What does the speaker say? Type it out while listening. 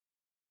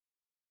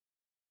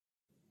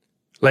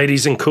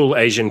Ladies and cool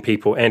Asian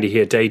people, Andy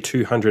here, day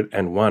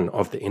 201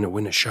 of the Inner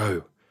Winner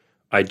Show.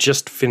 I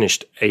just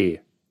finished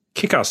a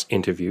kick-ass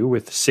interview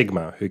with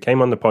Sigma, who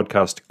came on the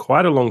podcast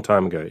quite a long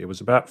time ago. It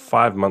was about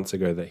 5 months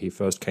ago that he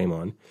first came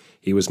on.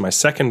 He was my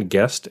second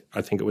guest.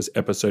 I think it was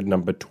episode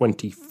number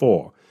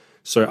 24.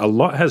 So a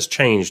lot has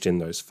changed in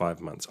those 5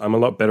 months. I'm a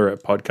lot better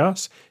at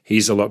podcasts.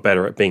 He's a lot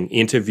better at being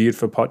interviewed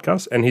for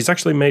podcasts. And he's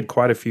actually made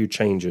quite a few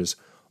changes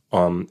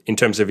in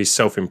terms of his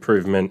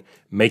self-improvement,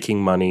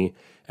 making money.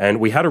 And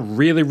we had a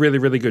really, really,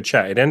 really good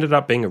chat. It ended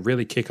up being a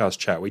really kick-ass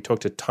chat. We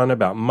talked a ton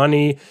about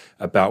money,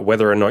 about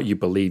whether or not you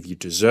believe you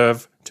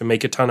deserve to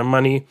make a ton of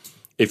money.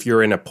 If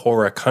you're in a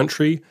poorer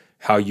country,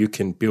 how you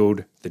can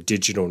build the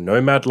digital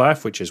nomad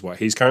life, which is what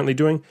he's currently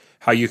doing,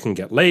 how you can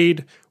get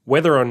laid,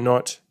 whether or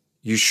not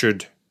you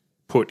should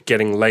put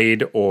getting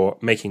laid or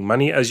making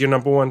money as your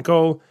number one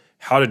goal,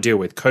 how to deal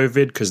with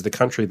COVID, because the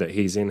country that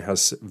he's in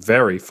has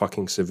very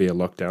fucking severe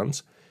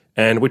lockdowns.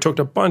 And we talked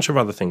a bunch of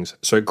other things.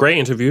 So great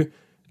interview.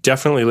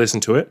 Definitely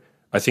listen to it.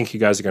 I think you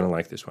guys are going to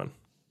like this one.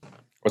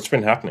 What's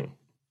been happening?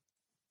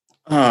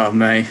 Oh,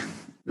 man.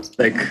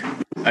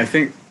 I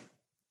think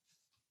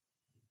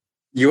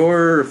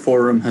your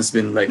forum has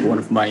been one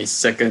of my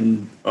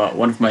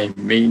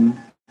main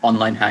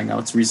online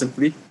hangouts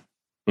recently.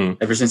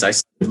 Ever since I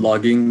started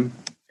logging,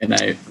 and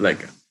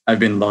I've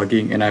been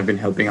logging and I've been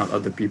helping out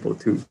other people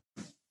too.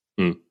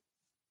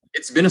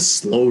 It's been a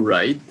slow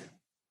ride.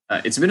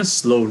 It's been a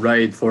slow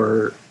ride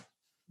for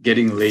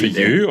getting laid. For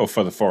you or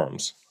for the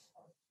forums?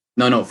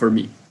 No, for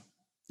me.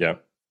 Yeah.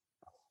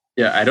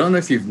 Yeah, I don't know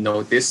if you've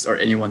noticed or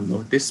anyone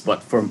noticed,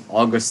 but from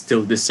August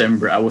till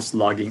December, I was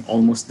logging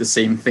almost the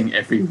same thing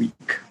every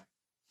week.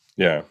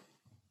 Yeah.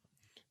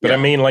 But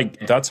yeah.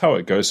 That's how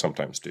it goes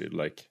sometimes, dude.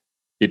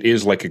 It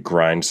is like a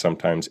grind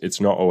sometimes. It's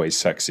not always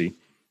sexy.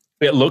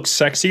 It looks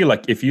sexy.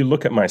 If you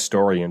look at my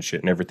story and shit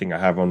and everything I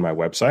have on my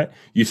website,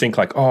 you think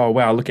oh,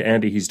 wow, look at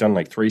Andy. He's done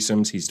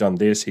threesomes. He's done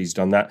this. He's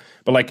done that.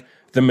 But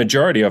the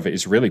majority of it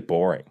is really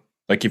boring.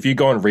 If you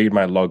go and read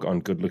my log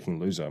on Good Looking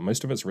Loser,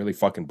 most of it's really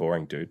fucking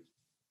boring, dude.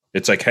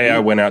 It's hey, I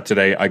went out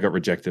today, I got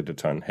rejected a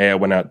ton. Hey, I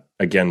went out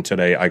again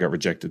today, I got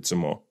rejected some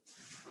more.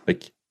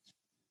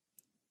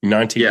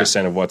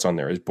 90% of what's on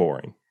there is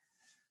boring.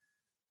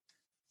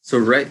 So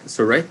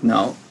right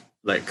now,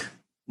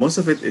 most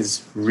of it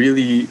is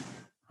really,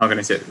 how can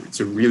I say it?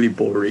 It's really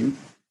boring.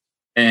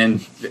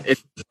 And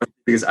it's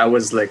because I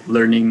was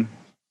learning,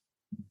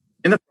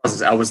 in the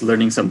process, I was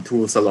learning some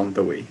tools along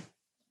the way.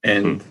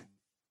 And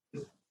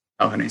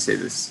how can I say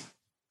this?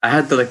 I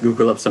had to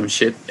Google up some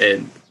shit,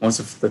 and most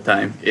of the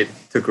time it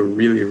took a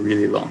really,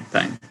 really long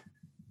time.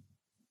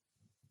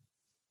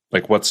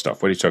 What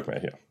stuff? What are you talking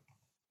about here?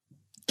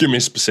 Give me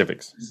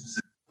specifics.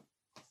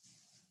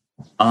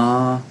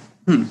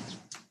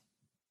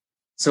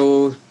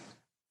 So,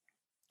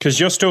 because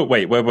you're still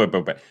wait.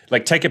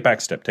 Take it back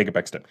a step.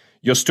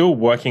 You're still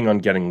working on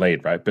getting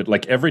laid, right? But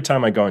every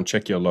time I go and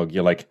check your log,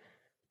 you're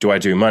do I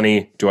do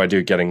money? Do I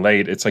do getting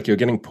laid? It's you're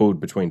getting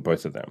pulled between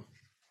both of them.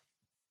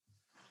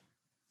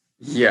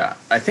 Yeah,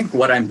 I think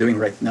what I'm doing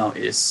right now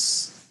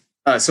is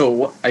I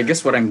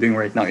guess what I'm doing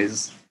right now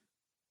is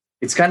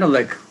it's kind of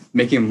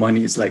making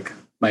money is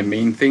my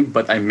main thing,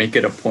 but I make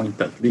it a point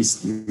to at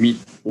least meet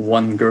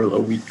one girl a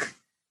week.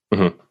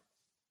 Mm-hmm.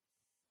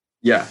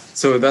 Yeah,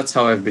 so that's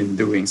how I've been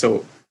doing.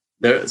 So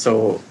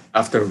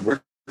after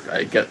work,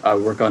 I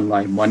work on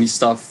my money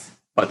stuff,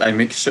 but I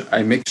make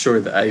sure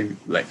that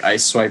I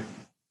swipe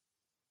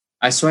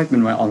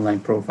in my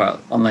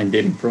online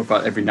dating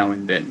profile every now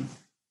and then.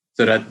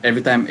 So that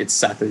every time it's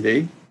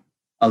Saturday,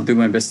 I'll do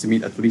my best to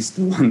meet at least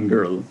one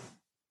girl.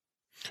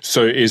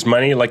 So is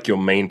money your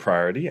main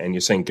priority? And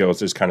you're saying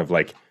girls is kind of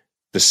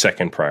the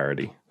second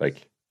priority?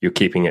 You're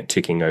keeping it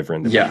ticking over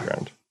in the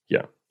background?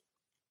 Yeah.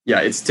 Yeah,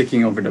 it's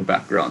ticking over the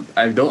background.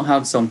 I don't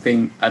have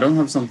something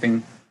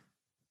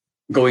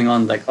going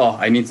on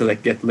I need to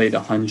get laid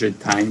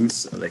 100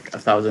 times,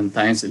 1,000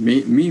 times.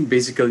 Me,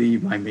 basically,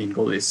 my main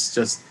goal is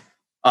just,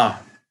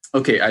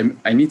 okay,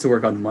 I need to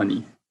work on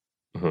money.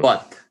 Mm-hmm.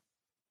 But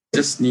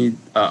just need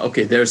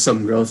there's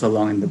some girls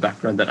along in the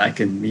background that I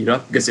can meet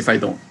up, because if I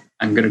don't,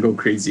 I'm gonna go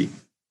crazy.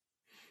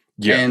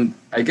 And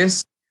I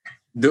guess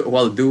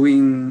while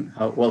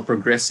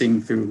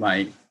progressing through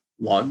my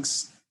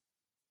logs,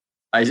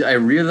 I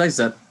realized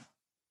that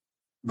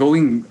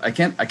I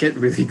can't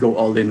really go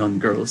all in on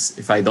girls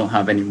if I don't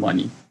have any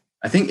money.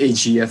 I think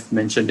AGF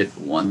mentioned it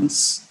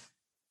once.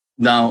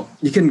 Now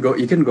you can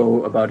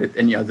go about it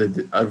any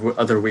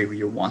other way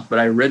you want, but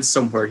I read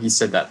somewhere he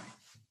said that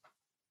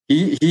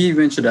He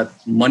mentioned that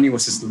money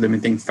was his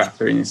limiting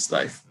factor in his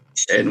life.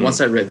 And once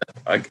I read that,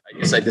 I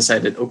guess I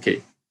decided, okay,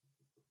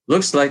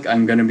 looks like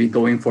I'm going to be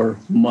going for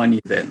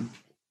money then.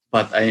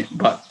 But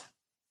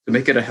to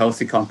make it a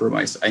healthy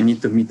compromise, I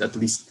need to meet at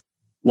least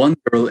one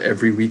girl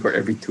every week or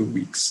every 2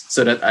 weeks,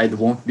 so that I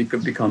won't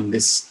become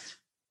this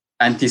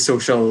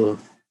antisocial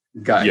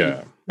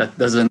guy that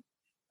doesn't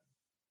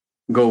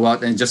go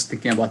out and just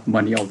thinking about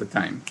money all the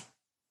time.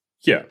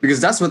 Yeah. Because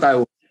that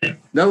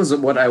was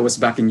what I was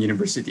back in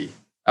university.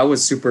 I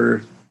was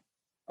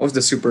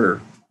the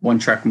super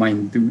one-track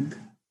mind dude.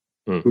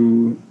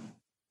 who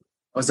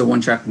was the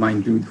one-track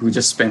mind dude who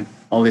just spent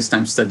all his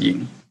time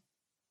studying.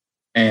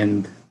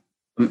 And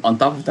on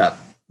top of that,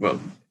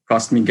 well,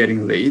 cost me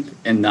getting laid.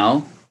 And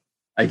now,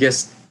 I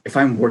guess if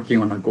I'm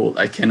working on a goal,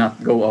 I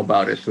cannot go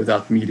about it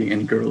without meeting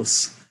any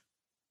girls.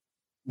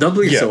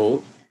 Doubly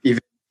so,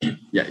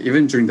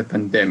 even during the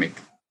pandemic,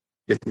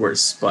 it gets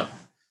worse. But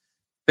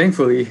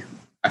thankfully,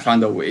 I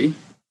found a way.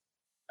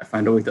 I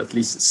found a way to at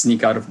least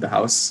sneak out of the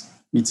house,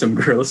 meet some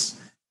girls.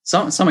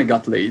 Some I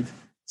got laid.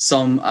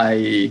 Some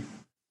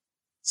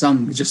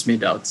just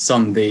made out.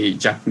 Some they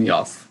jacked me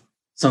off.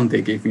 Some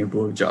they gave me a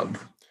blowjob.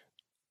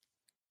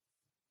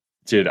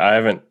 Dude, I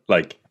haven't,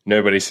 like,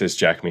 nobody says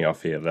jack me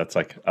off here. That's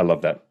like, I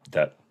love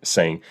that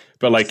saying.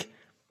 But like,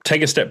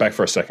 take a step back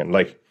for a second.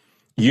 Like,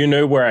 you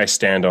know where I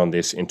stand on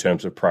this in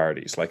terms of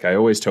priorities. Like, I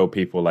always tell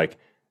people, like,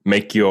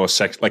 make your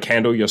sex, like,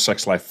 handle your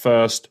sex life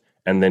first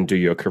and then do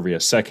your career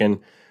second.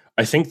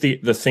 I think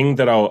the thing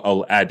that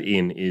I'll add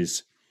in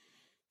is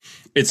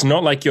it's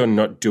not like you're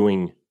not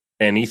doing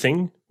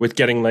anything with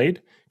getting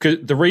laid.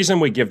 Because the reason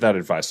we give that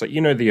advice, like, you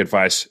know, the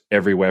advice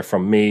everywhere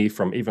from me,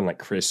 from even like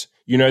Chris,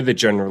 you know, the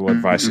general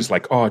advice is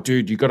like, oh,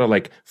 dude, you got to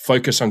like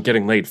focus on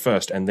getting laid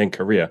first and then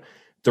career.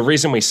 The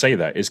reason we say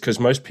that is because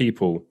most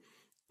people,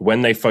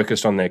 when they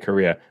focus on their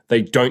career,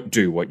 they don't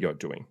do what you're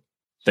doing.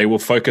 They will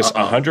focus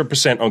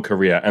 100% on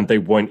career and they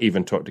won't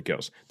even talk to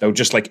girls. They'll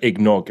just like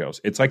ignore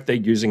girls. It's like they're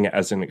using it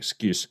as an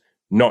excuse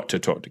not to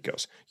talk to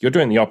girls. You're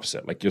doing the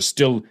opposite. Like, you're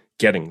still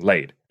getting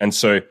laid. And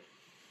so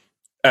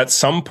at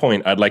some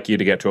point, I'd like you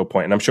to get to a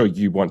point, and I'm sure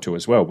you want to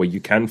as well, where you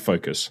can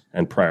focus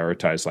and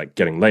prioritize like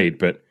getting laid.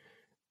 But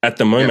at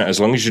the moment, as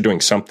long as you're doing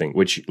something,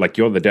 which like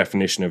you're the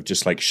definition of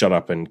just like shut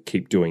up and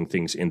keep doing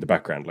things in the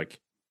background. Like,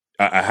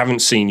 I haven't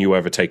seen you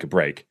ever take a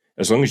break.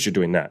 As long as you're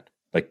doing that,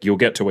 like, you'll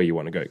get to where you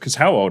want to go. Because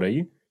how old are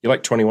you? You're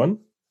like 21?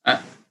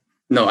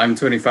 No, I'm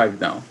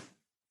 25 now.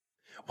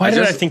 Why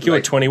did I think you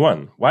were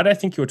 21? Why did I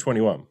think you were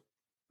 21?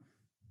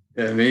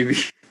 Yeah, maybe.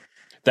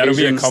 That'll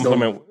be a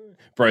compliment.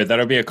 Bro,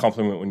 that'll be a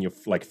compliment when you're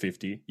like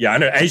 50. Yeah, I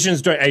know.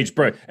 Asians don't age,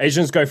 bro.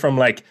 Asians go from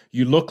like,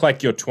 you look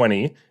like you're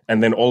 20,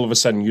 and then all of a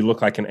sudden you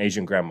look like an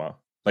Asian grandma.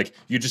 Like,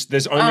 you just,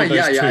 there's only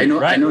those two, I know,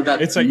 right? I know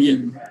that it's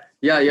meme. Like,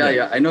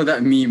 yeah. I know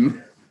that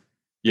meme.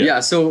 Yeah,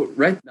 so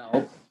right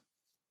now,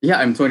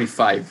 I'm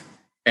 25.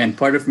 And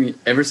part of me,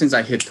 ever since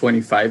I hit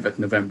 25 at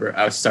November,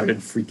 I started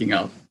freaking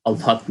out a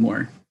lot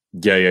more.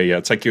 Yeah.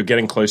 It's like you're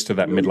getting close to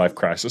that midlife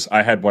crisis.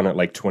 I had one at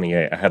like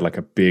 28. I had like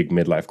a big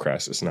midlife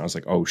crisis, and I was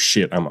like, oh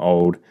shit, I'm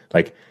old.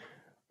 Like,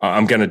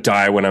 I'm going to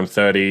die when I'm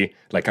 30.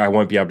 Like, I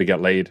won't be able to get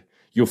laid.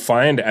 You'll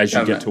find as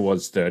you get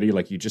towards 30,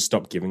 like, you just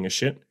stop giving a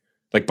shit.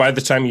 Like, by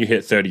the time you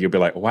hit 30, you'll be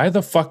like, why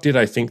the fuck did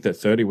I think that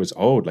 30 was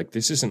old? Like,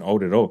 this isn't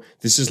old at all.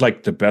 This is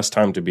like the best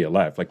time to be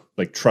alive.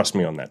 Like trust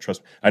me on that.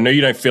 Trust me. I know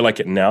you don't feel like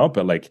it now,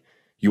 but like,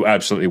 you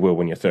absolutely will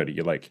when you're 30.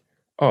 You're like,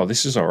 oh,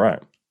 this is all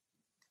right.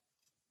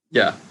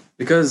 Yeah,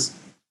 because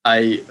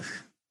I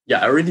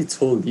already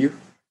told you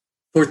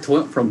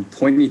from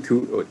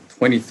 22,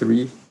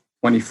 23,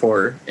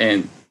 24,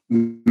 and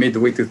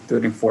midway to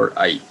 34,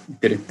 I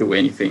didn't do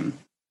anything.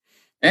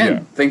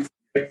 And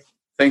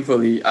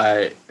thankfully,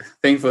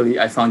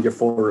 I found your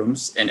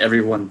forums, and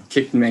everyone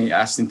kicked my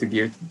ass into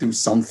gear to do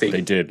something.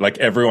 They did. Like,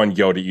 everyone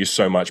yelled at you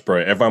so much, bro.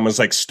 Everyone was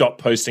like, stop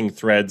posting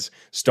threads,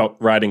 stop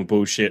writing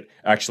bullshit,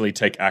 actually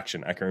take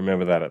action. I can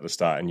remember that at the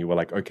start. And you were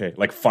like, okay.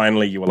 Like,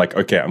 finally, you were like,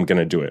 okay, I'm going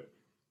to do it.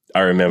 I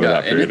remember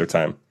that period of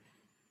time.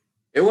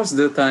 It was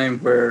the time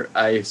where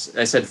I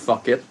said,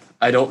 fuck it.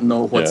 I don't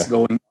know what's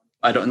going on.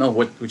 I don't know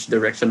which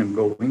direction I'm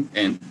going.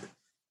 And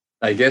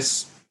I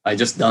guess I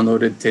just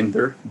downloaded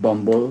Tinder,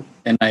 Bumble,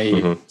 and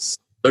I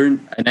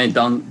learned, and I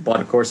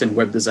bought a course in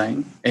web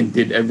design and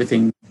did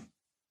everything.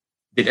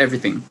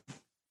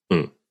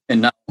 And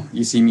now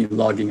you see me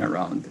logging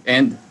around.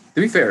 And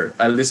to be fair,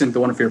 I listened to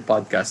one of your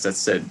podcasts that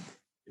said,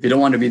 if you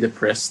don't want to be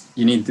depressed,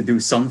 you need to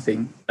do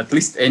something, at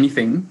least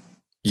anything.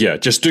 Yeah,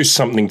 just do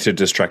something to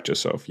distract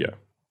yourself. Yeah.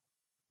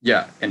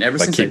 Yeah, and ever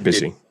since I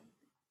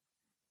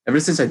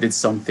did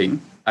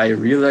something, I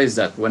realized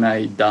that when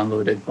I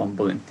downloaded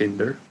Bumble and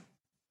Tinder,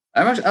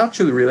 I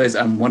actually realized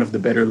I'm one of the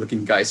better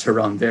looking guys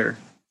around there.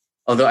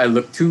 Although I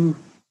look too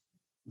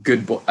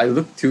good,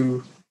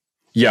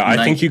 Yeah,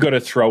 I think you got to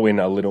throw in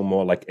a little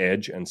more like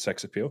edge and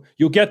sex appeal.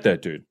 You'll get there,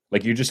 dude.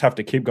 Like, you just have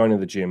to keep going to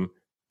the gym,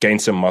 gain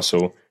some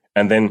muscle,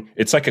 and then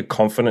it's like a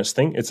confidence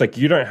thing. It's like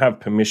you don't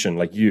have permission,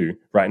 like you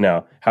right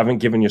now haven't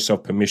given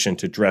yourself permission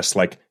to dress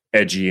like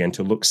edgy and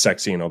to look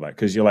sexy and all that,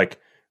 because you're like,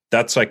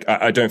 that's like,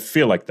 I don't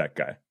feel like that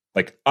guy.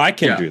 Like, I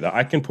can do that.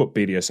 I can put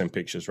BDSM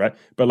pictures, right?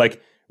 But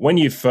like, when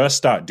you first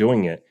start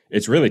doing it,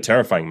 it's really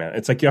terrifying, man.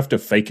 It's like you have to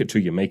fake it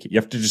till you make it. You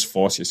have to just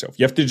force yourself.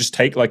 You have to just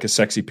take like a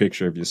sexy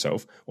picture of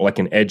yourself, or like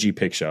an edgy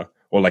picture,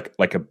 or like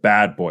a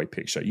bad boy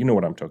picture. You know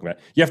what I'm talking about.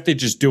 You have to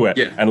just do it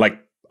and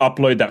like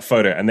upload that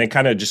photo, and then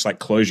kind of just like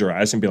close your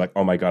eyes and be like,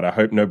 oh my God, I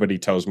hope nobody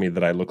tells me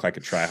that I look like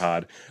a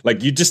tryhard.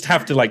 Like, you just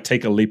have to like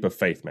take a leap of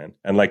faith, man.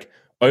 And like,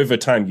 over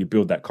time, you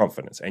build that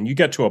confidence and you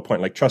get to a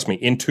point, like, trust me,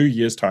 in 2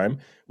 years' time,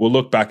 we'll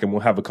look back and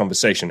we'll have a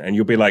conversation and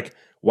you'll be like,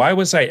 why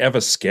was I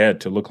ever scared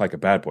to look like a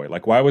bad boy?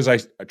 Like, why was I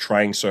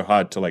trying so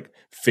hard to like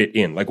fit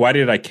in? Like, why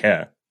did I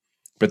care?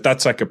 But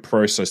that's like a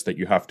process that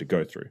you have to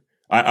go through.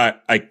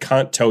 I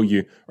can't tell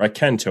you, or I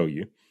can tell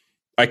you,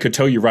 I could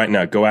tell you right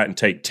now, go out and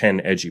take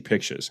 10 edgy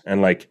pictures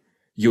and like,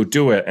 you'll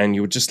do it and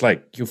you'll just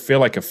like, you'll feel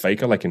like a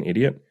faker, like an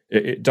idiot.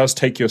 It does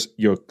take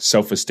your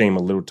self-esteem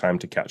a little time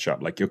to catch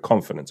up, like your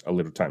confidence a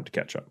little time to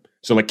catch up.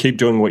 So like keep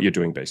doing what you're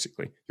doing,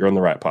 basically. You're on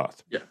the right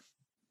path. Yeah.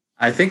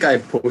 I think I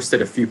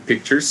posted a few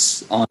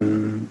pictures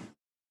on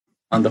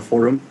the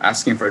forum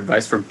asking for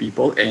advice from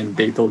people, and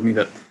they told me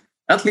that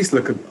at least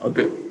look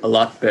a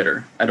lot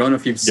better. I don't know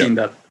if you've seen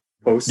that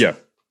post. Yeah.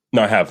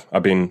 No, I have.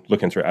 I've been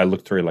looking through. I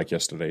looked through it like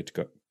yesterday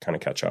to kind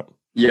of catch up.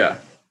 Yeah.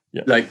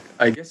 Yeah. Like,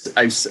 I guess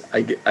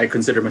I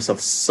consider myself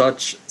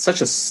such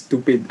a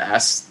stupid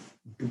ass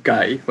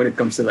guy when it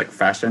comes to like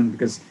fashion,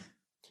 because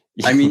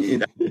I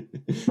mean,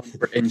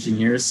 for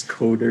engineers,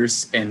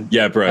 coders, and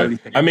yeah, bro.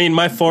 I mean,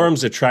 my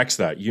forums attracts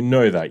that. You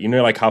know that. You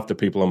know, like half the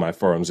people on my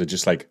forums are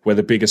just like, we're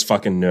the biggest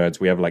fucking nerds.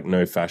 We have like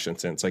no fashion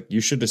sense. Like,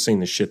 you should have seen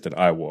the shit that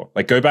I wore.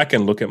 Like, go back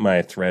and look at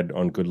my thread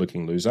on Good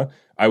Looking Loser.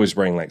 I was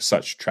wearing like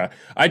such trash.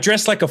 I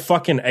dressed like a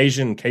fucking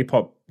Asian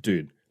K-pop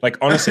dude. Like,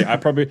 honestly,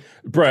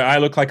 I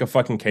look like a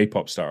fucking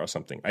K-pop star or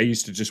something. I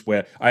used to just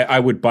wear, I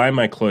would buy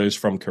my clothes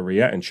from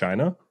Korea and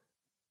China.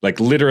 Like,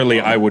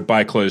 literally, I would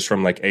buy clothes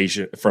from like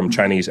Asia, from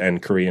Chinese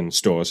and Korean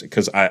stores,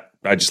 because I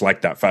just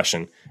like that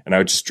fashion, and I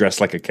would just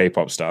dress like a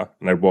K-pop star,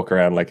 and I'd walk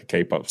around like a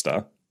K-pop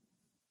star.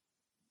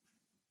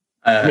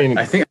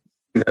 I think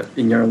that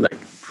in your like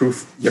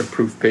proof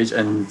page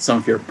and some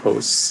of your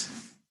posts,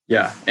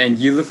 yeah, and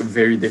you look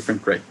very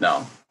different right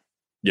now.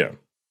 Yeah.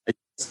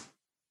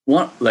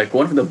 One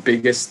of the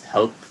biggest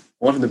help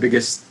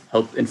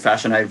in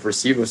fashion I've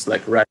received was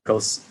like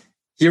Radicals.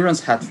 He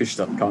runs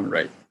hatfish.com,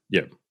 right?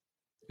 Yeah.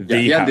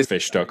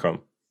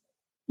 Hatfish.com.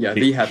 Yeah,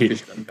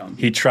 thehatfish.com.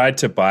 He tried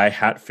to buy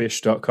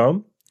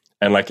hatfish.com,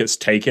 and like it's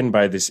taken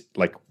by this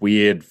like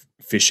weird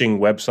fishing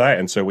website.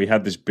 And so we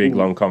had this big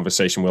long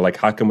conversation. We're like,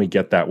 how can we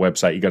get that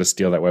website? You got to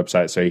steal that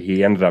website. So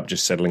he ended up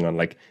just settling on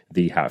like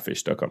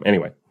thehatfish.com.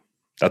 Anyway,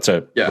 that's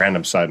a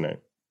random side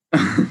note.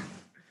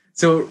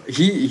 So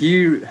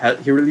he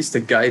released a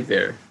guide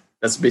there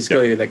that's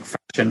basically like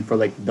fashion for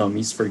like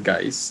dummies for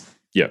guys.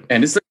 Yeah.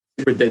 And it's like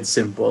super dead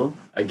simple,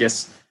 I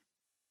guess.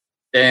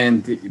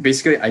 And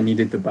basically I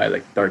needed to buy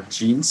like dark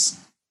jeans,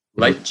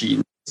 light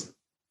jeans,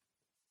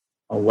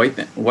 a white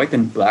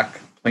and black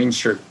plain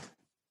shirt,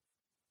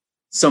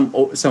 some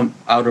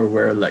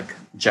outerwear like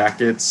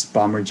jackets,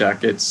 bomber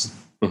jackets,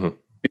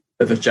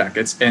 leather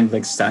jackets, and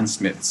like Stan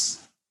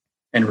Smiths.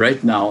 And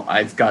right now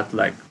I've got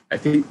like, I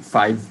think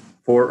 4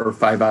 or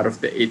 5 out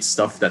of the 8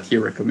 stuff that he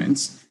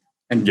recommends.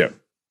 And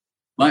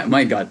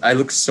my God, I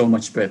look so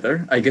much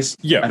better. I guess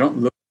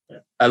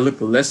I look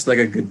less like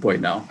a good boy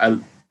now.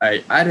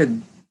 I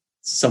added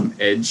some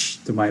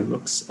edge to my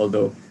looks,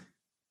 although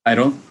I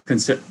don't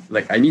consider,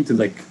 like, I need to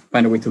like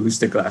find a way to lose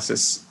the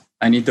glasses.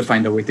 I need to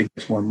find a way to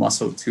get more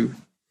muscle too.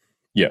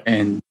 Yeah.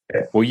 And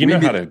well, you know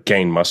how to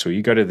gain muscle.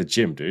 You go to the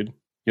gym, dude.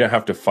 You don't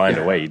have to find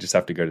a way. You just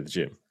have to go to the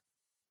gym.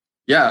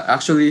 Yeah,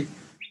 actually,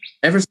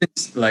 ever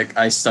since like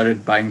I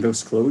started buying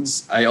those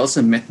clothes, I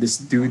also met this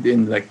dude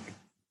in like,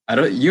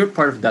 you're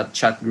part of that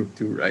chat group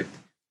too, right?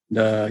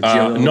 The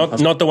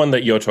not the one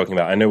that you're talking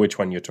about. I know which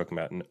one you're talking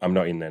about. I'm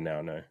not in there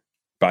now, no.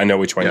 But I know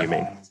which one you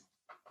mean.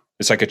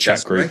 It's like a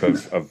chat group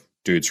of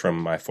dudes from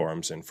my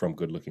forums and from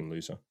Good Looking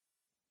Loser.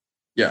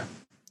 Yeah.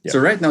 So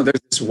right now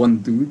there's this one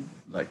dude,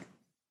 like,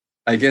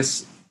 I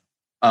guess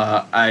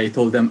I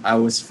told them I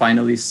was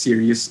finally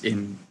serious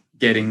in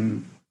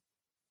getting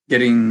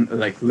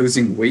like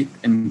losing weight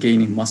and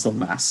gaining muscle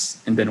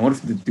mass. And then one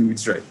of the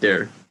dudes right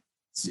there,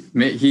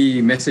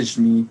 he messaged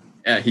me,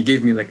 he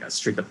gave me like a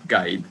straight up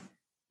guide.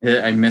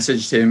 I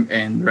messaged him,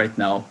 and right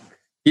now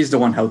he's the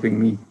one helping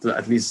me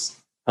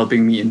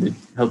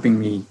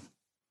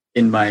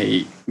in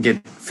my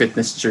get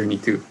fitness journey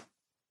too.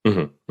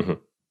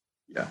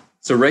 Yeah.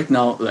 So right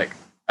now, like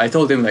I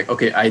told him, like,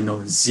 okay, I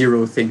know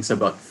 0 things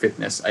about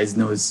fitness. I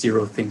know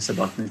 0 things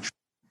about nutrition.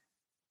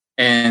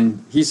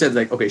 And he said,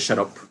 like, okay, shut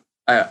up.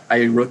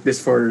 I wrote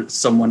this for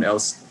someone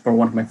else, for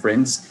one of my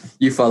friends.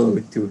 You follow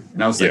it too.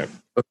 And I was like,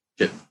 oh,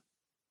 shit.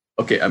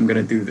 Okay, I'm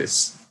gonna do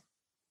this.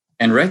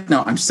 And right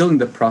now, I'm still in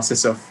the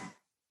process of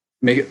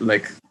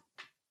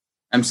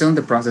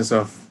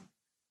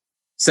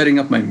setting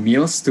up my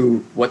meals to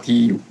what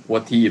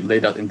he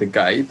laid out in the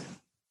guide.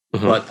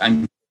 But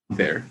I'm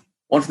there.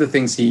 One of the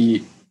things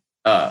he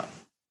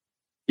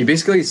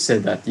basically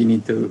said that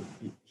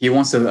he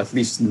wants to at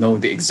least know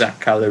the exact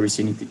calories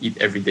you need to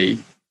eat every day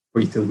for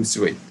you to lose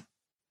weight.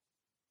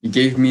 He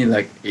gave me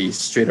like a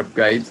straight up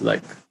guide.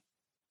 Like,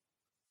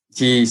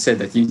 he said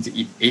that you need to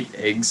eat 8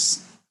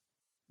 eggs,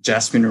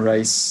 jasmine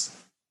rice,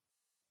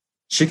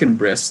 chicken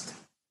breast,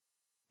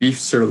 beef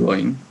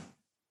sirloin,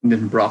 and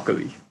then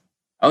broccoli.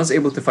 I was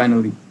able to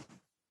finally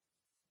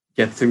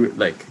get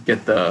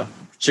the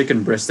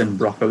chicken breast and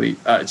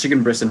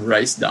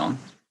rice down.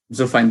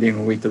 still finding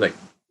a way to like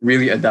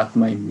really adapt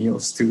my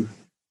meals to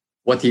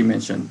what he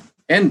mentioned.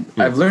 And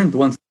I've learned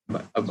one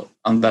thing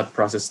on that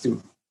process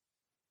too.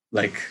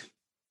 Like,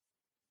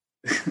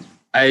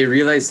 I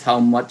realized how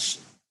much,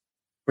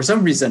 for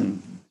some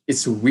reason,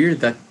 it's weird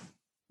that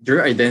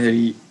your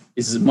identity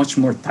is much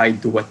more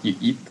tied to what you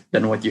eat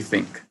than what you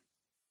think.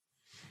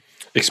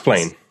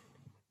 Explain.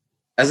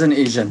 As an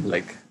Asian,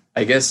 like,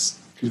 I guess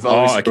you've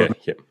always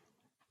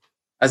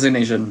as an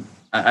Asian,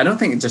 I don't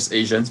think it's just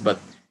Asians, but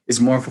it's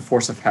more of a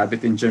force of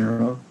habit in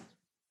general.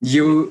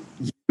 You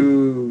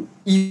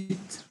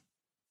eat.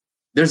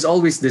 There's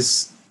always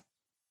this.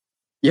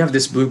 You have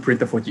this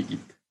blueprint of what you eat,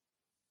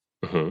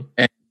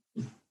 and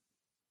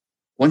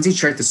once you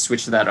try to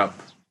switch that up,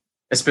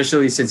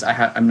 especially since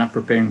I'm not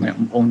preparing my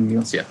own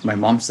meals yet. My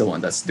mom's the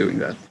one that's doing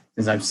that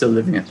since I'm still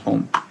living at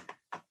home.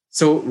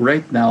 So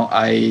right now,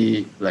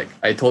 I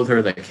told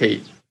her like,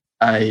 hey,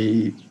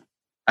 I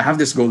have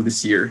this goal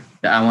this year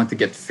that I want to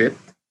get fit,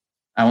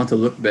 I want to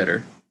look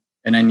better,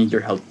 and I need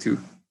your help too.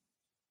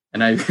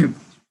 And I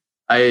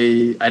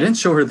didn't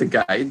show her the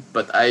guide,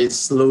 but I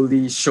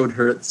slowly showed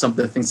her some of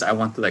the things I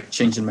want to like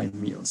change in my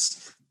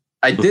meals.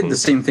 I did the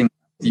same thing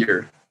last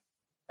year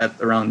at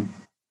around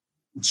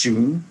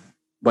June,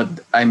 but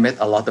I met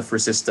a lot of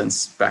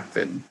resistance back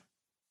then.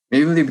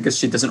 Maybe because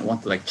she doesn't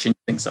want to like change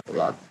things up a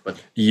lot.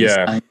 But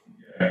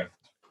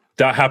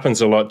that happens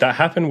a lot. That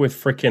happened with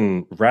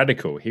freaking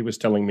Radical. He was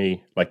telling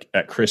me like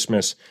at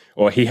Christmas,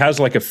 or he has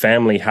like a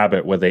family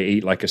habit where they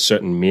eat like a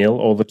certain meal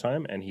all the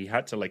time, and he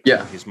had to like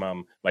tell his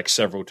mom like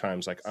several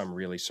times, like, I'm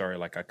really sorry,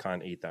 like I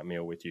can't eat that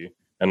meal with you.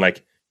 And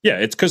like, yeah,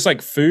 it's because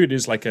like food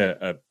is like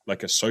a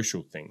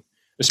social thing,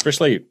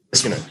 especially,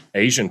 you know,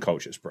 Asian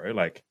cultures, bro.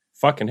 Like,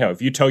 fucking hell,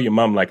 if you tell your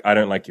mom like I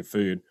don't like your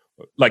food,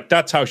 like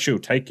that's how she'll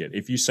take it.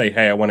 If you say,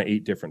 hey, I want to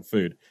eat different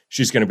food,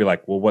 she's going to be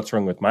like, well, what's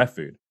wrong with my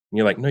food? And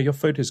you're like, no, your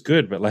food is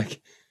good, but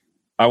like,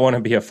 I want to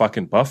be a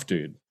fucking buff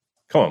dude.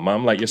 Come on,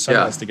 mom. Like, your son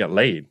has to get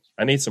laid.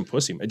 I need some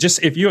pussy.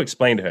 Just if you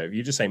explain to her, if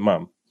you just say,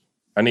 mom,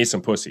 I need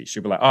some pussy,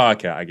 she'll be like, oh,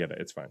 okay, I get it.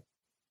 It's fine.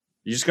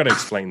 You just got to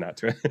explain that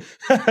to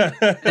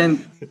her.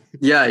 And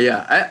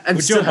I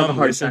would your mom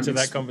listen to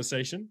that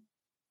conversation?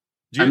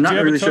 Do you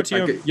ever talk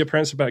to your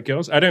parents about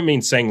girls? I don't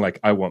mean saying like,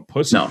 I want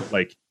pussy, but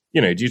like,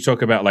 you know, do you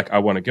talk about like, I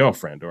want a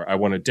girlfriend, or I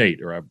want a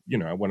date, or I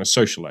want to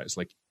socialize?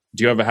 Like,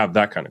 do you ever have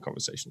that kind of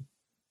conversation?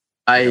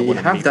 I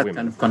have that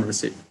kind of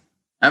conversation.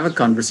 I have a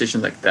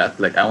conversation like that.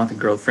 Like, I want a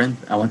girlfriend,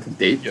 I want a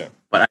date,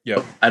 but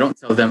I don't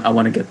tell them I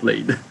want to get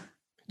laid.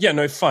 Yeah,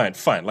 no, fine.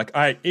 Like,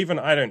 I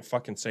don't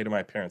fucking say to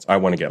my parents, I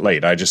want to get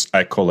laid.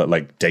 I call it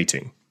like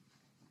dating.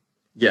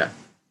 Yeah.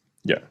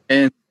 Yeah.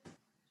 And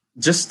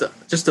just a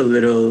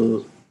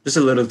little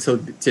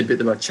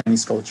tidbit about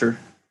Chinese culture.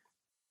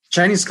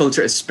 Chinese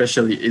culture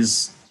especially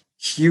is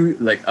huge.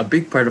 Like, a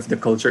big part of the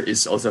culture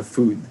is also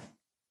food.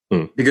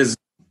 Because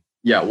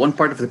one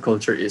part of the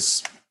culture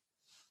is,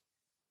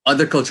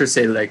 other cultures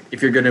say like,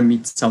 if you're gonna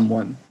meet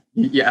someone,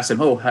 you ask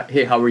them, oh,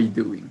 hey, how are you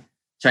doing?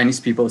 Chinese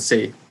people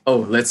say, oh,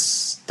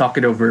 let's talk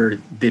it over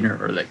dinner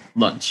or like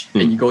lunch.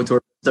 And you go to a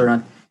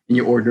restaurant and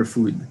you order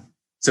food.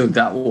 So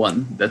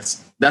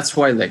that's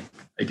why, like,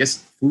 I guess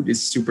food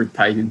is super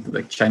tied into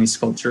like Chinese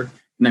culture.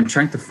 And I'm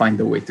trying to find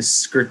a way to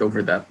skirt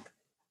over that.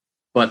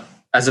 But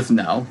as of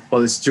now,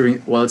 while it's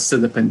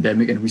still the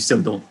pandemic and we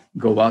still don't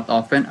go out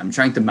often, I'm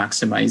trying to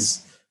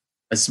maximize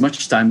as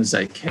much time as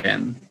I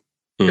can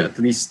to at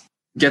least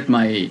get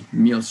my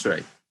meals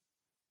right.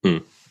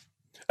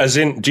 As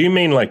in, do you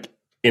mean like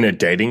in a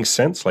dating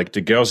sense? Like, do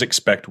girls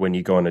expect when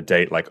you go on a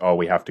date, like, oh,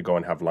 we have to go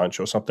and have lunch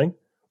or something?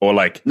 Or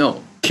like,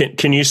 no.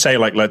 Can you say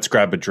like, let's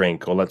grab a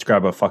drink, or let's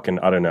grab a fucking,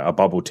 I don't know, a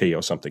bubble tea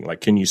or something?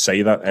 Like, can you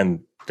say that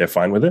and they're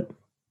fine with it?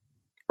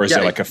 Or is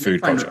there like a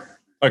food culture?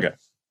 Okay.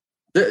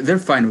 They're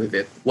fine with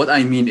it. What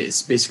I mean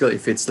is basically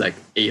if it's like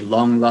a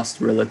long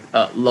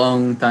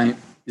time,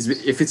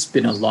 if it's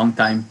been a long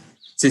time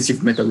since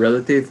you've met a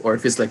relative, or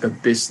if it's like a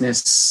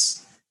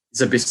business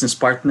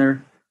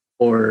partner,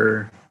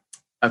 or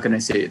how can I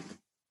say it?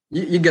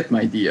 You get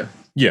my idea.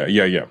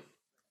 Yeah.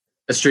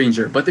 A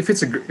stranger. But if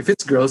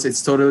it's girls,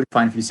 it's totally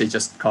fine if you say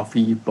just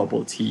coffee,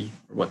 bubble tea,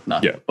 or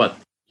whatnot. Yeah. But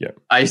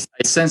I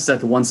sense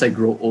that once I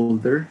grow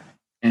older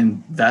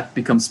and that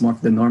becomes more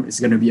of the norm,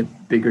 it's going to be a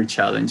bigger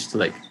challenge to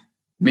like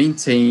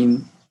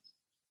maintain,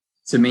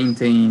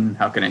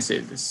 how can I say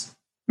this?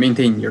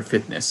 Maintain your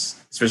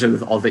fitness, especially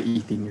with all the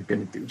eating you're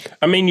going to do.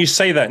 I mean, you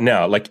say that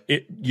now, like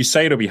you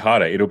say it'll be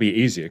harder. It'll be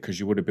easier because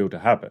you would have built a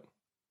habit.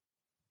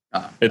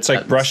 It's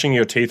like brushing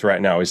your teeth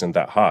right now isn't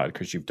that hard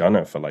because you've done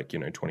it for like,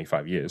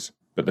 25 years.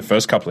 But the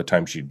first couple of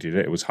times you did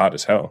it, it was hard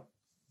as hell.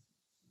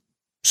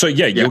 So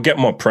you'll get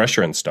more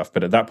pressure and stuff.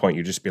 But at that point,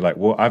 you just be like,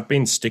 well, I've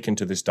been sticking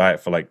to this diet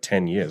for like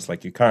 10 years.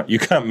 Like you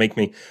can't make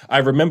me. I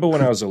remember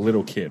when I was a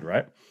little kid,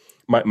 right?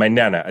 My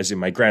nana, as in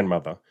my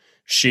grandmother,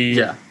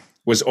 she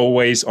was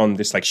always on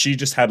this, like she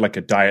just had like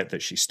a diet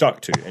that she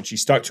stuck to, and she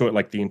stuck to it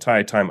like the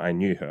entire time I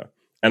knew her.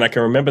 And I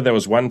can remember there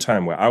was one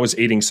time where I was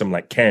eating some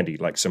like candy,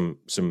 like some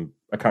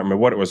I can't remember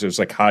what it was. It was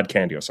like hard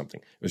candy or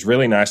something. It was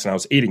really nice, and I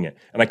was eating it.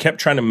 And I kept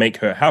trying to make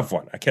her have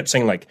one. I kept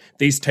saying, like,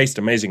 these taste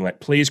amazing. Like,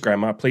 please,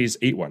 Grandma, please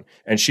eat one.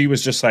 And she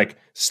was just like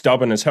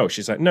stubborn as hell.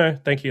 She's like, no,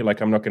 thank you. Like,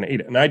 I'm not going to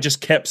eat it. And I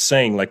just kept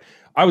saying, like,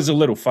 I was a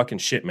little fucking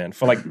shit, man.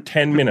 For like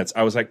 10 minutes,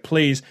 I was like,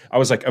 please. I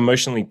was like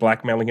emotionally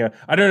blackmailing her.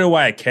 I don't know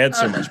why I cared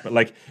so much, but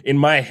like in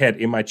my head,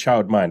 in my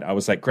child mind, I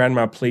was like,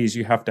 Grandma, please,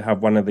 you have to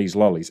have one of these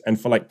lollies. And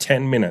for like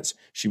 10 minutes,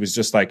 she was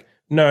just like,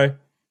 no.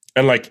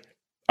 And like,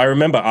 I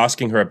remember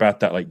asking her about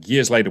that like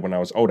years later when I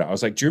was older. I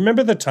was like, do you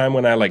remember the time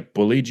when I like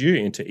bullied you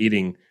into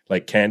eating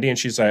like candy? And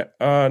she's like,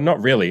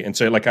 not really. And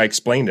so like I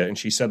explained it, and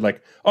she said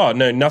like, oh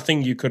no,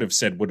 nothing you could have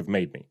said would have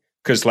made me.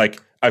 Because like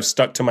I've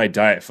stuck to my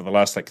diet for the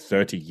last like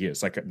 30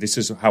 years. Like this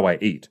is how I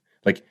eat.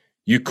 Like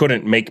you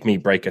couldn't make me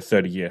break a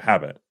 30-year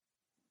habit.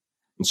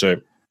 And so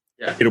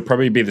it'll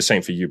probably be the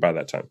same for you by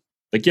that time.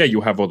 Like, yeah,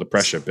 you'll have all the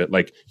pressure, but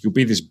like you'll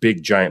be this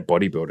big giant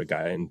bodybuilder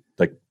guy, and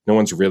like no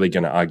one's really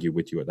going to argue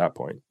with you at that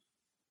point.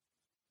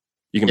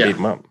 You can beat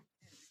them up.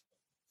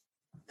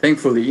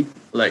 Thankfully,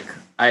 like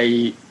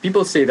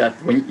people say that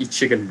when you eat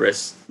chicken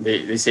breast,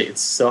 they say it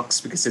sucks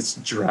because it's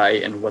dry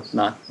and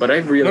whatnot. But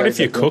I've realized not if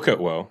you cook it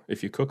well.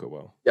 If you cook it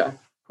well. Yeah.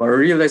 But I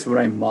realized when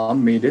my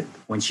mom made it,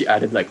 when she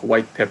added like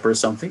white pepper or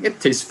something,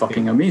 it tastes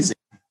fucking amazing.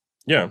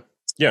 Yeah.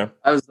 Yeah.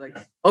 I was like,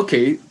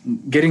 okay,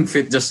 getting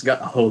fit just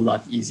got a whole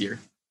lot easier.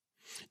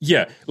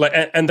 Yeah. Like,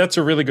 and that's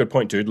a really good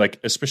point, dude. Like,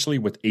 especially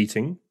with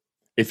eating.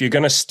 If you're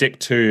going to stick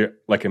to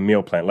like a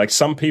meal plan, like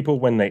some people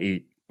when they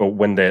eat or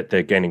when they're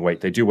gaining weight,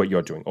 they do what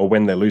you're doing, or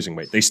when they're losing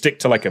weight, they stick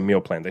to like a meal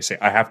plan. They say,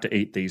 I have to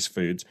eat these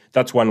foods.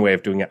 That's one way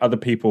of doing it. Other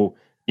people,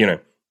 you know,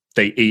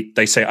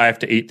 they say, I have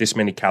to eat this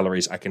many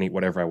calories. I can eat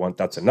whatever I want.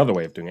 That's another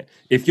way of doing it.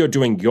 If you're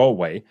doing your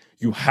way,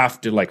 you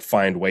have to like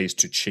find ways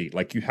to cheat.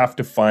 Like you have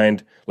to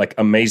find like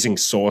amazing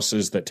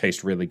sauces that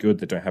taste really good,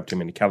 that don't have too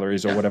many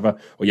calories or whatever.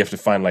 Or you have to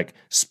find like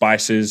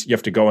spices. You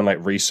have to go and like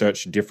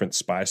research different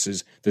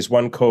spices. There's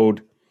one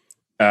called,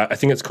 I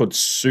think it's called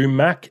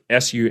sumac,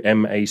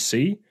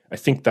 Sumac. I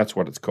think that's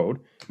what it's called.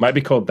 Might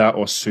be called that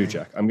or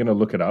sujak. I'm going to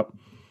look it up.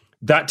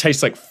 That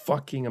tastes like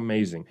fucking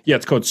amazing. Yeah,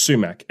 it's called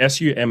sumac,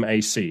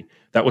 Sumac.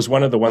 That was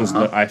one of the ones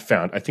that I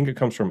found. I think it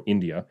comes from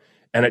India.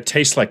 And it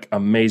tastes like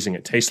amazing.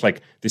 It tastes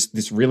like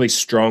this really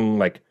strong,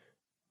 like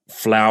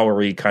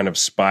floury kind of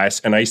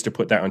spice. And I used to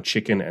put that on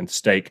chicken and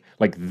steak.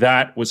 Like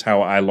that was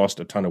how I lost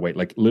a ton of weight.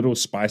 Like little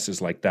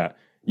spices like that.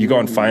 You go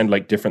and find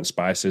like different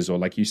spices, or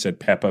like you said,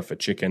 pepper for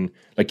chicken.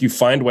 Like you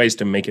find ways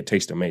to make it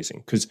taste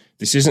amazing, because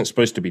this isn't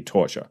supposed to be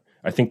torture.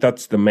 I think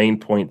that's the main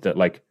point that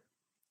like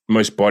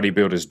most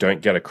bodybuilders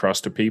don't get across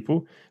to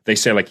people. They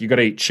say like you got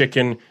to eat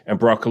chicken and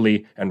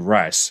broccoli and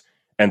rice,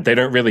 and they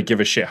don't really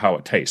give a shit how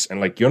it tastes. And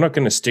like you're not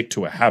going to stick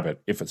to a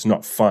habit if it's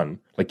not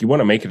fun. Like you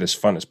want to make it as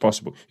fun as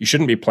possible. You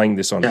shouldn't be playing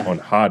this on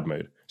hard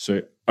mode.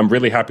 So I'm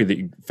really happy that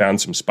you found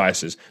some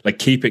spices. Like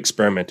keep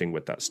experimenting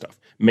with that stuff.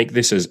 Make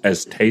this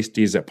as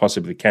tasty as it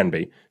possibly can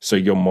be, so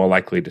you're more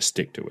likely to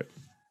stick to it.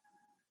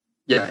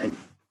 Yeah,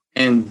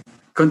 and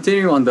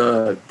continue on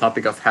the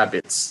topic of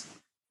habits.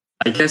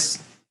 I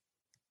guess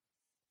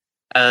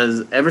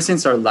ever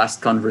since our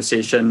last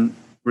conversation,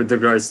 our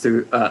last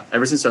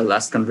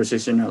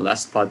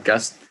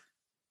podcast,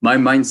 my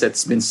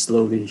mindset's been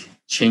slowly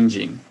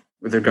changing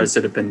with regards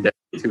to the pandemic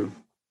too.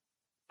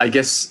 I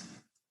guess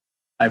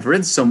I've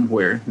read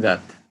somewhere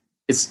that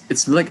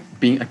it's like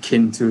being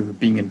akin to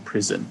being in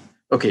prison.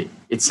 Okay,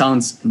 it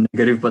sounds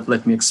negative, but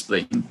let me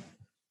explain.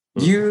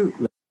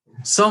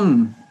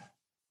 Some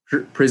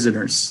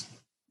prisoners,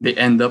 they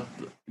end up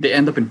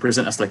in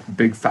prison as like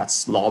big fat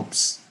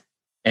slobs,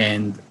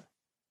 and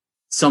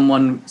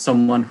someone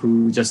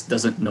who just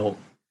doesn't know,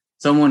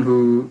 someone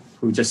who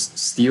just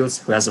steals,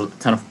 who has a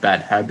ton of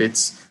bad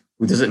habits,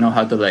 who doesn't know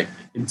how to like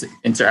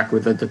interact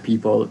with other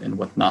people and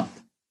whatnot.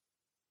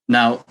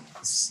 Now,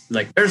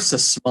 like there's a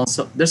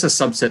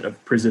subset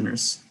of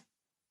prisoners.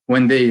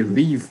 When they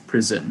leave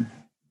prison,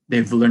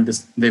 they've learned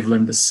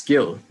the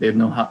skill. They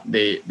know how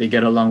they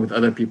get along with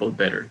other people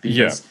better.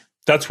 Because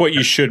that's what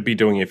you should be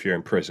doing if you're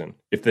in prison.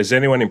 If there's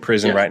anyone in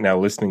prison right now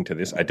listening to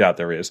this, I doubt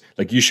there is.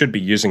 Like you should be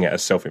using it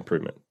as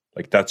self-improvement.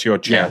 Like that's your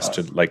chance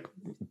to like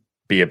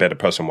be a better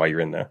person while you're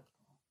in there.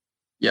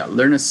 Yeah,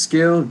 learn a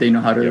skill. They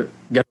know how to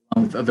get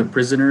along with other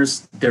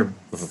prisoners. They're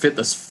fit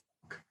as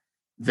fuck.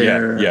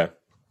 You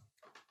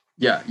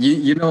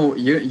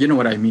know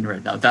what I mean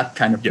right now. That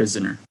kind of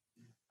prisoner.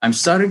 I'm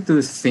starting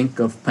to think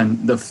of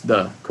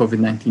the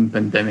COVID-19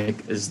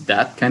 pandemic as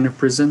that kind of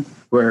prison,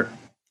 where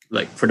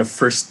like for the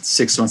first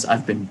 6 months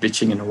I've been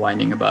bitching and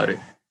whining about it,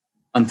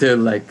 until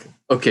like,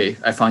 okay,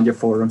 I found your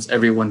forums.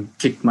 Everyone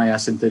kicked my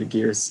ass into the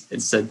gears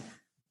and said,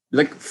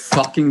 like,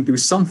 fucking do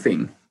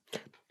something.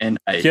 And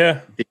I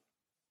did.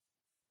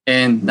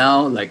 And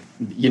now, like,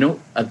 you know,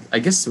 I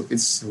guess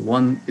it's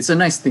a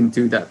nice thing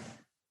too that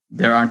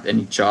there aren't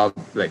any job,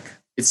 like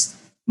it's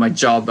my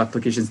job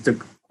applications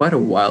took quite a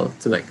while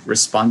to like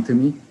respond to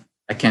me.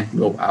 I can't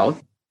go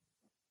out.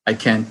 I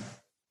can't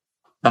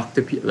talk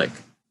to people. Like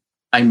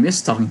I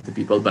miss talking to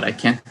people, but I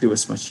can't do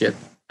as much yet.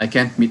 I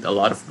can't meet a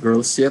lot of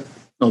girls yet,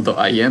 although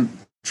I am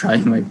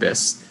trying my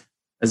best.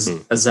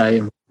 as I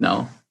am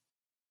now.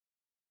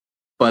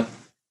 But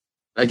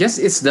I guess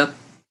it's that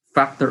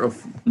factor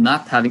of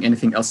not having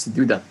anything else to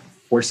do that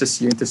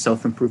forces you into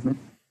self-improvement.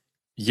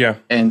 Yeah.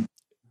 And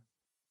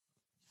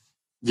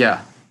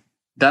yeah,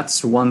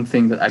 that's one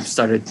thing that I'm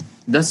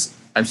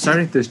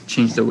starting to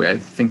change the way I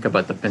think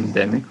about the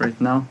pandemic right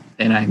now.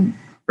 And I'm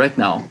right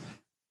now,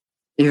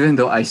 even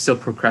though I still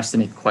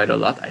procrastinate quite a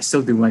lot, I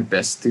still do my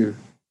best to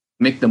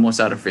make the most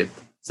out of it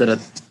so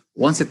that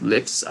once it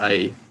lifts,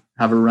 I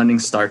have a running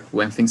start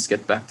when things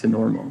get back to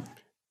normal.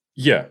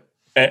 Yeah.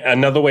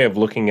 Another way of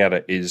looking at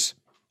it is,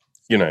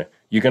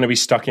 you're going to be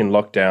stuck in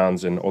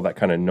lockdowns and all that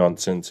kind of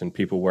nonsense and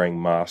people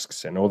wearing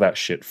masks and all that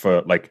shit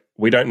for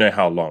we don't know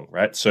how long,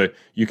 right? So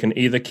you can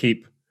either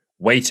keep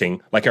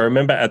waiting. Like I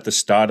remember at the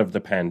start of the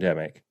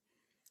pandemic,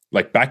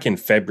 like back in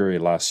February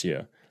last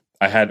year,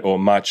 or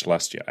March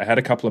last year, I had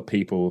a couple of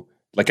people,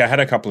 I had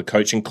a couple of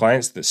coaching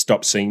clients that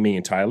stopped seeing me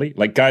entirely,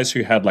 like guys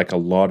who had a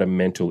lot of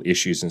mental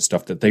issues and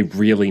stuff that they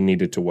really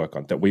needed to work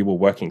on, that we were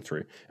working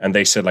through. And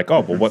they said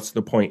oh, well, what's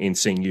the point in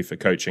seeing you for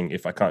coaching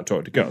if I can't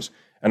talk to girls?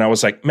 And I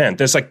was like, man,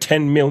 there's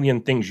 10 million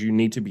things you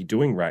need to be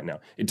doing right now.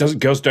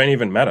 Girls don't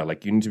even matter.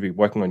 You need to be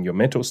working on your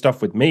mental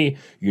stuff with me.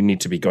 You need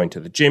to be going to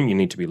the gym. You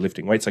need to be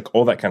lifting weights,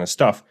 all that kind of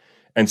stuff.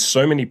 And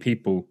so many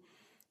people,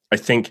 I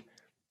think,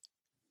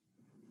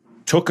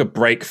 took a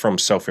break from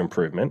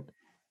self-improvement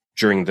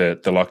during the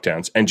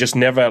lockdowns and just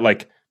never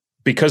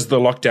because the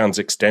lockdowns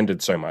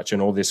extended so much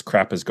and all this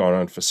crap has gone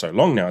on for so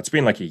long now. It's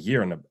been a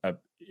year and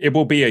it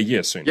will be a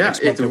year soon. Yeah,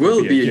 it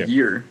will be a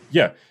year.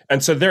 Yeah.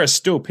 And so there are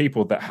still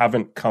people that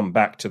haven't come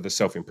back to the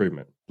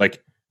self-improvement.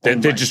 They're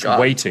just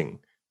waiting.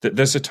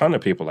 There's a ton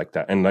of people like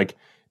that. And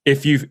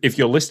if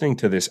you're listening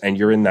to this and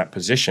you're in that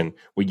position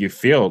where you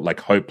feel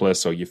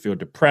hopeless or you feel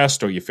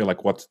depressed or you feel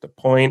what's the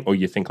point, or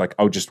you think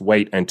I'll just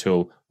wait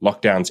until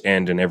lockdowns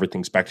end and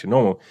everything's back to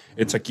normal.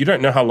 It's you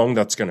don't know how long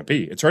that's going to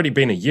be. It's already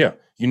been a year.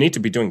 You need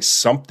to be doing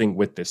something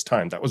with this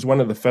time. That was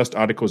one of the first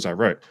articles I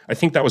wrote. I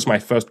think that was my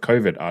first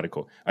COVID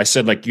article. I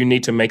said you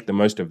need to make the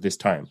most of this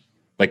time.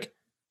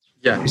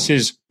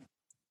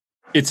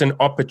 It's an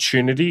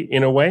opportunity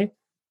in a way.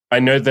 I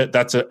know that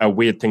that's a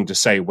weird thing to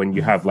say when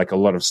you have a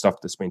lot of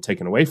stuff that's been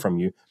taken away from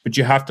you, but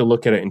you have to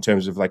look at it in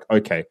terms of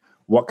okay,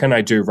 what can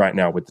I do right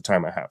now with the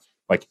time I have?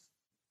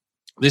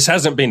 This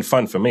hasn't been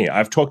fun for me.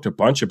 I've talked a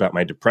bunch about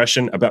my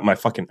depression, about my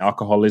fucking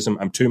alcoholism.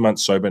 I'm 2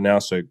 months sober now,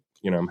 so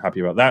I'm happy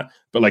about that.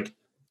 But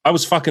I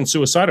was fucking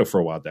suicidal for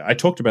a while there. I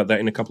talked about that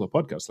in a couple of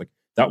podcasts.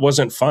 That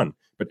wasn't fun.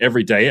 But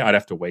every day I'd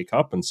have to wake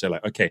up and say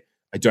okay,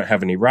 I don't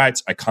have any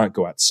rights. I can't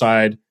go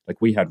outside.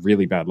 We had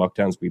really bad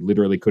lockdowns. We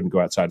literally couldn't go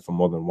outside for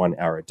more than 1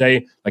 hour a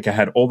day. I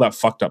had all that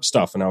fucked up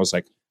stuff. And I was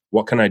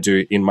what can I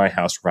do in my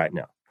house right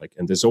now?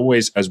 And there's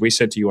always, as we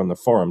said to you on the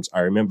forums, I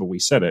remember we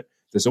said it,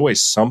 there's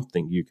always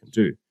something you can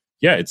do.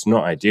 Yeah, it's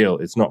not ideal.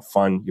 It's not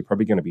fun. You're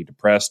probably going to be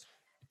depressed.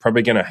 You're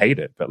probably going to hate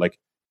it. But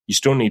you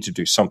still need to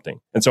do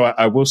something. And so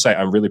I will say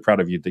I'm really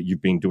proud of you that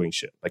you've been doing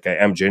shit. I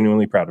am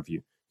genuinely proud of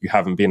you. You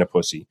haven't been a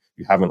pussy.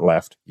 You haven't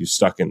left. You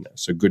stuck in there.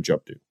 So good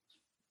job, dude.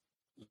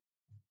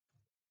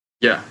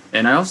 Yeah,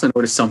 and I also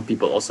noticed some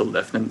people also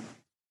left. And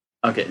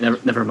okay,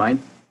 never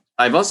mind.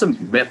 I've also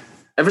met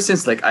ever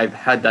since I've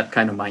had that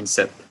kind of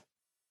mindset.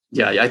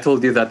 Yeah, I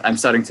told you that I'm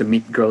starting to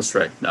meet girls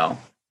right now.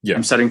 Yeah,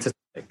 I'm starting to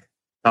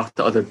talk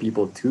to other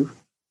people too.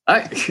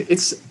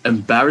 It's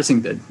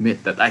embarrassing to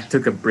admit that I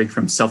took a break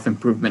from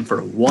self-improvement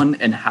for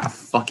 1.5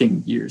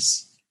 fucking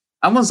years.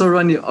 I was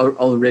already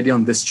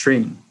on this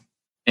train,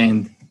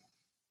 and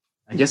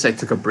I guess I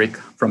took a break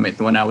from it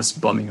when I was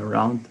bumming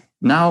around.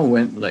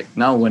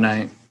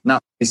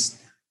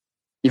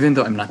 Even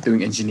though I'm not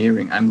doing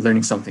engineering, I'm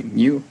learning something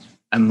new.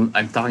 I'm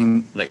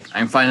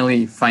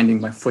finally finding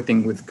my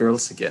footing with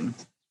girls again,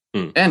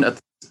 and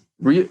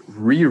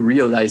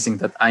realizing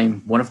that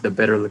I'm one of the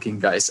better looking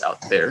guys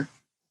out there,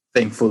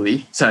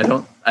 thankfully.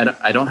 So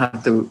I don't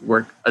have to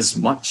work as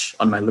much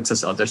on my looks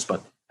as others,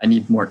 but I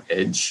need more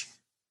edge.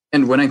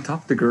 And when I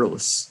talk to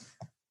girls,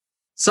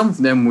 some of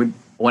them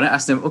when I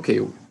ask them, okay,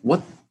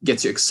 what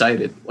gets you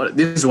excited?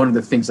 This is one of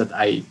the things that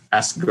I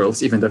ask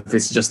girls, even if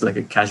it's just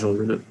a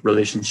casual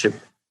relationship.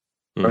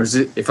 Or is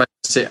it, if I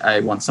say I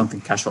want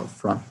something casual up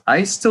front,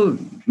 I still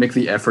make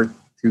the effort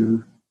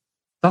to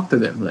talk to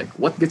them.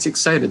 What gets you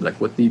excited?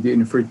 What do you do in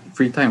your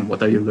free time?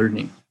 What are you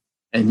learning?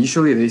 And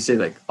usually they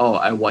say oh,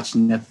 I watch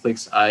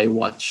Netflix. I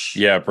watch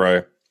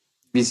bro,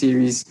 TV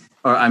series,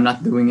 or I'm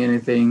not doing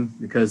anything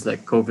because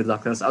COVID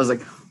lockdowns. I was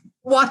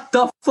what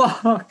the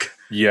fuck?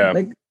 Yeah.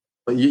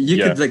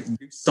 You could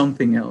do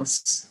something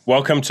else.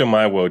 Welcome to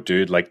my world,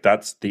 dude.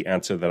 That's the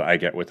answer that I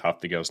get with half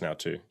the girls now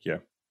too. Yeah.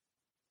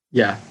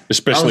 Yeah.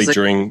 Especially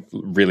during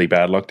really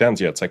bad lockdowns.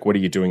 Yeah. It's what are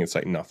you doing? It's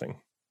nothing.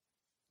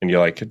 And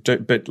you're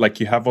but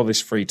you have all this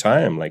free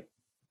time.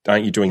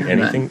 Aren't you doing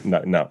anything?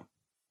 No.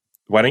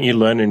 Why don't you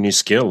learn a new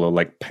skill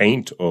or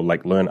paint or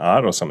learn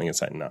art or something?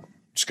 It's no, I'm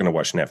just going to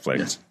watch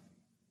Netflix.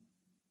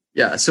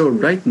 Yeah. So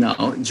right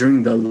now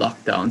during the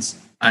lockdowns,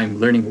 I'm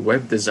learning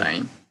web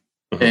design,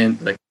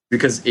 and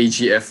because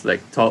AGF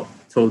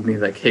told me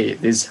hey,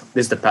 this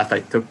is the path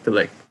I took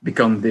to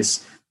become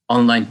this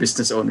online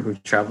business owner who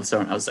travels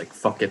around. I was like,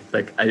 fuck it.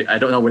 Like, I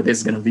don't know where this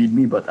is gonna lead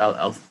me, but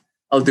I'll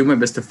do my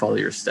best to follow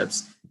your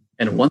steps.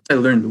 And once I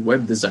learned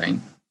web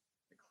design,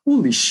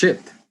 holy shit.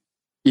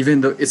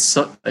 Even though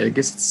I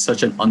guess it's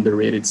such an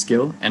underrated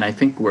skill, and I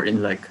think we're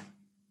in like,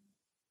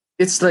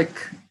 it's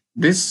like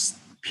this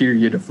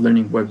period of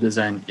learning web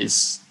design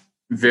is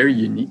very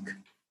unique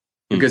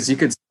because you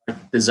could start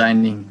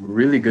designing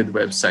really good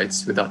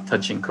websites without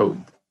touching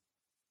code.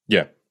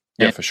 Yeah,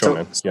 for sure,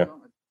 man.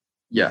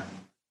 Yeah.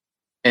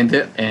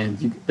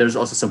 There's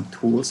also some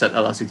tools that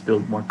allows you to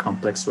build more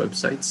complex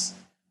websites.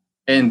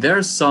 And I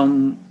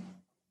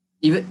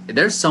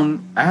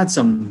had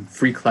some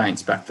free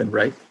clients back then,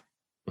 right?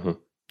 Mm-hmm.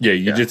 Yeah,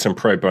 you did some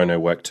pro bono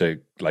work to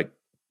like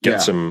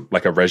get some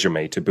like a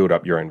resume to build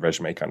up your own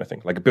resume kind of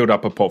thing, like build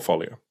up a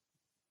portfolio.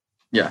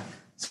 Yeah.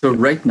 So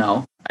right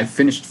now I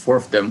finished 4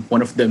 of them.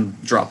 One of them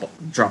dropped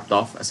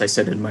off, as I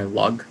said in my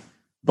log.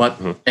 But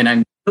and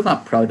I'm still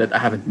not proud that I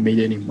haven't made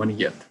any money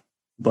yet.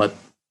 But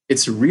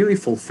it's really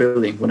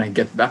fulfilling when I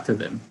get back to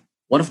them.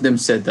 One of them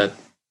said that,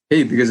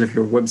 hey, because of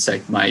your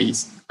website,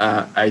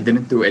 I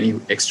didn't do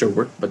any extra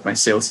work, but my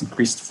sales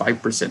increased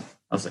 5%.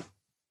 I was like,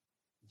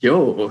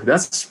 yo,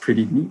 that's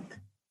pretty neat.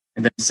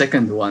 And then the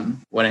second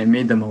one, when I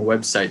made them a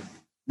website,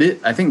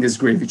 I think this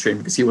Gravy Train,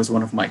 because he was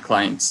one of my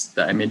clients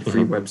that I made a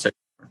free website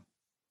for.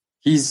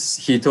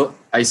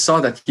 I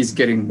saw that he's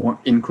getting more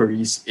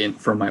inquiries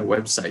from my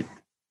website.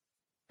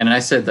 And I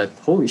said that,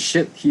 holy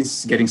shit,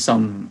 he's getting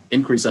some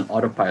inquiries on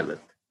autopilot.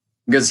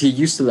 Because he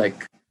used to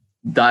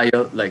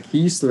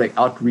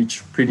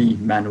outreach pretty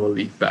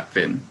manually back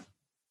then.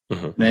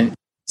 And then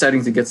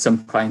starting to get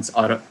some clients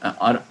in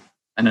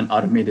an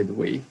automated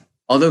way.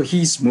 Although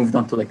he's moved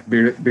on to like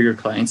bigger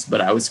clients,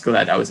 but I was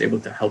glad I was able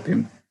to help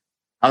him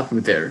out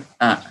in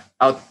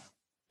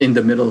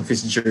the middle of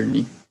his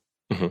journey.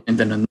 And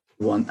then another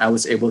one, I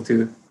was able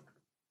to.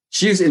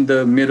 She's in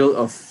the middle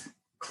of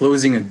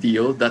closing a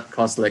deal that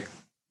cost like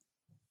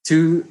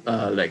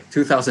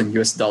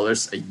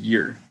 $2,000 a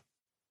year.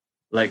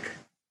 Like,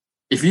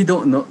 if you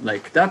don't know,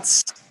 like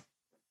that's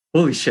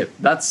holy shit.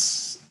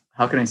 That's,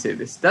 how can I say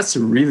this? That's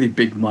really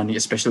big money,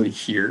 especially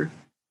here.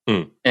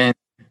 And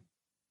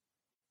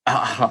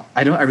I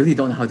really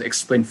don't know how to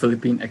explain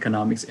Philippine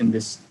economics in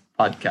this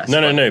podcast.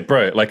 No,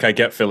 bro. Like, I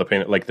get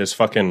Filipino. Like, there's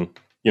fucking,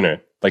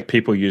 like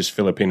people use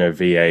Filipino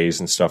VAs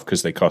and stuff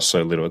because they cost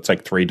so little. It's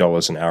like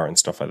 $3 an hour and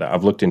stuff like that.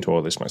 I've looked into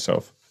all this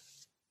myself.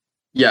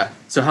 Yeah.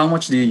 So how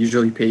much do you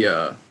usually pay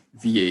a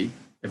VA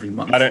every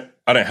month?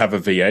 I don't have a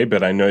VA,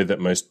 but I know that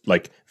most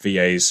like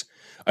VAs.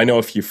 I know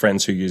a few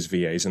friends who use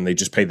VAs and they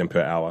just pay them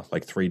per hour,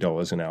 like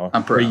 $3 an hour,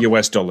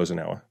 $3 an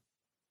hour.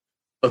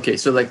 Okay,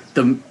 so like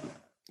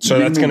so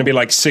that's going to be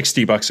like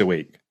 $60 a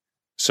week.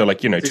 So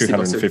like,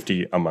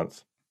 $250 a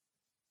month.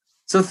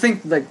 So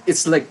think like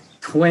it's like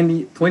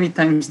 20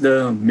 times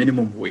the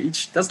minimum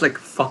wage. That's like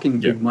fucking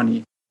big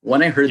money.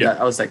 When I heard that,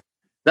 I was like,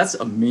 that's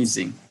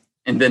amazing.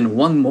 And then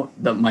one more,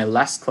 my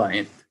last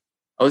client,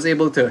 I was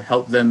able to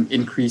help them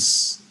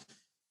increase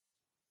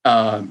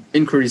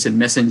inquiries in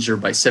Messenger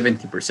by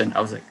 70%.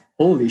 I was like,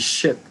 holy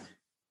shit.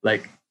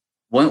 Like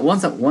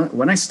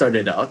when I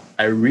started out,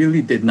 I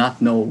really did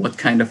not know what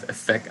kind of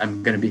effect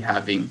I'm going to be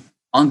having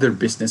on their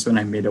business when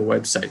I made a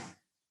website.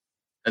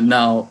 And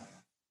now,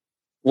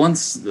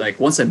 once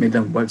I made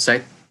them a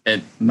website,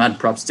 and mad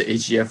props to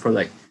AGF for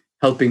like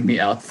helping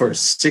me out for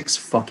 6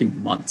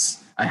 fucking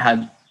months. I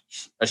had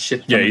a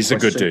shit. Yeah, he's a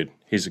good dude.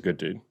 He's a good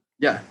dude.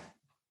 Yeah.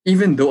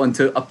 Even though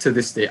up to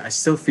this day, I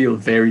still feel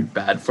very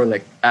bad for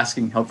like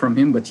asking help from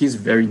him, but he's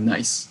very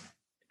nice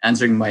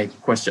answering my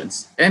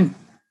questions. And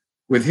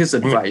with his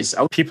advice,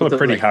 people are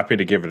pretty happy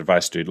to give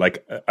advice, dude.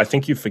 Like, I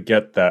think you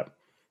forget that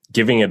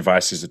giving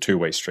advice is a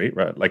two-way street,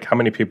 right? Like, how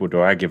many people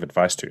do I give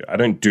advice to? I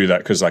don't do that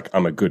because like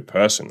I'm a good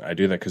person. I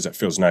do that because it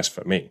feels nice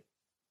for me.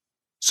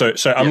 So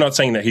I'm not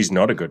saying that he's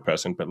not a good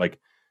person, but like,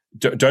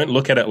 don't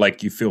look at it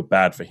like you feel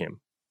bad for him.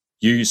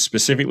 You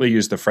specifically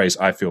use the phrase,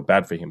 I feel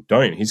bad for him.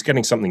 Don't. He's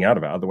getting something out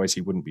of it. Otherwise,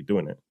 he wouldn't be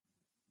doing it.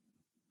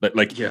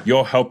 But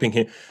you're helping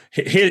him.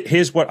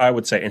 Here's what I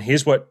would say, and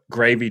here's what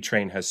Gravy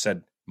Train has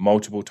said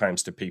multiple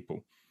times to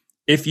people.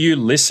 If you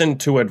listen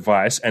to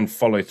advice and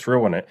follow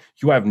through on it,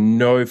 you have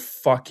no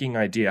fucking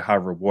idea how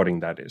rewarding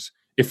that is.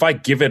 If I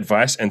give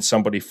advice and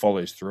somebody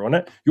follows through on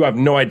it, you have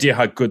no idea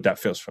how good that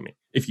feels for me.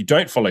 If you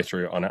don't follow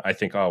through on it, I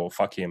think, oh, well,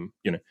 fuck him,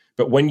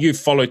 But when you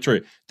follow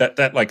through,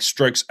 that like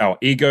strokes our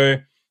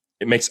ego.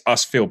 It makes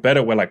us feel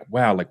better. We're like,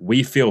 wow, like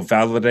we feel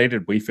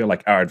validated. We feel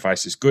like our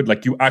advice is good.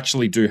 Like you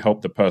actually do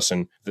help the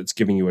person that's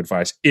giving you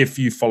advice if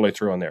you follow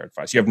through on their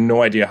advice. You have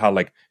no idea how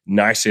like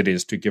nice it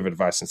is to give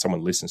advice and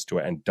someone listens to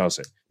it and does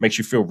it. Makes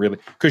you feel really,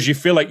 because you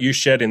feel like you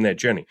shared in their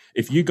journey.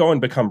 If you go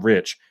and become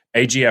rich,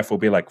 AGF will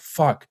be like,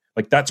 fuck,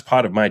 like that's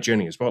part of my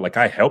journey as well. Like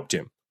I helped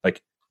him.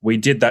 Like we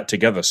did that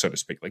together, so to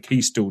speak. Like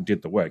he still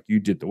did the work. You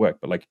did the work,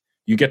 but like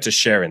you get to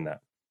share in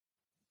that.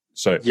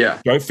 So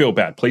don't feel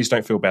bad. Please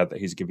don't feel bad that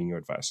he's giving you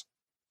advice.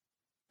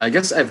 I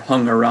guess I've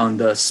hung around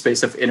the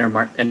space of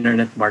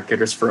internet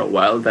marketers for a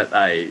while that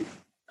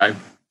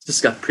I've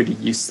just got pretty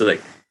used to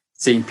like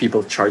seeing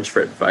people charge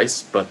for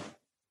advice. But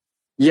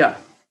Yeah,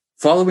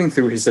 following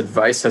through his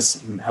advice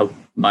has helped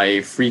my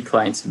free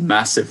clients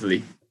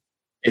massively.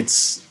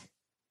 It's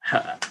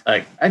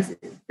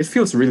it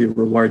feels really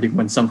rewarding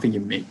when something you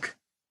make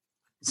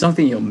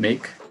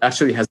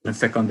actually has an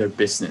effect on their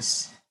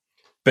business.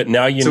 But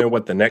now you know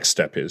what the next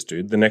step is,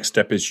 dude. The next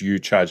step is you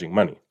charging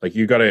money. Like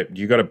you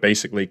gotta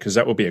basically, because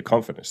that will be a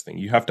confidence thing.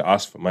 You have to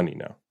ask for money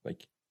now.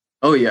 Like,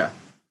 oh yeah,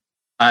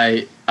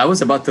 I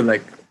was about to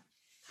like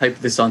type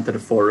this onto the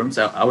forums.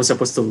 I was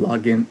supposed to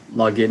log in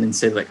and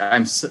say like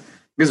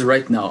because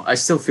right now I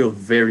still feel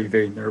very,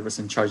 very nervous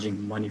in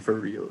charging money for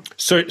real.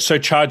 So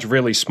charge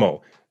really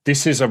small.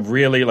 This is a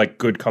really like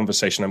good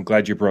conversation. I'm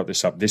glad you brought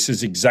this up. This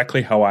is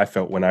exactly how I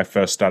felt when I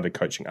first started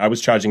coaching. I was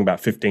charging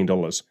about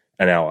 $15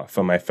 an hour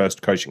for my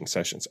first coaching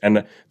sessions.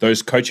 And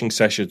those coaching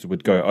sessions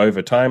would go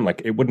over time.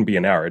 Like it wouldn't be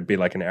an hour. It'd be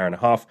like an hour and a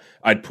half.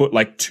 I'd put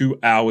like 2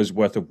 hours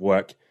worth of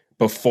work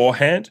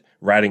beforehand,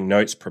 writing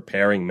notes,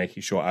 preparing,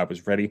 making sure I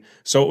was ready.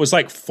 So it was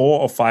like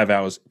 4 or 5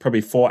 hours, probably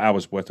 4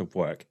 hours worth of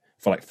work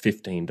for like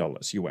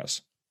 $15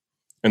 US.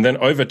 And then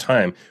over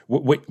time,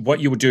 what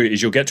you would do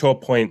is you'll get to a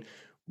point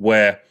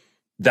where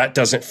that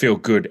doesn't feel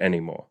good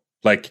anymore.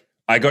 Like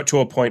I got to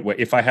a point where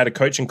if I had a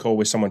coaching call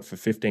with someone for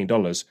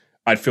 $15,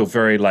 I'd feel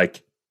very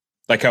like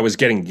I was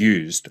getting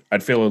used.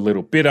 I'd feel a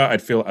little bitter.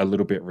 I'd feel a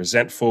little bit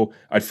resentful.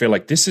 I'd feel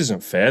like this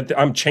isn't fair.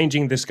 I'm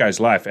changing this guy's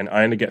life and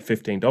I only get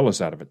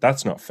 $15 out of it.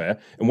 That's not fair.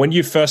 And when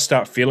you first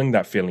start feeling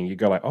that feeling, you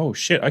go like, oh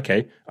shit,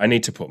 okay, I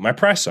need to put my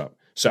price up.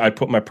 So I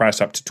put my price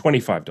up to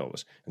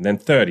 $25 and then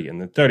 $30 and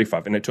then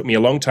 $35. And it took me a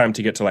long time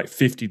to get to like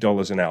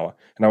 $50 an hour.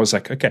 And I was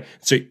like, okay.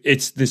 So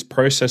it's this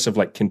process of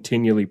like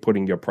continually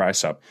putting your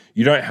price up.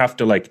 You don't have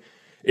to like,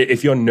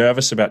 if you're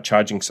nervous about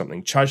charging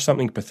something, charge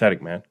something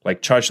pathetic, man.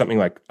 Like charge something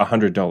like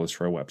 $100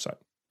 for a website,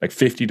 like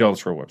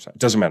 $50 for a website. It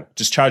doesn't matter.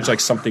 Just charge like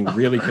something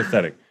really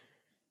pathetic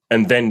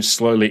and then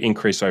slowly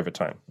increase over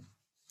time.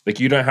 Like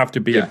you don't have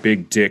to be a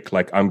big dick.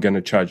 Like I'm going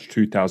to charge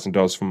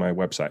 $2,000 for my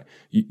website.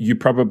 You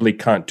probably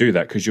can't do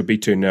that because you'll be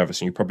too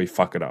nervous and you probably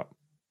fuck it up.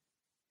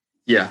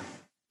 Yeah.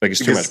 Like it's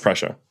too much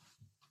pressure.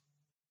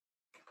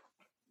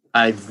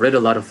 I've read a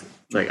lot of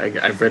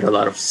I've read a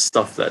lot of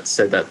stuff that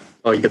said that,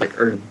 oh, you could like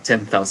earn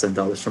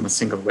 $10,000 from a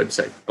single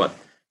website, but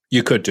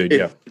you could, dude.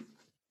 Yeah,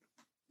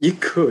 you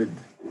could.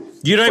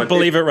 You don't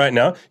believe it right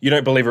now. You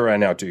don't believe it right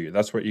now, do you?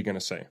 That's what you're going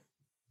to say.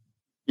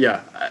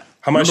 Yeah.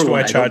 How much do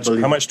I charge?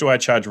 How much do I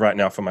charge right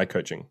now for my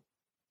coaching?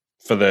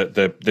 For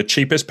the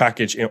cheapest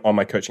package on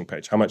my coaching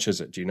page, how much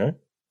is it? Do you know?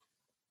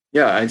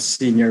 Yeah, I've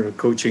seen your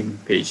coaching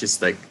page.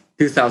 It's like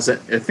 2,000.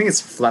 I think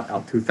it's flat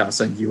out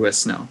 2,000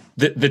 US now.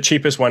 The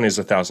cheapest one is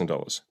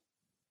 $1,000.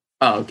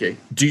 Oh, okay.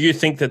 Do you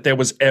think that there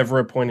was ever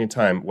a point in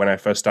time when I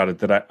first started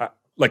that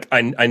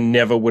I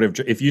never would have,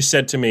 if you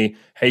said to me,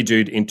 hey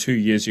dude, in 2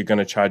 years you're going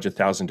to charge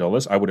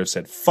 $1,000, I would have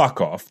said,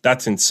 fuck off.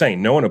 That's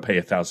insane. No one will pay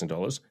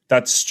 $1,000.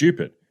 That's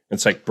stupid.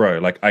 It's like, bro,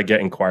 like I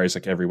get inquiries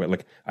like everywhere.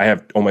 Like I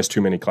have almost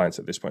too many clients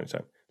at this point in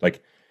time.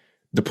 Like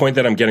the point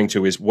that I'm getting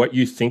to is what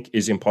you think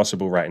is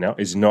impossible right now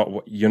is not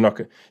what you're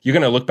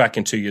going to look back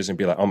in 2 years and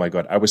be like, oh my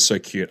God, I was so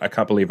cute. I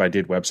can't believe I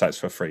did websites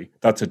for free.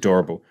 That's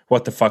adorable.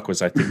 What the fuck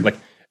was I thinking? Like,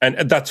 and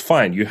that's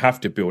fine. You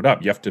have to build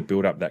up. You have to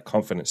build up that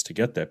confidence to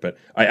get there. But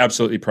I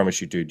absolutely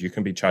promise you, dude, you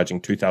can be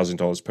charging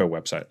 $2,000 per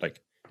website.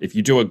 Like if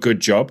you do a good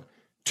job,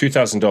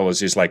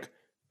 $2,000 is like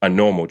a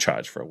normal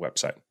charge for a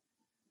website.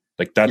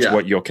 Like that's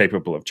what you're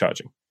capable of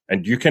charging.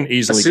 And you can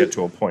easily get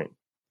to a point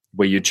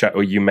where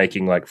you're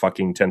making like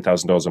fucking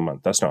 $10,000 a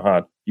month. That's not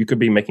hard. You could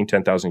be making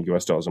 $10,000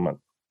 US a month.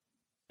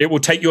 It will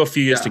take you a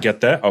few years to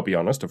get there. I'll be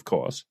honest, of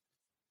course.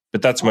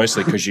 But that's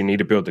mostly because you need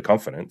to build the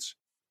confidence.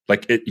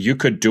 Like you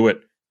could do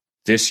it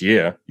this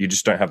year. You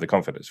just don't have the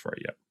confidence for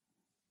it yet.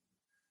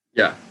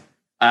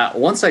 Yeah.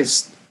 Once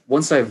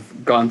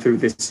I've gone through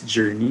this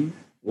journey,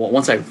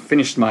 once I've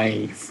finished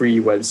my free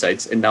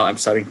websites and now I'm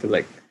starting to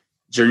like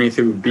journey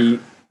through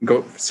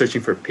go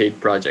searching for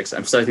paid projects,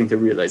 I'm starting to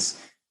realize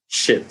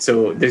shit.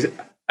 So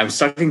I'm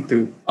starting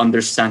to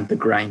understand the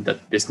grind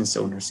that business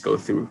owners go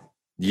through.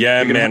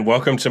 Yeah, man.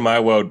 Welcome to my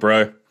world,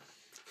 bro.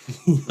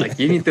 Like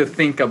you need to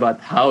think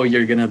about how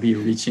you're gonna be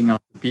reaching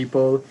out to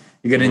people.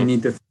 You're gonna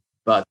need to think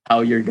about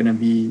how you're gonna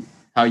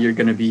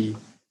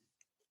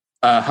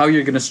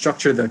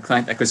structure the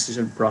client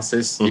acquisition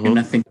process. You're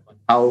gonna think about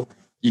how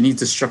you need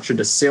to structure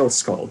the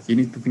sales call. You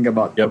need to think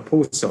about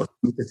proposals.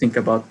 You need to think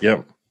about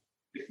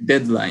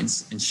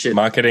deadlines and shit.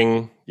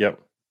 Marketing. Yep.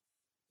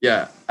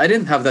 Yeah, I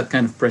didn't have that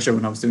kind of pressure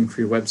when I was doing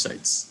free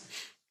websites.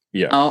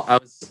 Yeah.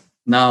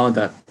 Now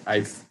that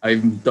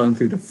I've done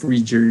through the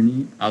free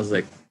journey, I was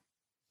like,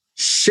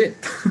 shit.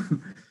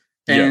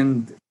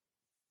 And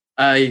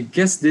I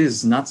guess this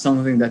is not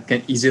something that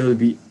can easily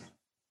be.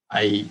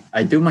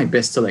 I do my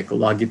best to like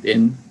log it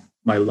in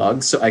my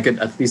log so I could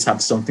at least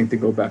have something to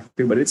go back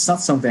to, but it's not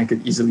something I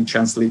could easily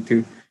translate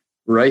to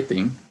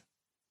writing.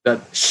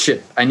 That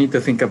shit, I need to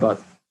think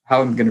about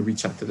how I'm going to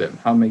reach out to them.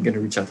 How am I going to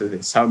reach out to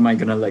this? How am I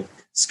going to like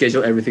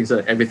schedule everything so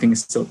that everything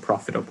is still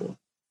profitable?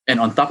 And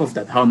on top of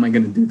that, how am I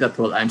going to do that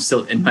while I'm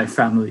still in my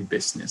family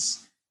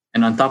business?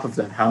 And on top of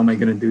that, how am I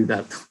going to do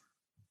that?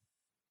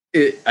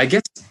 I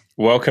guess.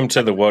 Welcome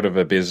to the world of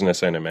a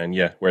business owner, man.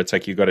 Yeah, where it's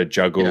like you got to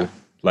juggle.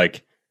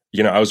 Like,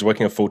 I was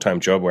working a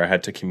full-time job where I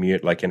had to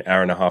commute like an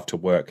hour and a half to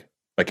work,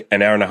 like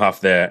an hour and a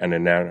half there and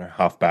an hour and a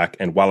half back.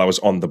 And while I was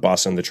on the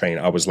bus and the train,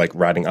 I was like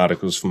writing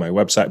articles for my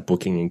website,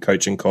 booking and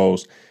coaching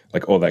calls,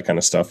 like all that kind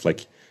of stuff.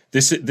 Like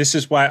this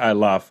is why I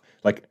laugh.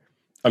 Like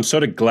I'm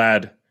sort of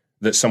glad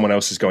that someone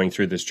else is going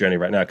through this journey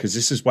right now, because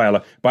this is why I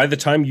laugh. By the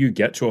time you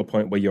get to a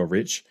point where you're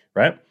rich,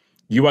 right?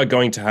 You are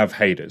going to have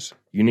haters.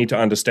 You need to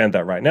understand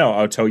that right now.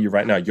 I'll tell you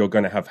right now, you're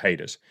going to have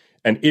haters.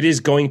 And it is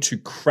going to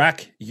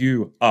crack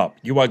you up.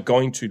 You are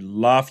going to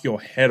laugh your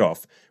head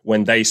off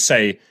when they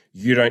say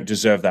you don't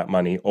deserve that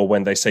money, or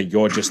when they say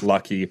you're just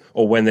lucky,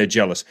 or when they're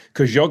jealous.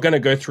 Because you're going to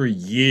go through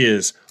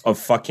years of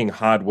fucking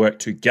hard work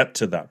to get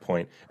to that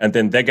point. And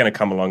then they're going to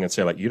come along and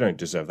say, like, you don't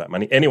deserve that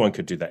money. Anyone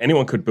could do that.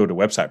 Anyone could build a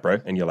website, bro.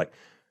 And you're like,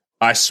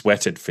 I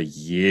sweated for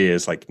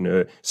years, like,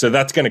 no. So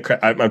that's going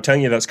to, I'm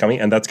telling you that's coming,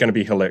 and that's going to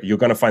be hilarious. You're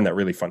going to find that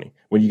really funny.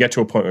 When you get to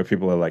a point where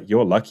people are like,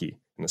 you're lucky.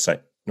 And it's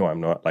like, no, I'm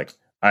not. Like,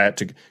 I had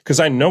to, because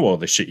I know all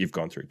the shit you've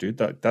gone through, dude.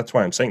 That's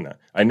why I'm saying that.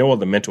 I know all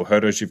the mental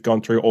hurdles you've gone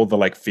through, all the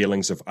like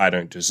feelings of, I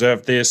don't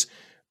deserve this.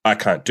 I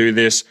can't do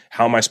this.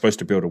 How am I supposed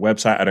to build a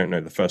website? I don't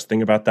know the first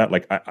thing about that.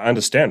 Like, I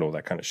understand all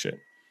that kind of shit.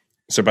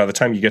 So by the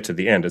time you get to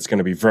the end, it's going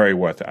to be very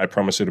worth it. I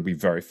promise it'll be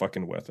very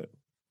fucking worth it.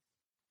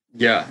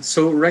 Yeah.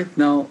 So right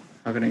now,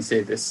 how can I say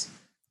this?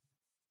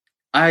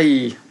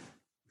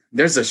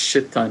 There's a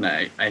shit ton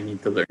I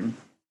need to learn.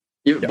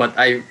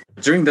 But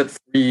during that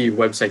free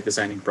website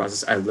designing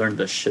process, I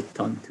learned a shit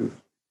ton too.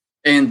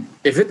 And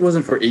if it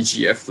wasn't for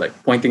AGF,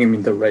 like pointing him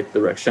in the right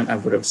direction, I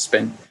would have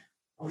spent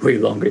a way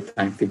longer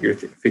time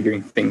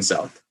figuring things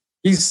out.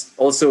 He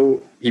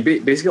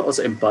basically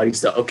also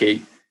embodies that,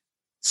 okay,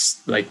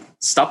 like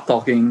stop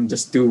talking,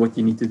 just do what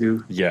you need to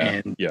do.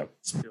 And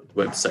build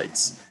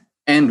websites.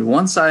 And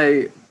once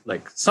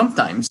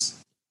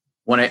sometimes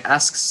when I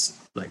ask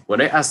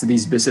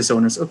these business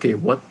owners, okay,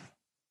 what's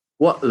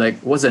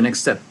the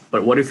next step?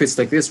 But what if it's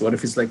like this? What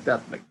if it's like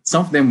that? Like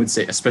some of them would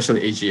say,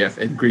 especially AGF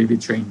and Gravy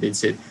Train, they'd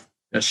say,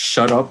 just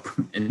shut up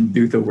and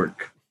do the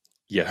work.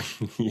 Yeah.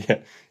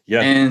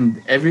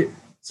 And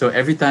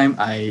every time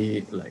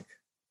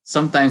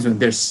sometimes when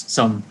there's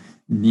some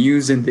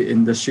news in the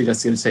industry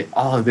that's going to say,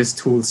 oh, this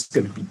tool's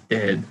going to be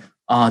dead.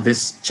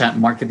 This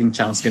marketing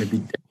channel is going to be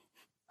dead.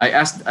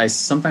 I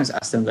sometimes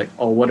ask them like,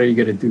 oh, what are you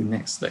going to do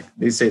next? Like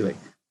they say like,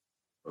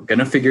 we're going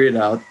to figure it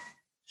out.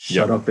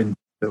 Shut up and do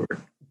the work.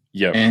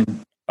 Yeah.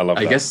 And I love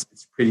that. I guess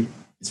it's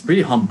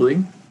pretty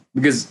humbling,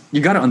 because you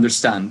got to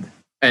understand.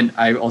 And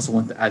I also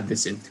want to add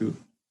this into,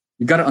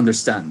 you got to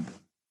understand.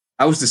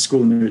 I was the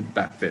school nerd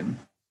back then.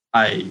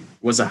 I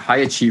was a high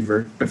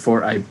achiever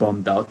before I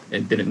bummed out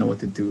and didn't know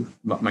what to do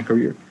about my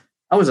career.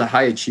 I was a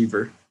high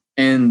achiever,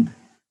 and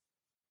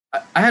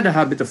I had a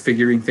habit of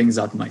figuring things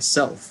out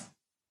myself.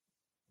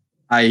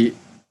 But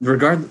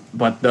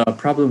the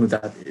problem with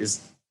that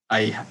is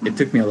it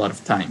took me a lot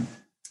of time.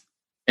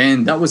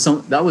 And that was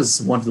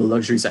one of the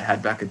luxuries I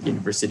had back at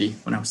university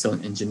when I was still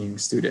an engineering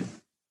student.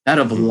 I had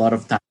a lot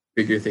of time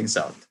to figure things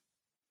out.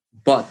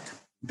 But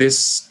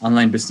this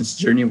online business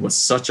journey was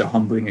such a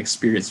humbling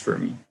experience for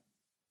me,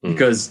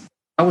 because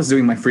I was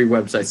doing my free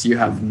websites. You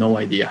have no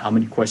idea how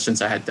many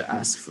questions I had to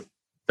ask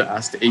the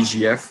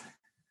AGF,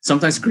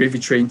 sometimes Gravy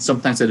Train,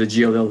 sometimes at the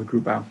GLL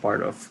group I'm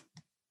part of.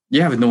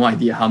 You have no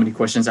idea how many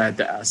questions I had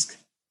to ask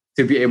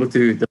to be able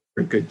to do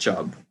a good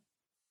job.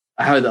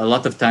 I had a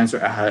lot of times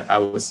where I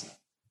was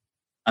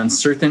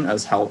uncertain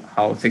as how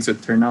things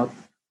would turn out.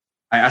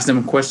 I asked them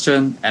a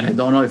question, and I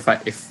don't know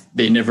if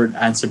they never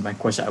answered my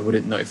question, I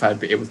wouldn't know if I'd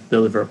be able to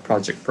deliver a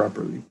project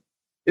properly.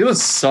 It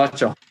was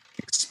such a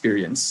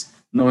experience,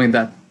 knowing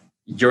that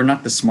you're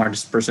not the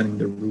smartest person in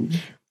the room.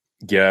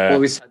 Yeah. You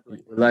always had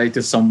to rely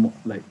to someone.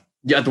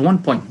 At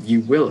one point,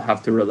 you will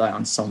have to rely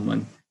on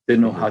someone to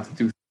know how to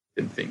do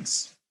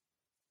things.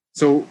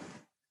 So,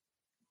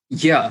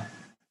 yeah,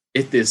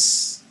 it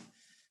is.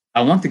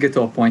 I want to get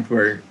to a point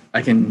where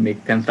I can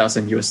make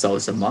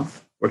 $10,000 a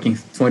month, working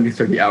 20,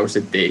 30 hours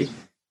a day.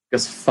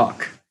 Because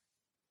fuck.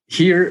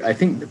 Here, I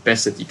think the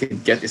best that you can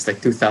get is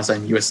like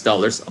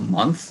 $2,000 a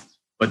month.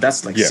 But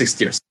that's like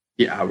 60 or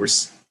 70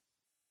 hours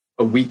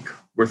a week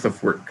worth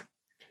of work.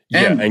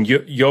 And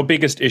your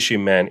biggest issue,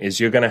 man, is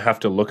you're going to have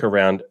to look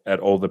around at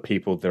all the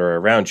people that are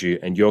around you,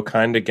 and you're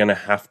kind of going to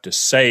have to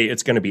say,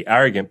 it's going to be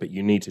arrogant, but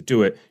you need to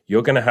do it.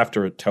 You're going to have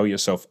to tell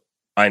yourself,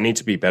 I need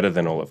to be better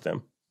than all of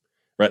them.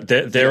 Right?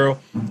 There are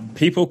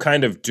people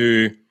kind of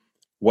do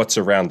what's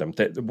around them.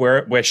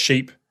 We're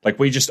sheep. Like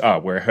we just are.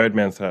 We're a herd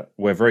mentality.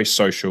 We're very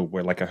social.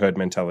 We're like a herd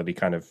mentality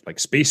kind of like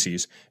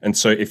species. And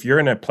so if you're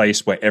in a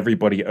place where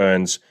everybody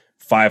earns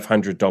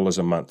 $500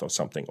 a month or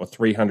something, or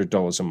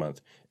 $300 a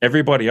month,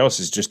 everybody else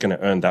is just going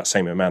to earn that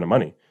same amount of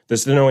money.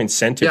 There's no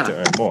incentive to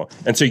earn more.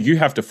 And so you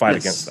have to fight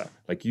against that.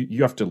 Like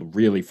you have to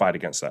really fight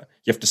against that.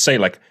 You have to say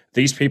like,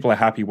 these people are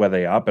happy where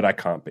they are, but I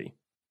can't be.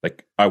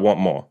 Like, I want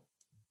more.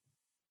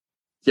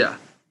 Yeah.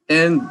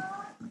 And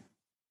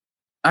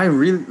I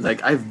really,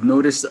 I've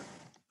noticed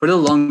for the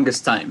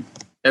longest time,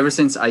 ever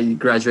since I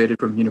graduated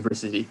from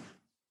university,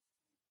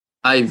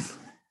 I've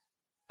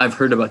I've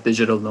heard about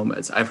digital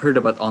nomads. I've heard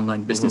about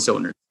online business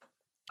owners.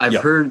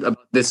 I've heard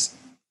about this.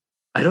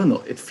 I don't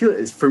know. It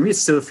feels, for me, it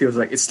still feels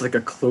like it's like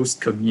a closed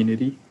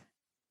community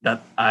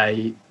that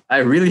I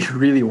really,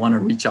 really want to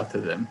reach out to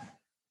them.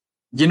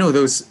 You know,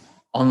 those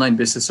online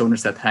business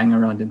owners that hang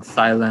around in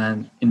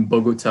Thailand, in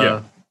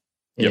Bogota.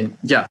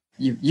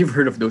 You've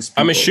heard of those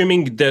people. I'm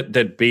assuming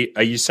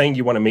are you saying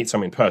you want to meet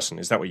someone in person?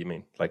 Is that what you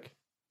mean? Like,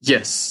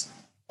 yes.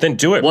 Then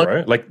do it,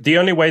 bro. Like, the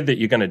only way that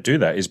you're going to do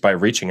that is by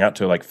reaching out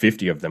to like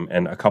 50 of them,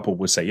 and a couple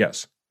will say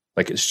yes.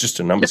 Like, it's just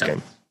a numbers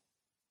game.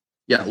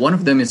 Yeah, one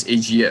of them is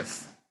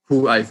AGF,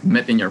 who I've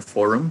met in your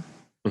forum.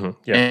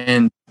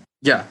 And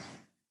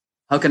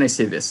how can I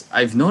say this?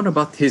 I've known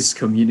about his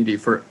community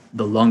for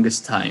the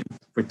longest time,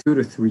 for 2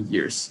 to 3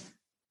 years.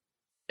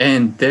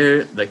 And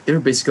they're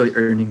basically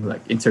earning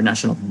like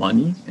international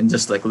money and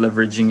just like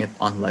leveraging it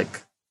on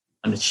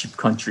a cheap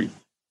country.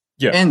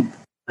 Yeah. And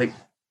like,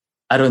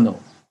 I don't know.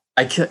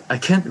 I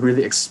can't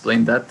really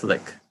explain that to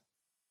like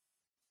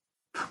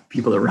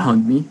people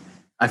around me.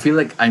 I feel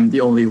like I'm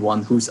the only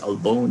one who's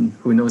alone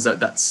who knows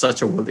that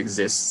such a world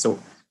exists. So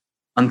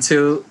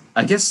until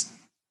I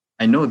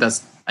knew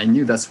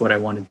that's what I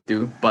wanted to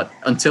do, but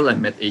until I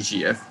met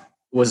AGF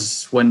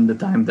was when the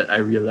time that I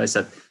realized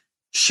that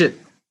shit,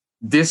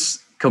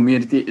 this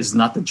community is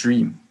not a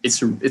dream.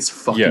 It's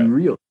fucking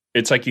real.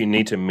 It's like you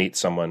need to meet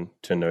someone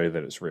to know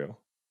that it's real.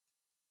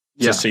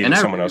 To see that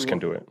someone else can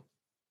do it.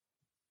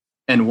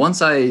 And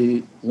once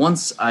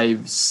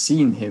I've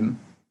seen him,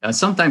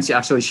 sometimes he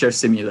actually shares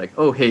to me like,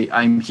 "Oh, hey,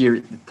 I'm here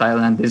in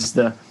Thailand. This is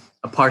the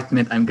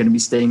apartment I'm going to be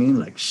staying in."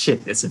 Like,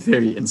 shit, it's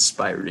very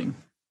inspiring.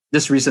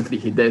 Just recently,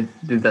 he did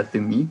that to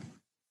me.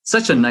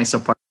 Such a nice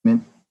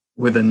apartment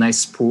with a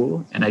nice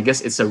pool, and I guess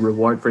it's a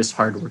reward for his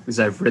hard work because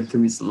I've read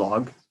through his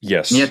log.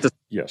 Yes, and he had to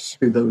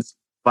do those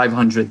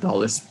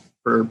 $500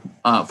 per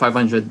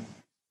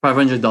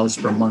 $500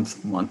 per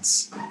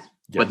months.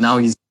 Yes. But now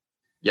he's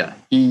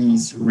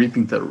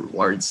reaping the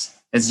rewards.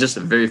 It's just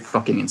very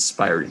fucking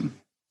inspiring.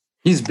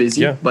 He's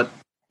busy, but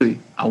really,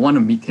 I want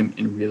to meet him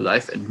in real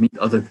life and meet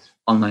other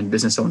online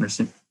business owners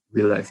in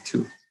real life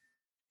too.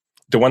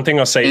 The one thing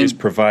I'll say is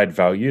provide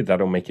value.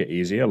 That'll make it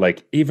easier.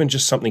 Like, even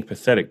just something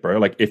pathetic, bro.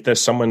 Like, if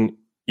there's someone,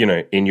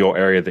 in your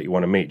area that you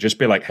want to meet, just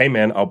be like, "Hey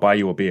man, I'll buy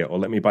you a beer," or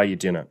 "Let me buy you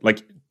dinner."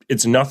 Like,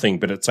 it's nothing,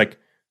 but it's like,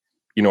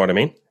 you know what I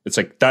mean? It's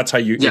like, that's how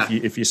you,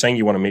 if you're saying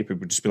you want to meet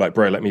people, just be like,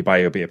 "Bro, let me buy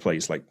you a beer,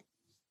 please." Like,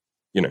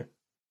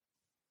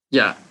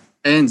 Yeah.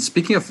 And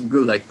speaking of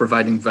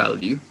providing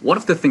value, one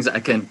of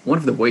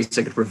the ways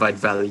I could provide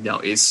value now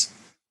is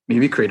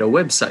maybe create a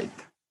website.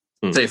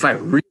 So if I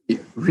really,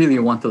 really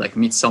want to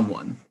meet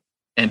someone,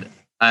 and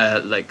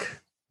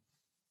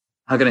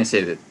how can I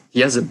say that? He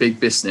has a big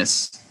business.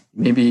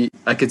 Maybe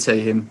I could say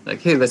to him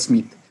 "Hey, let's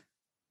meet."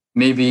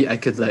 Maybe I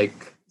could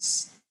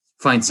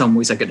find some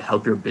ways I could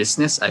help your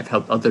business. I've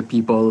helped other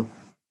people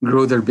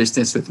grow their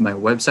business with my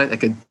website. I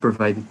could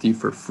provide it to you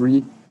for free.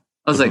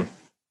 I was like,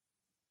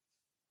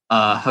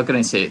 how can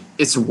I say it?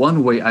 It's one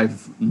way I've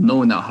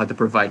known now how to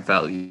provide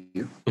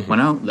value. When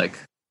I'm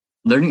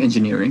learning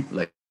engineering,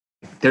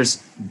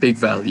 there's big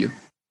value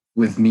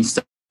with me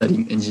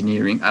studying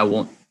engineering. I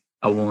won't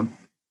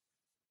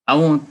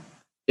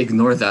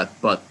ignore that.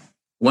 But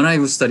when I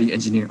was studying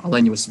engineering, all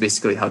I knew was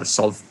basically how to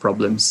solve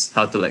problems,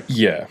 how to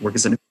work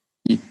as an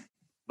employee.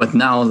 But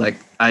now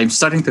I'm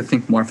starting to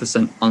think more of as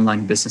an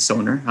online business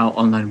owner, how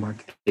online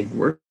marketing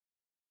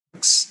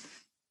works.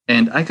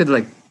 And I could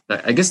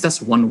I guess that's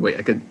one way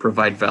I could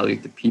provide value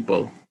to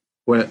people.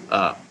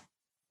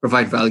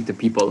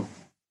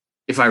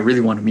 If I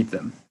really want to meet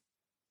them.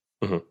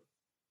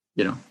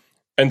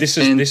 And this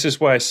is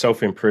why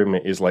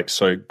self-improvement is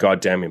so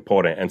goddamn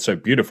important and so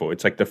beautiful.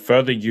 It's the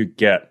further you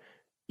get,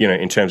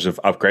 in terms of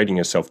upgrading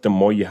yourself, the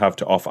more you have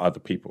to offer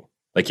other people.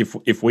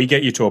 If we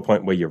get you to a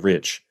point where you're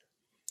rich,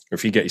 or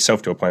if you get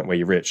yourself to a point where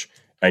you're rich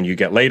and you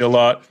get laid a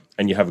lot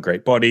and you have a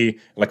great body,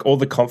 all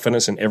the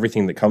confidence and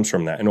everything that comes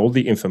from that, and all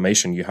the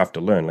information you have to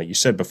learn. Like you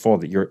said before,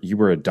 that you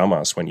were a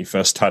dumbass when you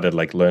first started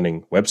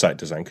learning website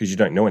design because you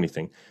don't know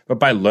anything. But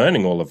by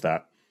learning all of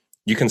that,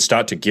 you can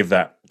start to give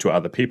that to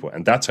other people,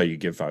 and that's how you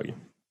give value,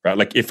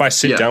 right? If I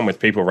sit down with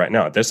people right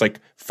now, there's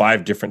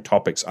 5 different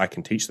topics I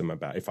can teach them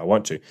about if I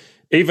want to.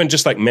 Even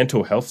just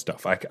mental health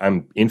stuff.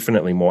 I'm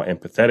infinitely more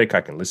empathetic.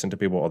 I can listen to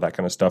people, all that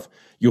kind of stuff.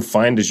 You'll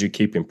find as you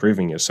keep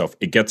improving yourself,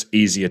 it gets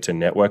easier to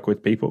network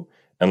with people.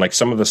 And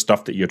some of the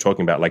stuff that you're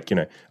talking about,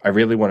 I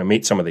really want to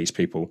meet some of these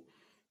people.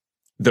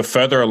 The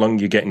further along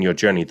you get in your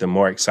journey, the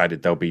more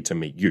excited they'll be to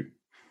meet you.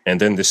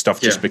 And then this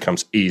stuff just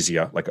becomes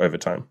easier, over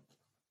time.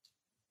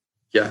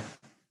 Yeah.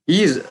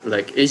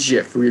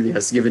 AGF really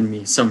has given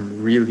me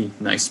some really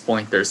nice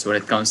pointers when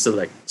it comes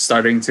to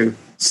starting to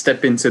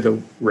step into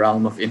the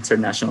realm of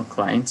international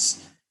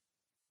clients.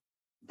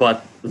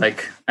 But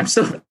I'm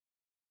still,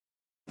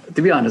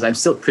 to be honest, I'm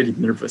still pretty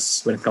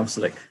nervous when it comes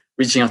to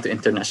reaching out to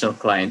international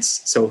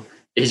clients. So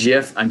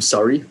AGF, I'm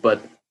sorry, but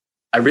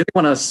I really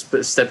want to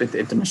step into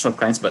international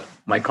clients, but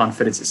my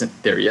confidence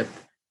isn't there yet.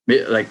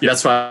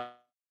 That's why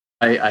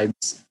I'm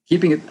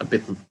keeping it a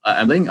bit.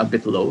 I'm laying a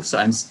bit low, so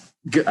I'm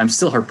I'm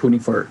still harpooning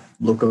for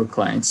local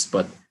clients,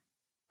 but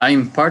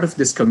I'm part of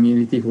this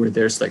community where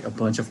there's like a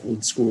bunch of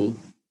old school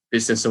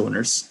business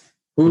owners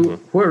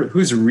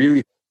who's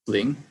really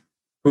hustling,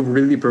 who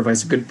really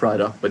provides a good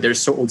product, but they're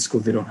so old school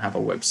they don't have a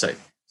website.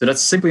 So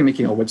that's simply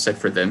making a website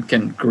for them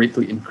can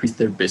greatly increase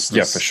their business.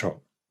 Yeah, for sure.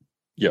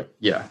 Yeah.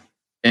 Yeah.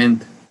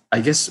 And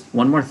I guess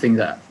one more thing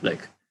that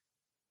like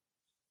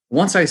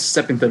once I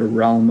step into the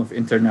realm of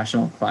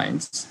international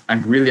clients,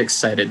 I'm really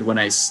excited when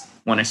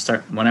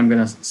I'm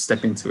gonna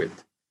step into it.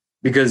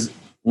 Because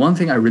one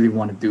thing I really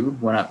want to do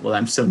while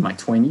I'm still in my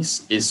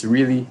 20s is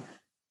really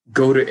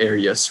go to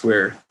areas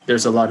where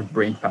there's a lot of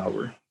brain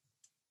power.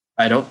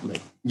 I don't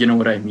like, you know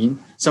what I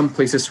mean? Some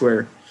places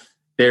where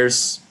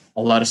there's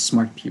a lot of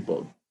smart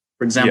people.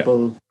 For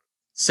example,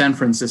 San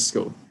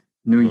Francisco,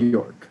 New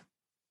York,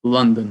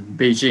 London,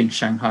 Beijing,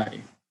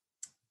 Shanghai.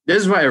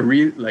 This is why I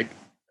really like,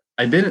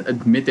 I didn't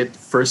admit it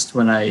first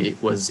when I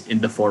was in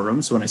the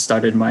forums, when I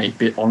started my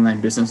online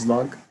business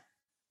blog.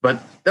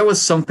 But that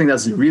was something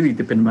that's really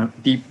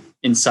deep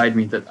inside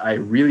me that I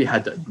really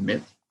had to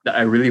admit that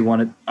I really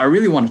want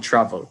to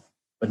travel,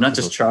 but not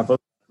just travel,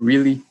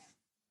 really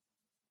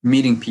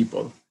meeting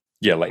people.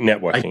 Yeah, like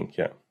networking.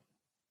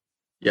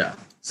 Yeah.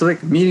 So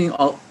like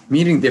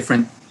meeting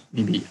different,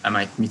 maybe I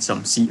might meet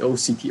some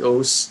CEOs,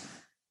 CTOs.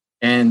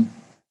 And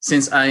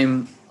since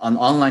I'm an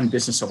online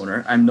business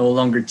owner, I'm no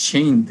longer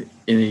chained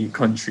in a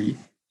country.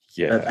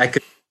 Yeah. That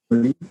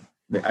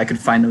I could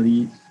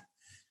finally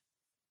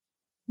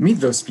meet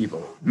those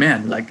people.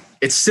 Man, like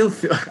it's still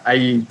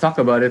I talk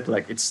about it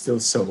like it's still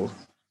so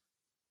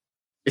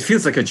it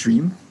feels like a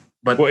dream.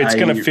 But well, it's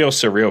going to feel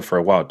surreal for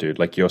a while, dude.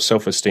 Like your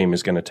self-esteem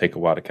is going to take a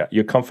while to catch.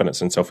 Your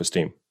confidence and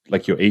self-esteem,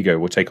 like your ego,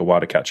 will take a while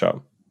to catch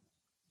up.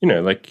 You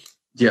know, like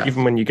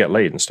even when you get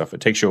laid and stuff,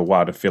 it takes you a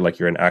while to feel like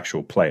you're an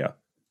actual player.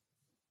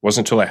 It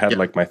wasn't until I had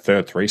like my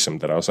third threesome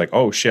that I was like,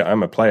 oh shit,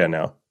 I'm a player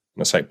now.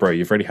 And it's like, bro,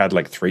 you've already had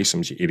like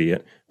threesomes, you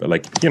idiot. But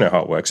like, you know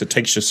how it works. It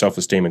takes your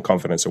self-esteem and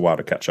confidence a while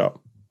to catch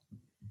up.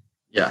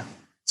 Yeah.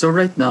 So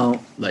right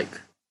now, like,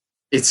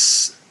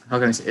 it's how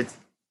can I say it?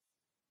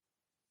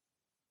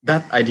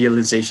 That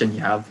idealization you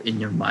have in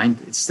your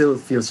mind, it still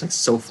feels like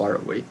so far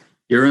away.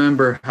 You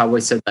remember how I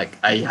said like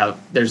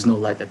there's no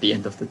light at the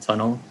end of the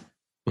tunnel?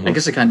 I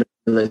guess I kind of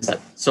realized that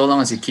so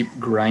long as you keep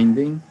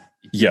grinding,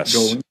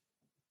 going,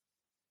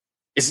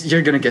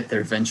 you're gonna get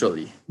there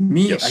eventually.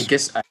 I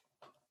guess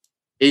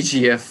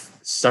AGF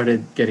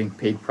started getting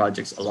paid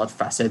projects a lot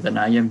faster than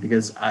I am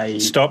because I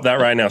Stop that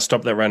right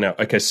now.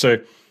 Okay, so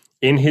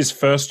in his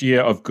first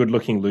year of Good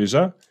Looking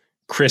Loser,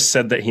 Chris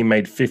said that he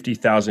made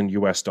 $50,000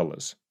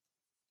 US.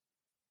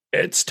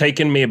 It's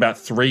taken me about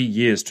 3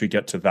 years to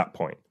get to that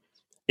point.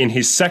 In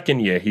his second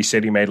year, he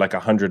said he made like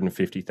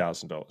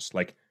 $150,000.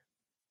 Like,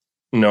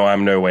 no,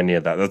 I'm nowhere near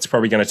that. That's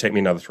probably going to take me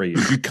another 3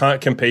 years. You can't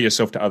compare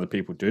yourself to other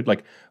people, dude.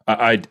 Like,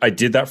 I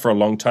did that for a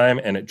long time,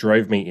 and it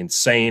drove me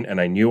insane.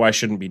 And I knew I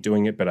shouldn't be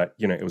doing it, but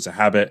it was a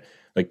habit.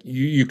 Like,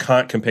 you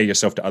can't compare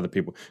yourself to other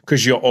people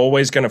because you're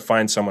always going to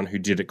find someone who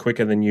did it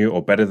quicker than you,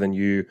 or better than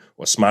you,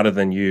 or smarter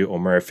than you,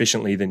 or more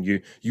efficiently than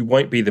you. You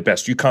won't be the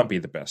best. You can't be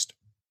the best.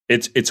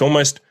 It's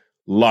almost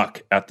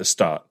luck at the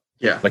start.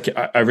 Yeah. Like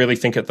I really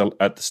think at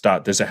the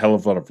start, there's a hell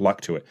of a lot of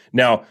luck to it.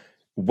 Now,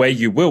 where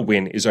you will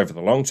win is over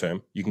the long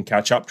term. You can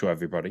catch up to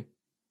everybody.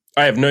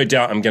 I have no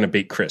doubt I'm going to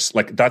beat Chris.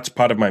 Like that's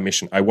part of my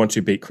mission. I want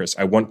to beat Chris.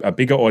 I want a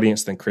bigger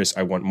audience than Chris.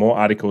 I want more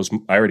articles.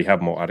 I already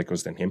have more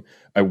articles than him.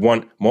 I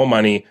want more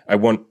money. I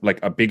want like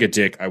a bigger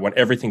dick. I want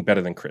everything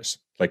better than Chris.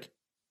 Like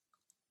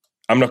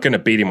I'm not going to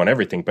beat him on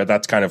everything, but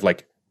that's kind of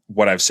like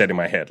what I've said in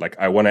my head. Like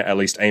I want to at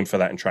least aim for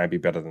that and try and be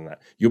better than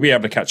that. You'll be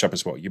able to catch up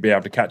as well. You'll be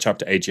able to catch up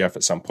to AGF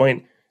at some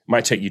point. It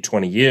might take you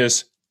 20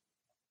 years,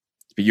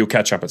 but you'll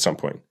catch up at some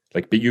point.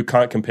 Like, but you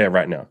can't compare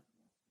right now.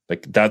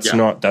 Like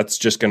that's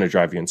just going to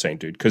drive you insane,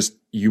 dude, because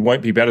you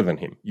won't be better than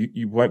him.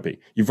 You won't be.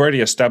 You've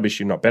already established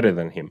you're not better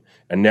than him.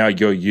 And now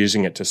you're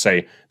using it to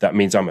say that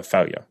means I'm a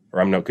failure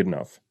or I'm not good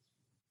enough.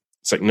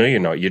 It's like, no, you're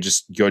not.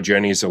 Your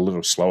journey is a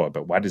little slower,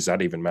 but why does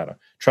that even matter?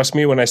 Trust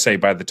me when I say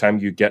by the time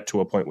you get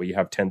to a point where you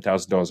have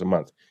 $10,000 a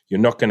month,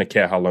 you're not going to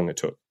care how long it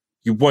took.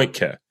 You won't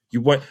care.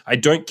 You won't. I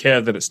don't care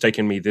that it's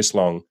taken me this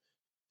long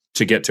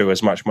to get to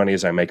as much money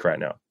as I make right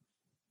now.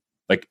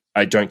 Like,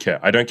 I don't care.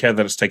 I don't care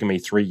that it's taken me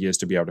 3 years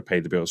to be able to pay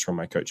the bills from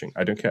my coaching.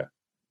 I don't care.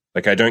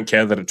 Like, I don't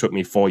care that it took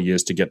me 4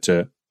 years to get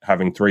to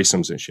having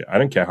threesomes and shit. I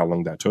don't care how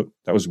long that took.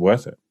 That was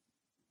worth it.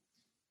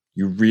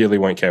 You really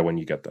won't care when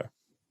you get there.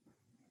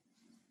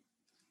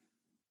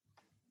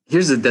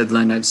 Here's a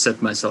deadline I've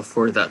set myself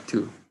for that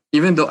too.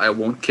 Even though I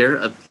won't care,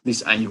 at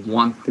least I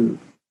want to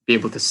be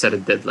able to set a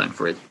deadline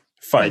for it.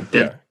 Fine,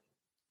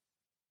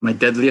 My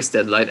deadliest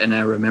deadline, and I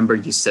remember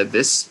you said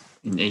this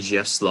in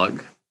AGF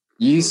slug.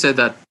 You said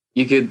that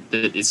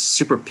it's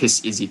super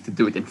piss easy to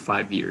do it in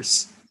 5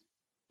 years.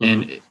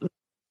 And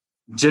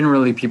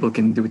generally people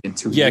can do it in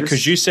 2 years. Yeah,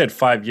 because you said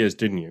 5 years,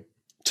 didn't you?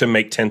 To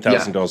make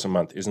 $10,000 a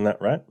month. Isn't that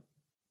right?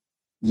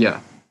 Yeah.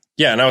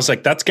 Yeah, and I was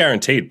like, that's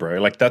guaranteed,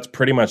 bro. Like, that's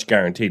pretty much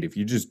guaranteed. If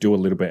you just do a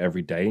little bit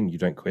every day and you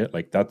don't quit,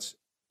 like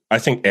I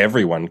think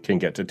everyone can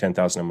get to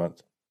 $10,000 a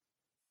month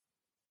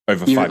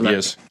over 5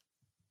 years.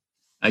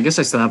 I guess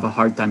I still have a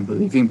hard time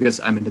believing because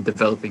I'm in a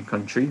developing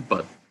country,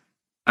 but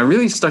I'm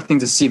really starting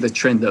to see the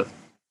trend of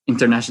the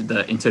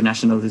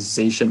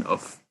internationalization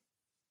of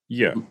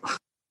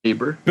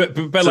labor. But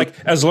so, like,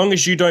 as long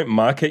as you don't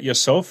market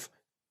yourself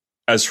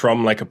as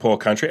from like a poor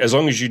country, as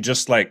long as you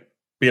just like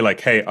be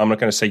like, hey, I'm not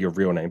going to say your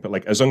real name, but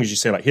like, as long as you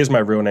say like, here's my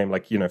real name,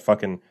 like, you know,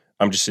 fucking,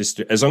 I'm just,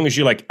 as long as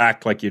you like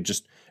act like you're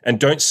just, and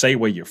don't say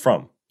where you're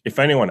from. If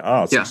anyone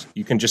asks,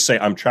 you can just say,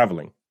 I'm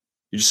traveling.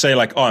 You just say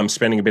like, oh, I'm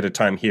spending a bit of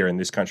time here in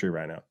this country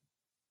right now.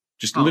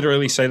 Just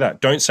literally say that.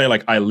 Don't say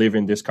like, I live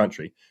in this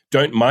country.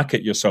 Don't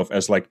market yourself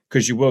as like,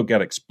 because you will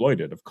get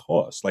exploited, of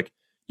course. Like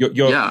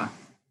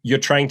you're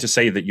trying to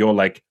say that you're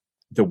like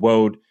the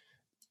world.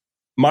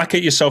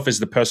 Market yourself as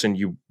the person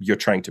you're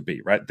trying to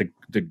be, right?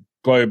 The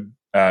globe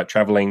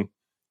traveling,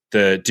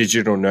 the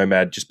digital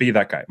nomad. Just be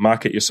that guy.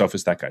 Market yourself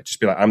as that guy. Just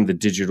be like, I'm the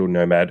digital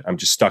nomad. I'm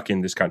just stuck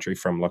in this country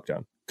from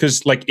lockdown.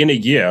 Because like in a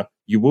year,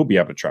 you will be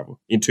able to travel.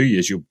 In 2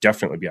 years, you'll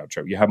definitely be able to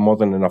travel. You have more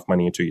than enough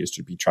money in 2 years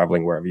to be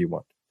traveling wherever you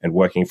want and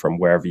working from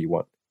wherever you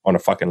want on a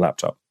fucking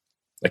laptop.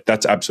 Like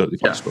that's absolutely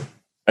possible.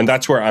 And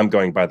that's where I'm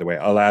going, by the way.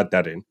 I'll add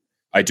that in.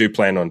 I do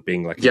plan on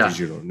being like a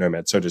digital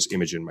nomad. So does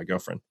Imogen, my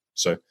girlfriend.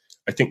 So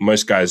I think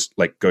most guys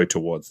like go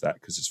towards that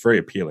because it's very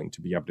appealing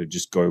to be able to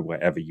just go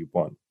wherever you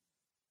want.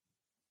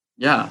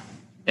 Yeah.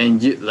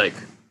 And you like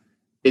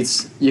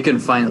you can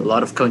find a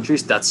lot of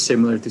countries that's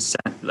similar to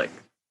like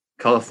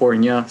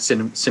California,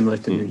 similar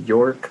to New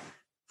York,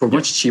 for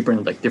much cheaper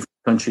in like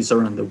different countries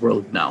around the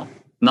world now.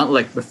 Not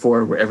like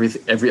before where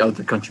every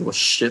other country was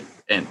shit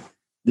and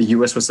the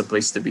US was the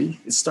place to be.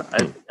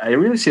 I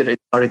really see that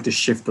it's starting to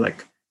shift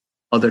like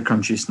other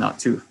countries now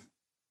too.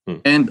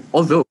 And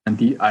although,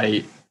 Andy,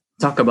 I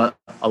talk about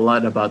a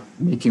lot about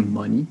making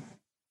money,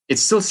 it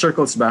still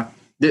circles back.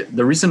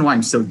 The reason why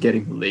I'm still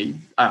getting laid,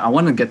 I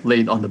want to get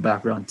laid on the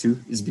background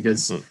too, is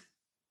because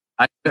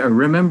I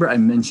remember I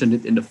mentioned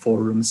it in the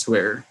forums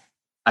where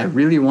I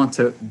really want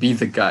to be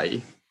the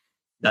guy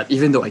that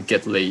even though I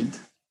get laid,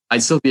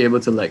 I'd still be able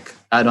to like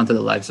add on to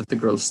the lives of the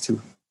girls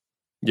too.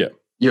 Yeah.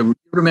 You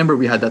remember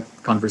we had that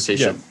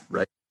conversation,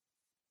 right?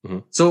 Mm-hmm.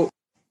 So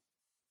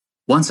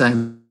once I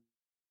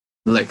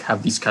like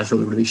have these casual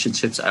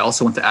relationships, I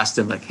also want to ask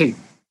them like, hey,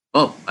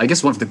 I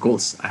guess one of the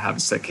goals I have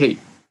is like, hey,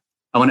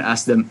 I want to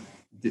ask them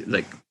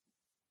like,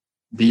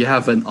 do you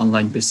have an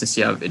online business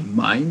you have in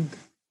mind?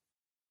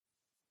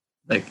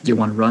 Like you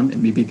want to run?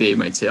 And maybe they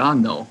might say, oh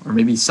no. Or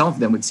maybe some of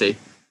them would say,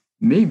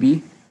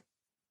 maybe.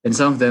 And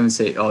some of them would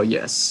say, oh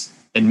yes.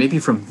 And maybe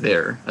from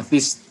there, at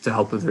least to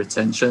help with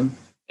retention.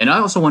 And I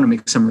also want to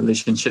make some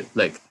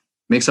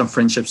make some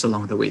friendships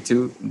along the way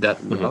too. That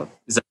route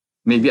is that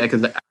maybe I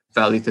could like, add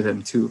value to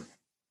them too,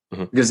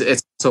 because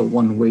it's also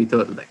one way to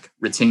like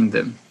retain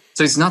them.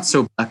 So it's not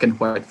so black and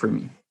white for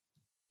me.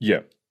 Yeah,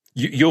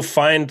 you'll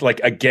find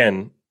like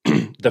again,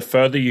 the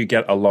further you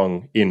get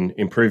along in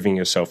improving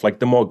yourself, like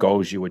the more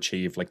goals you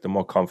achieve, like the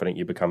more confident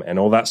you become, and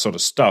all that sort of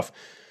stuff.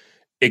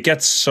 It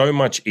gets so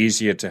much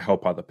easier to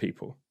help other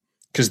people.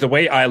 Because the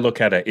way I look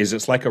at it is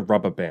it's like a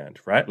rubber band,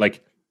 right?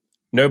 Like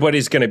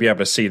nobody's going to be able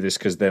to see this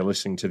because they're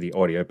listening to the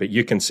audio, but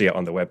you can see it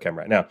on the webcam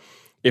right now.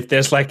 If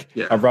there's like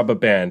a rubber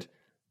band,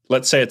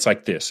 let's say it's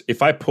like this.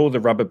 If I pull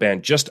the rubber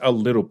band just a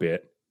little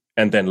bit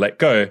and then let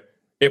go,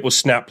 it will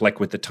snap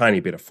like with a tiny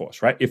bit of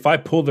force, right? If I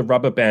pull the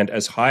rubber band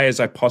as high as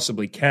I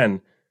possibly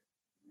can,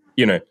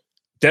 you know,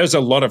 there's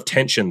a lot of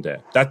tension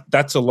there.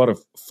 That's a lot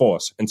of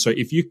force. And so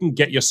if you can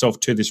get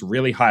yourself to this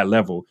really high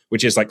level,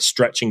 which is like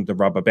stretching the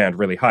rubber band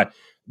really high,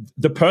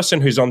 the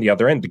person who's on the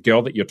other end, the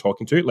girl that you're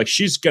talking to, like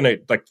she's going to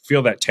like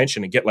feel that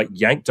tension and get like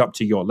yanked up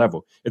to your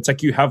level. It's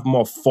like you have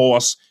more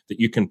force that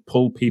you can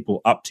pull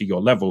people up to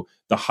your level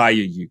the higher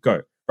you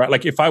go, right?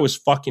 Like if I was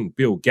fucking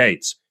Bill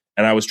Gates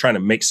and I was trying to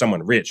make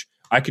someone rich,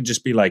 I could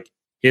just be like,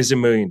 here's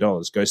 $1 million,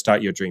 go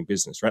start your dream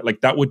business, right?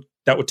 Like that would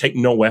take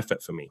no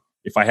effort for me.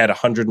 If I had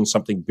 $100 and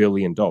something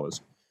billion,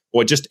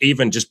 or just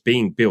even just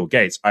being Bill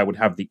Gates, I would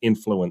have the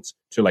influence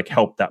to like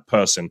help that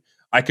person.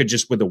 I could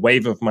just with a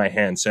wave of my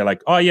hand say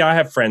like, oh yeah, I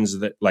have friends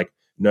that like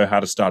know how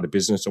to start a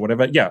business or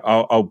whatever. Yeah,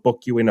 I'll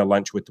book you in a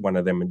lunch with one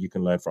of them and you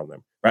can learn from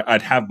them. Right?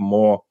 I'd have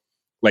more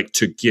like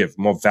to give,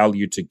 more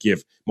value to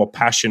give, more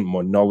passion,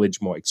 more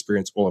knowledge, more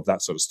experience, all of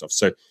that sort of stuff.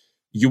 So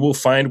you will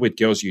find with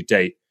girls you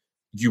date,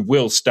 you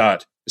will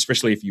start,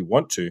 especially if you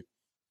want to,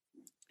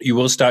 you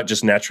will start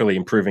just naturally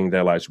improving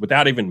their lives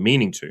without even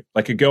meaning to.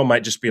 Like a girl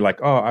might just be like,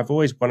 oh, I've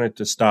always wanted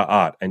to start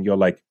art. And you're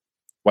like,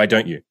 why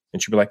don't you?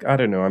 And she'll be like, I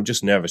don't know, I'm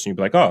just nervous. And you'll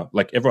be like, oh,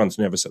 like everyone's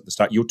nervous at the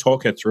start. You'll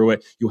talk her through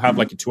it. You'll have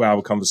like a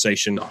 2-hour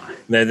conversation.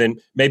 And then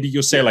maybe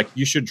you'll say like,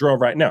 you should draw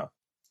right now.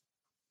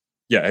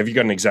 Yeah. Have you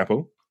got an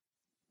example?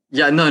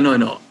 Yeah,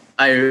 no.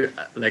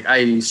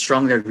 I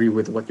strongly agree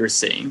with what you're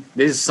saying.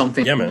 This is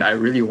something that I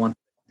really want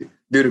to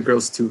do to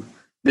girls too.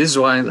 This is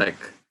why like,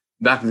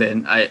 back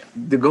then,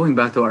 going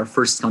back to our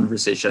first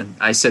conversation,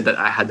 I said that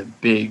I had a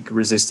big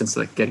resistance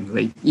like getting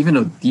laid, even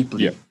though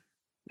deeply,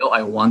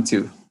 I want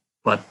to.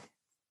 But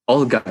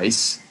all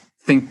guys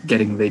think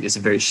getting laid is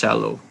very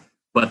shallow.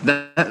 But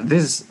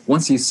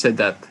once you said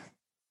that,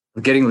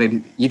 getting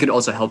laid, you could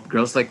also help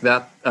girls like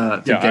that.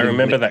 Yeah, I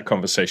remember that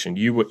conversation.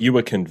 You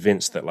were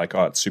convinced that like,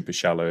 oh, it's super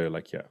shallow.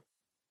 Like, yeah.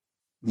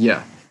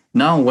 Yeah.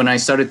 Now, when I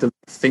started to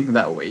think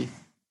that way,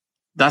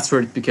 that's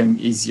where it became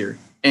easier.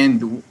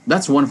 And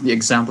that's one of the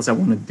examples I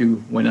want to do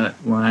when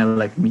I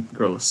like meet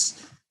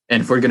girls.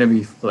 And if we're gonna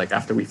be like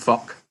after we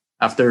fuck,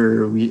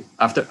 after we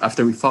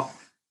fuck,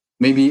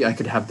 maybe I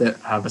could have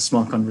a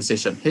small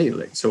conversation. Hey,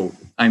 like, so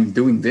I'm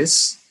doing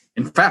this.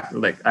 In fact,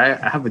 like I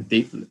have a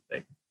date.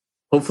 Like,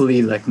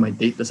 hopefully, like my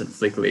date doesn't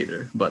flick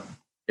later. But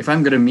if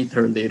I'm gonna meet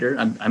her later,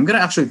 I'm gonna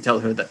actually tell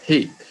her that,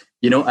 hey,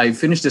 I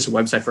finished this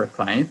website for a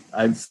client.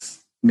 I've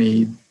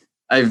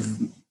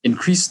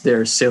increased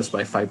their sales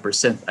by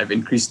 5%. I've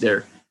increased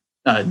they're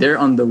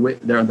on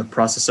the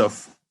process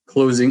of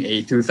closing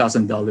a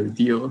 $2,000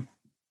 deal.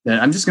 Then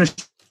I'm just gonna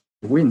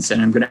wins,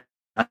 and I'm gonna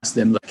ask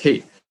them like,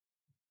 hey,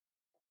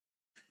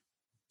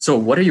 so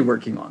what are you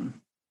working on?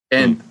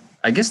 And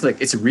I guess like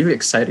it's really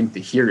exciting to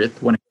hear it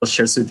when a girl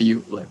shares with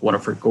you like one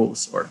of her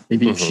goals, or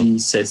maybe if she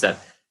says that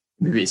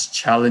maybe it's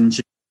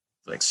challenging,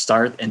 like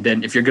start, and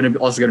then if you're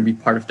also gonna be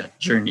part of that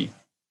journey.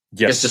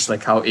 Yes. It's just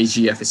like how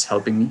AGF is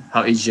helping me,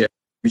 how AGF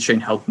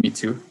Retrain helped me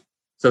too.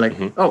 So like,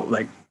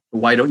 like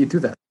why don't you do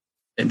that?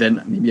 And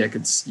then maybe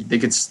they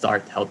could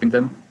start helping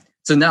them.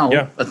 So now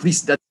at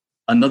least that's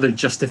another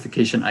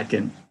justification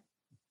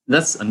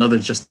that's another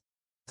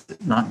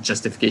not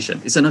justification.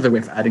 It's another way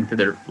of adding to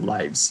their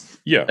lives.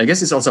 Yeah. I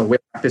guess it's also a way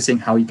of practicing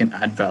how you can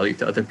add value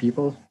to other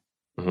people.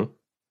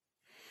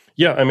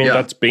 Yeah, I mean,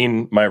 that's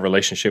been my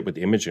relationship with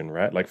Imogen,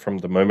 right? Like from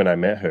the moment I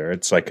met her,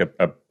 it's like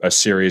a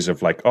series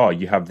of like, oh,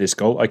 you have this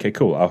goal? Okay,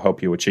 cool. I'll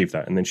help you achieve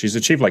that. And then she's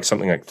achieved like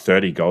something like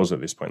 30 goals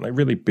at this point, like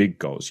really big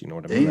goals, you know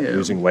what I mean? Like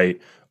losing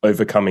weight,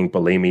 overcoming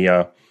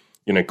bulimia,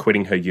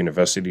 quitting her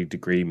university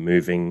degree,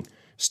 moving,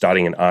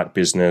 starting an art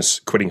business,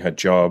 quitting her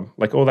job,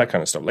 like all that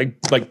kind of stuff,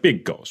 like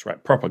big goals,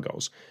 right? Proper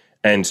goals.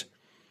 And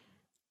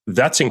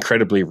that's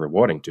incredibly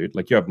rewarding, dude.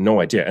 Like you have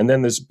no idea. And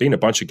then there's been a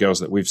bunch of girls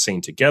that we've seen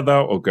together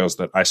or girls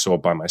that I saw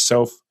by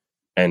myself.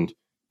 And,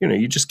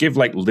 you just give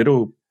like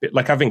little bit,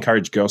 like I've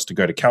encouraged girls to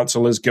go to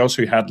counselors, girls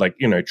who had like,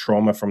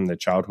 trauma from their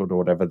childhood or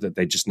whatever that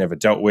they just never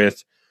dealt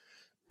with.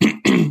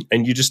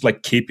 And you just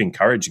like keep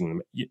encouraging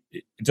them.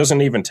 It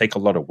doesn't even take a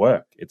lot of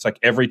work. It's like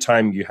every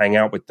time you hang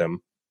out with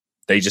them,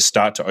 they just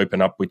start to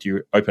open up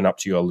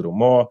to you a little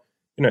more.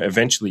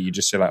 Eventually you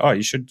just say like, oh,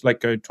 you should like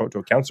go talk to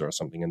a counselor or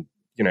something. And,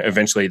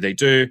 eventually they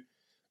do.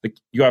 Like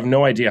you have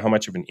no idea how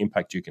much of an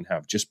impact you can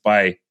have just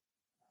by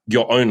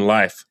your own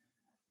life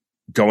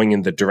going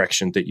in the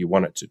direction that you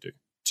want it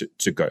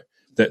to go.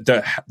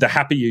 The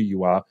happier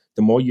you are,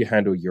 the more you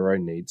handle your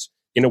own needs.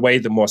 In a way,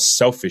 the more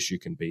selfish you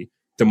can be,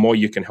 the more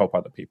you can help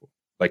other people.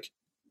 Like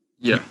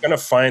you're going to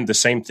find the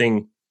same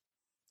thing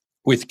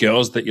with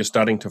girls that you're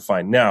starting to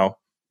find now.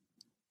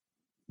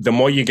 The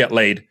more you get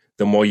laid,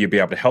 the more you'll be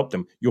able to help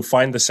them. You'll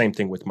find the same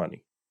thing with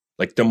money.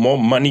 Like the more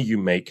money you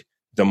make,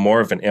 the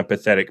more of an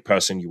empathetic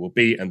person you will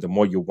be and the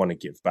more you'll want to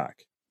give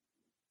back.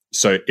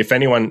 So if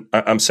anyone,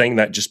 I'm saying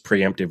that just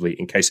preemptively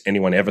in case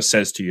anyone ever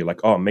says to you like,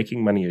 oh,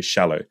 making money is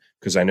shallow,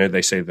 because I know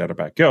they say that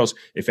about girls.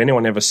 If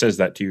anyone ever says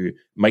that to you,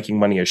 making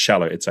money is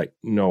shallow, it's like,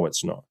 no,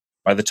 it's not.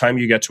 By the time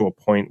you get to a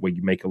point where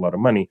you make a lot of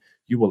money,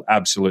 you will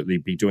absolutely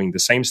be doing the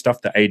same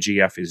stuff that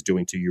AGF is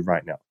doing to you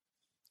right now.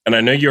 And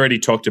I know you already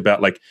talked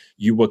about like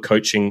you were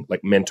coaching,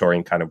 like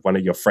mentoring kind of one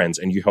of your friends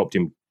and you helped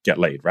him get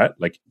laid, right?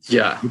 Like,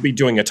 you'll be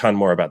doing a ton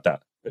more about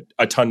that,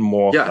 a ton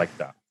more like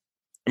that.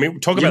 I mean,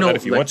 talk about that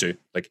if you want to.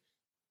 Like,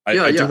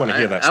 I do want to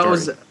hear that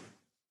story.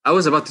 I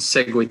was about to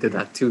segue to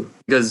that too,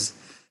 because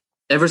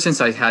ever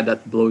since I had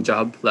that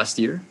blowjob last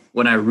year,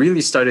 when I really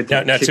started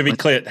to now to be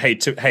clear,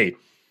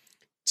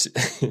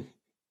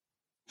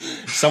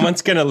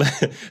 someone's gonna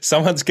listen.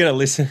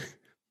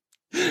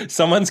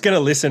 Someone's gonna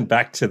listen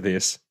back to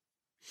this.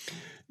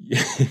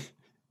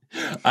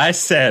 I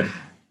said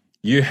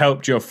you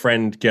helped your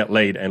friend get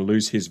laid and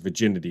lose his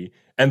virginity,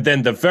 and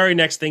then the very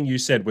next thing you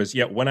said was,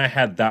 "Yeah, when I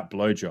had that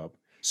blowjob."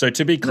 So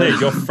to be clear,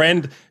 your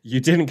friend, you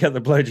didn't get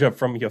the blowjob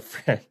from your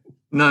friend.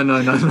 No. Yeah,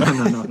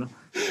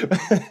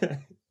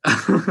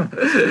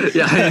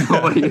 I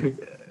know what you.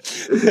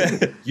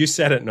 You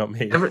said it, not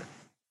me. You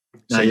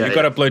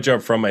got a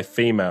blowjob from a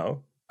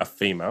female. A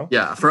female.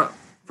 Yeah,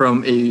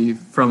 from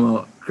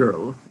a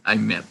girl I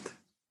met.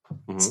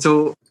 Mm-hmm.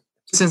 So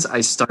since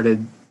I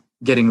started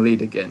getting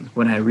laid again,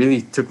 when I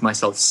really took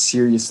myself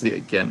seriously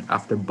again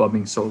after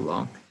bumming so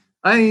long,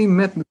 I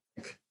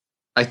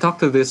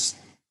talked to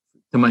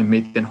my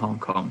mate in Hong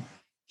Kong.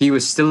 He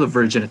was still a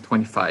virgin at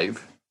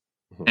 25,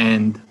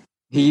 and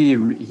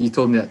he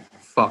told me that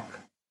fuck.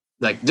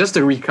 Like, just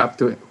to recap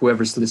to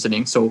whoever's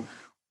listening. So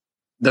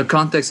the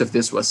context of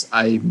this was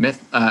I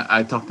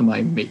talked to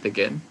my mate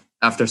again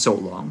after so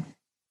long.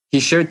 He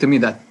shared to me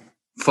that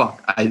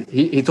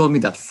he told me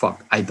that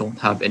I don't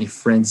have any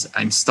friends.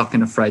 I'm stuck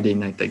in a Friday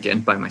night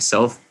again by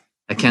myself.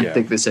 I can't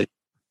take this anymore.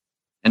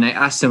 And I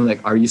asked him,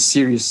 like, are you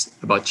serious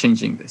about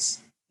changing this?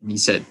 And he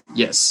said,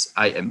 yes,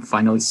 I am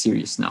finally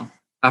serious now.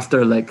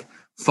 After like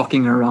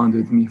fucking around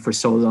with me for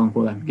so long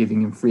while I'm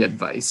giving him free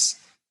advice.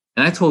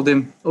 And I told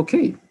him,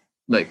 okay,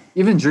 like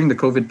even during the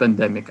COVID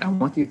pandemic, I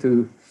want you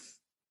to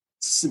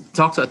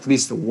talk to at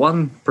least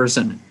one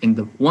person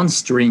one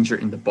stranger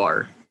in the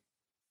bar.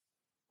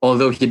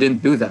 Although he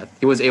didn't do that,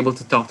 he was able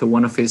to talk to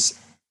one of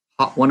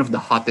the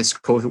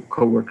hottest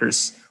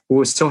co-workers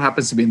who so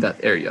happens to be in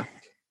that area.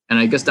 And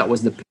I guess that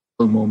was the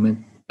pivotal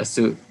moment as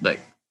to like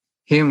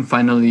him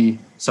finally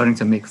starting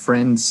to make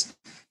friends,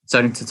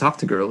 starting to talk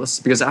to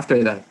girls. Because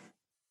after that,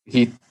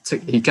 he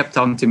kept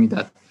talking to me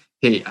that,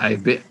 hey,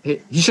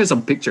 he shared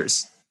some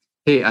pictures.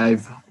 Hey,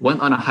 I've went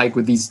on a hike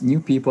with these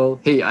new people.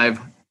 Hey, I've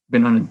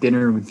been on a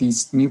dinner with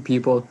these new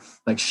people.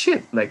 Like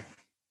shit, like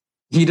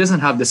he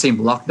doesn't have the same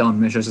lockdown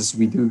measures as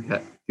we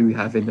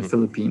have in the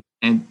Philippines.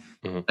 And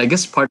I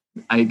guess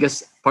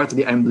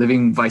partly I'm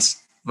living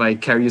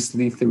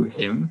vicariously through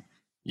him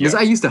because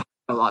I used to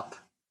a lot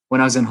when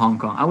I was in Hong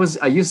Kong.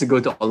 I used to go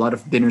to a lot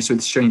of dinners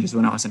with strangers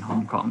when I was in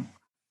Hong Kong,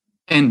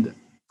 and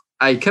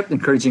I kept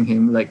encouraging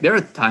him. Like there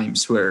are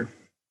times where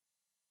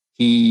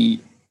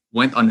he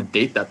went on a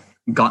date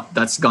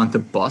that's gone to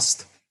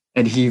bust,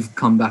 and he've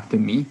come back to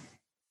me,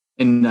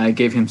 and I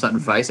gave him some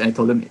advice, and I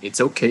told him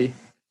it's okay,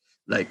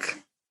 like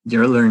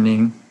you're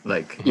learning,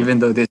 like even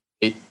though this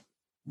date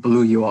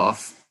blew you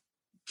off,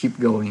 keep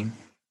going.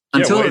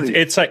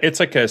 It's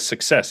like a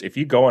success. If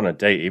you go on a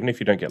date, even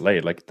if you don't get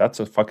laid, like that's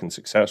a fucking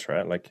success,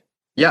 right? Like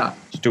yeah,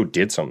 still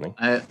did something.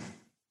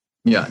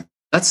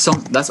 That's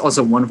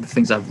also one of the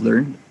things I've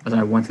learned as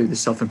I went through the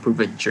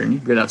self-improvement journey,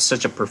 because I'm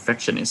such a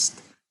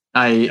perfectionist.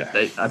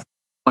 I've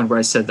one where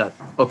I said that,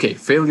 okay,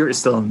 failure is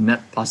still a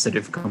net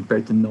positive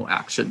compared to no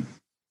action.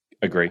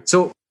 Agree.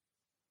 So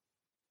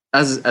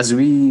as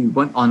we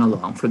went on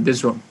along from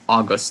this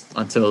August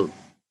until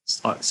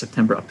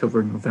September,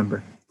 October,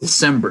 November,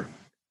 December,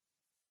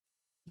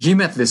 he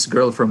met this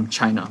girl from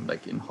China,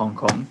 like in Hong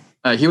Kong.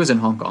 He was in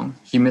Hong Kong.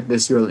 He met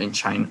this girl in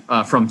China,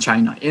 from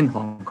China in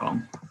Hong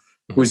Kong,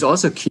 who's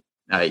also cute.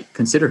 I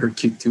consider her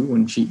cute too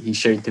when he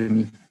shared to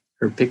me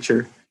her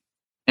picture.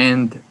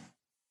 And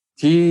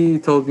he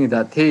told me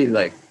that, hey,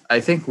 like, I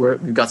think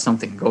we've got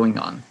something going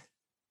on.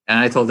 And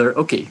I told her,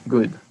 okay,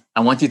 good. I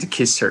want you to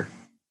kiss her.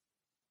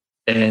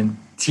 And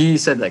he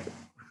said, like,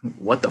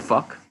 what the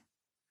fuck?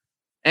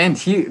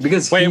 And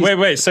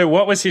wait. So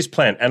what was his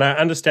plan? And I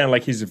understand,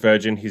 like, he's a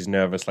virgin, he's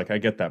nervous, like, I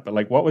get that. But,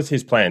 like, what was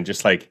his plan?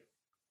 Just, like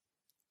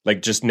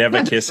just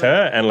never kiss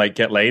her and, like,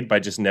 get laid by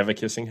just never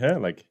kissing her?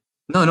 Like,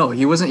 no,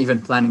 he wasn't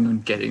even planning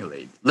on getting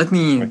laid. Let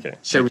me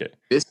share with you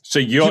this. So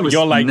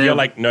you're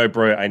like, no,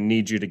 bro, I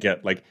need you to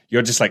get, like,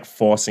 you're just, like,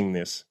 forcing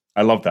this.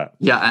 I love that.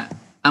 Yeah,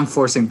 I'm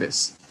forcing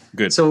this.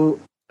 Good. So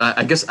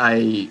I guess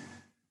I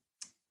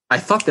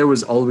thought there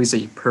was always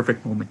a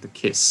perfect moment to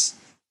kiss.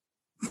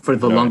 For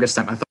the longest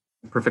time, I thought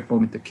perfect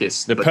moment to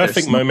kiss. The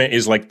perfect moment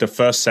is like the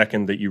first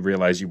second that you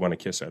realize you want to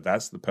kiss her.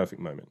 That's the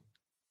perfect moment.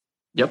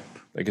 Yep.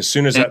 Like as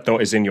soon as that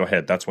thought is in your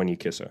head, that's when you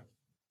kiss her.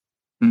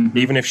 Mm-hmm.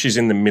 Even if she's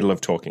in the middle of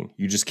talking,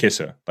 you just kiss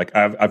her. Like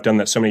I've done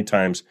that so many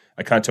times.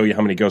 I can't tell you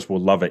how many girls will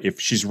love it if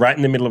she's right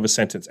in the middle of a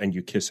sentence and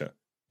you kiss her.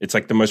 It's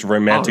like the most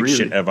romantic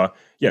shit ever.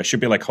 Yeah, she'll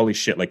be like, holy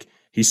shit. Like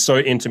he's so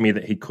into me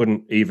that he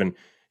couldn't even...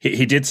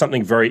 He did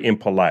something very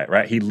impolite,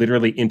 right? He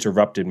literally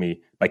interrupted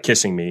me by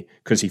kissing me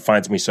because he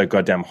finds me so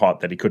goddamn hot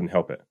that he couldn't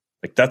help it.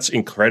 Like, that's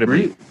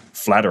incredibly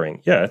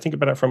flattering. Yeah, I think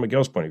about it from a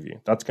girl's point of view.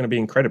 That's going to be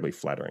incredibly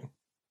flattering.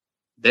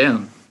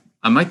 Damn.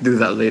 I might do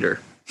that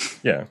later.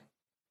 Yeah.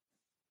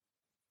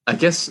 I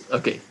guess,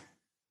 okay.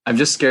 I'm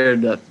just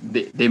scared that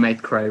they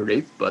might cry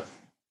rape, but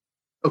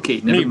okay,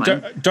 never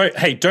mind.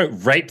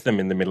 Don't rape them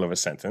in the middle of a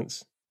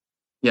sentence.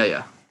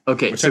 Yeah.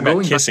 Okay, we're talking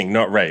about kissing,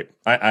 not rape.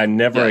 I'm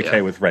never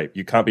okay with rape.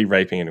 You can't be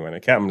raping anyone.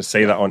 Okay, I'm going to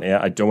say that on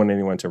air. I don't want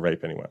anyone to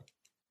rape anyone.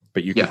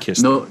 But you can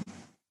kiss them.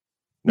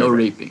 No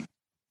raping.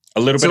 A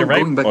little bit of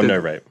rape or no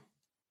rape?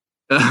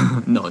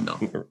 No.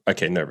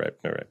 Okay, no rape.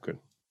 Good.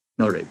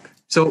 No rape.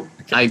 So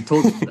I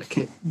told him, like,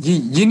 hey,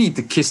 you need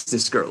to kiss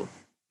this girl.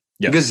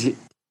 Yeah. Because he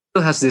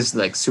still has this,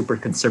 like, super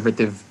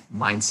conservative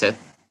mindset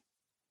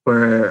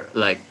where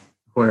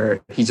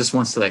he just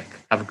wants to, like,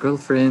 have a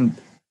girlfriend,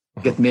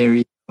 get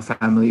married,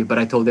 family. But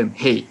I told him,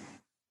 hey,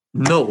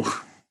 no,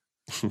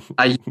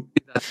 I used to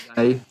be that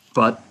guy,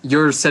 but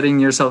you're setting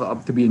yourself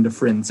up to be in the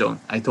friend zone.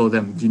 I told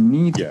him you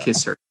need to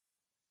kiss her,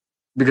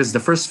 because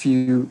the first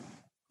few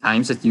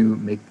times that you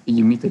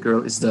meet a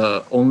girl is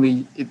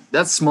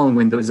that small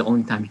window is the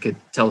only time you could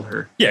tell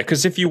her. Yeah,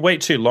 because if you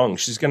wait too long,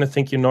 she's going to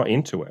think you're not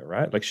into her,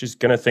 right? Like she's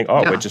going to think,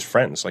 we're just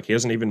friends. Like he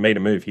hasn't even made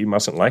a move. He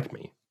mustn't like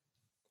me.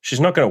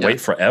 She's not going to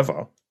wait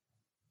forever.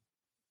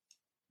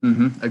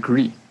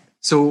 Agree.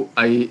 So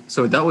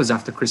that was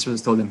after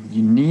Christmas. I told him,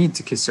 you need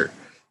to kiss her.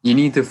 You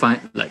need to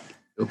find, like,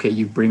 okay,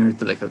 you bring her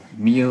to like a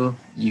meal,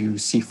 you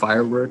see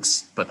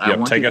fireworks, but I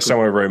want take her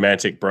somewhere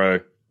romantic, bro.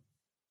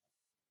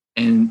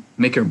 And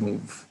make her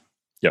move.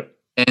 Yep.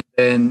 And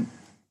then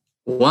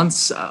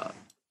once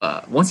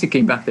he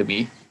came back to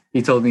me,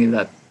 he told me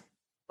that,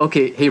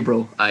 okay, hey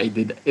bro, I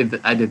did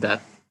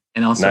that,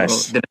 and also I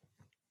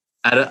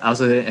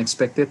also didn't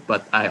expect it,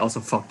 but I also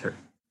fucked her.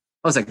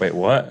 I was like, wait,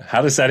 what?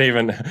 How does that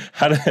even?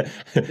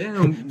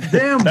 Damn,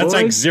 That's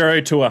boy. like 0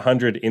 to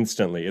 100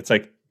 instantly. It's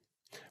like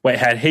Wait,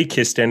 had he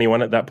kissed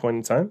anyone at that point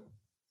in time?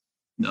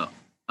 No.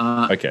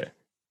 Okay.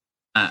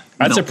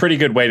 That's a pretty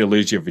good way to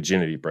lose your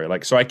virginity, bro.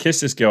 Like, so I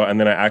kissed this girl and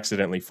then I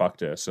accidentally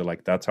fucked her. So,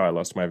 like, that's how I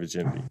lost my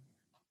virginity.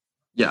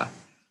 Yeah.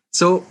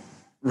 So,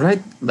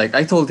 right, like,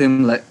 I told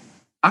him, like,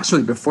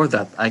 actually, before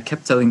that, I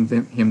kept telling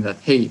him that,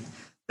 hey,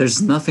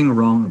 there's nothing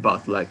wrong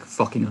about, like,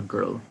 fucking a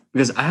girl.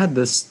 Because I had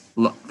this,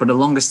 for the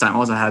longest time, I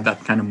also had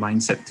that kind of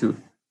mindset, too.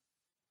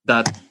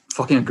 That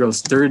fucking a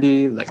girl's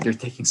dirty, like, you're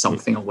taking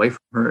something away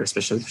from her,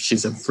 especially if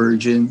she's a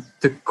virgin.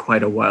 Took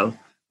quite a while.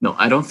 No,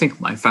 I don't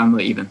think my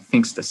family even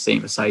thinks the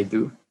same as I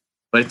do.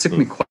 But it took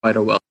me quite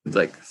a while to,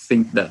 like,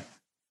 think that,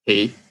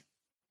 hey,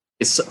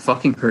 it's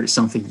fucking her is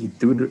something you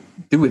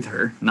do with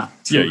her,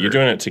 not to her. You're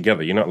doing it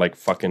together. You're not, like,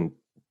 fucking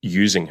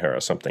using her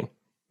or something.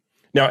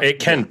 Now, it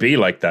can be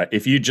like that.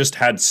 If you just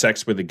had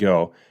sex with a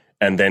girl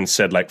and then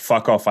said, like,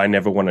 fuck off, I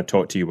never want to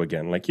talk to you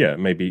again. Like, yeah,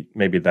 maybe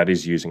that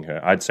is using her.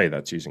 I'd say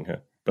that's using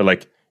her. But,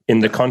 like,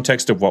 in the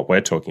context of what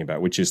we're talking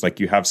about, which is, like,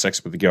 you have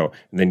sex with a girl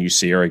and then you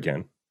see her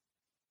again.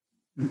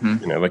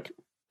 You know, like,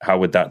 how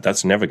would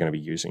that's never going to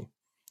be using.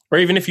 Or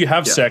even if you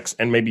have sex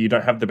and maybe you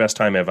don't have the best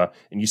time ever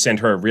and you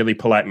send her a really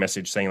polite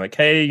message saying, like,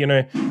 hey, you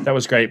know, that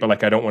was great, but,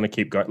 like, I don't want to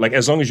keep going. Like,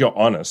 as long as you're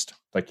honest,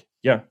 like,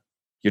 yeah,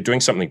 you're doing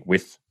something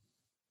with.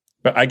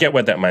 But I get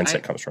where that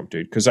mindset comes from,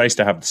 dude, because I used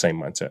to have the same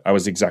mindset. I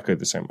was exactly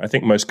the same. I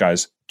think most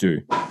guys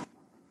do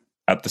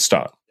at the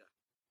start.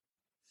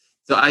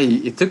 So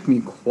it took me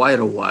quite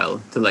a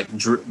while to, like,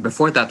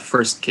 before that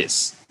first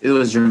kiss. It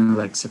was during,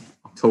 like,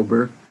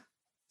 September,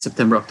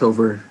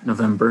 October,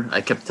 November. I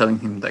kept telling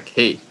him, like,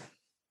 hey,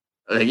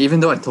 like, even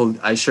though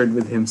I shared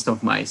with him some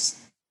of my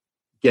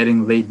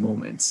getting laid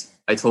moments,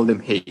 I told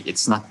him, hey,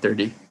 it's not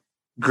dirty.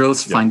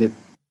 Girls find it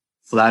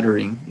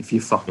flattering if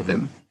you fuck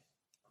them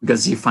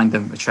because you find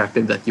them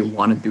attractive that you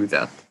want to do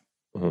that.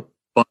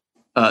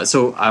 But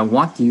so I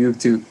want you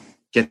to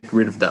get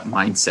rid of that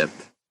mindset.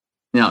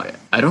 Now,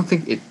 I don't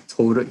think he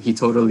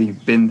totally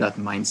been that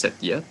mindset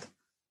yet,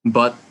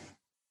 but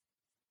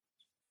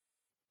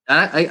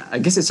I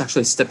guess it's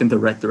actually a step in the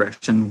right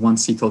direction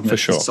once he told me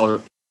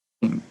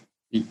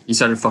he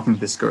started fucking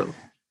this girl.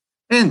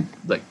 And,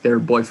 like, they're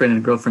boyfriend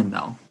and girlfriend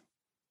now.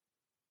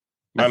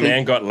 My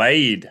man got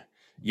laid.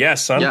 Yeah,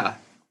 son. Yeah.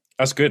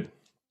 That's good.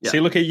 Yeah. See,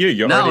 look at you.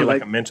 You're already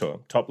like a mentor,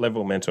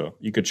 top-level mentor.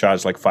 You could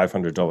charge, like,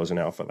 $500 an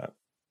hour for that.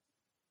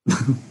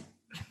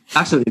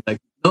 Actually,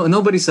 like,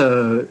 nobody's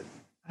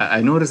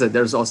I noticed that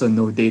there's also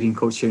no dating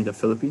coach here in the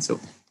Philippines, so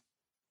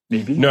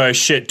maybe. No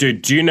shit,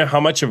 dude. Do you know how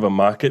much of a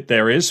market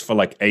there is for,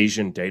 like,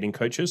 Asian dating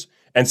coaches?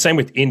 And same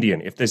with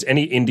Indian. If there's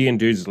any Indian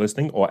dudes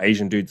listening or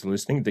Asian dudes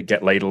listening that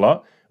get laid a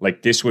lot,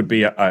 like, this would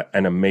be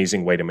an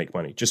amazing way to make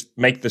money. Just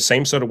make the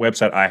same sort of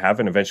website I have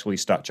and eventually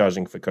start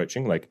charging for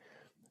coaching. Like,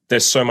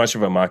 there's so much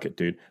of a market,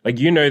 dude. Like,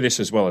 you know this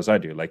as well as I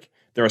do. Like,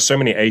 there are so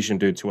many Asian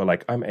dudes who are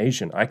like, I'm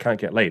Asian, I can't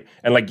get laid.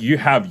 And, like, you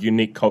have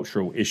unique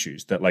cultural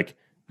issues that, like,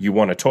 you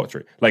want to talk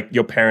through. Like,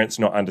 your parents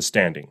not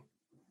understanding,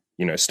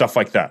 you know, stuff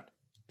like that.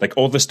 Like,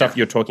 all the stuff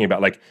you're talking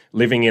about, like,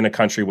 living in a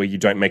country where you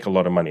don't make a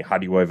lot of money, how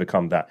do you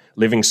overcome that?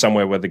 Living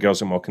somewhere where the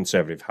girls are more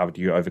conservative, how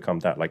do you overcome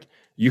that? Like,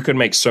 you could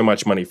make so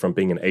much money from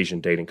being an Asian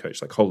dating coach.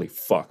 Like, holy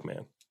fuck,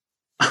 man.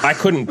 I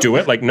couldn't do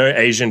it. Like, no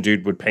Asian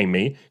dude would pay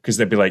me because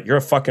they'd be like, you're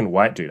a fucking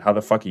white dude. How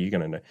the fuck are you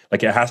going to know?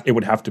 Like, it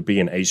would have to be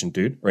an Asian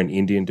dude or an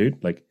Indian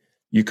dude. Like,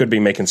 you could be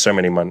making so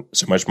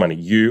much money,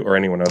 you or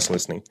anyone else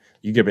listening.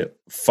 You could be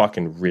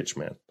fucking rich,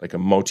 man. Like a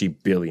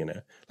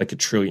multi-billionaire, like a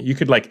trillion. You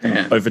could, like,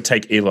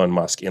 overtake Elon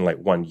Musk in, like,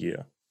 1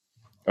 year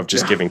of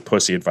just giving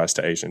pussy advice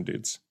to Asian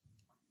dudes.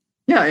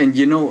 Yeah, and,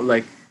 you know,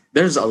 like,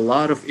 there's a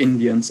lot of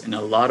Indians and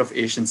a lot of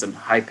Asians in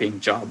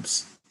high-paying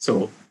jobs.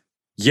 So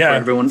yeah,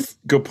 everyone,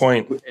 good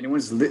point. Anyone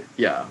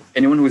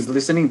who's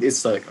listening,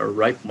 it's like a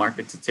ripe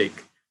market to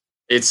take.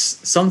 It's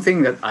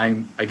something that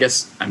I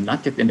guess I'm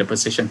not yet in the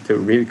position to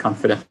really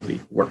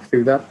confidently work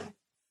through that.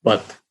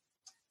 But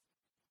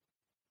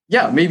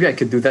yeah, maybe I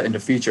could do that in the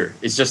future.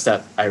 It's just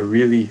that I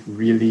really,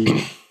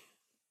 really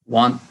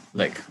want,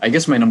 like, I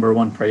guess my number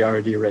one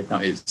priority right now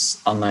is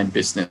online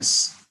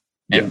business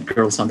and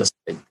girls on the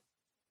side.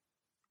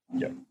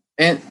 Yeah.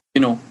 And,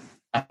 you know,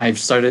 I've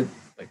started,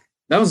 like,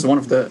 that was one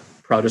of the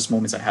proudest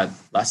moments I had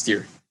last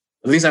year.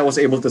 At least I was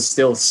able to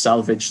still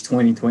salvage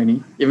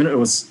 2020, even though it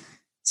was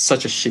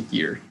such a shit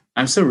year.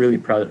 I'm still really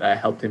proud that I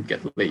helped him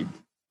get laid,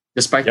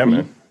 despite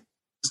me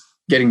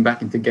getting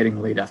back into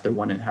getting laid after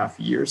 1.5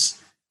 years.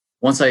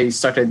 Once I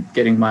started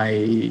getting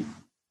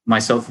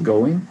myself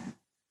going,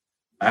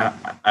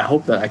 I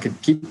hope that I could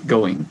keep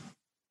going.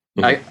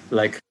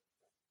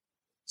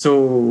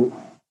 So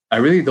I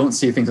really don't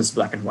see things as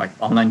black and white.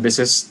 Online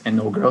business and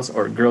no girls,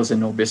 or girls and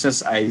no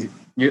business.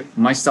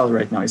 My style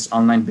right now is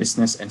online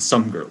business and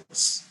some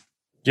girls.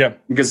 Yeah,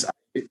 because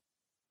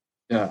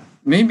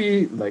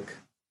maybe, like,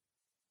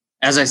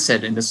 as I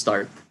said in the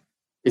start,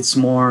 it's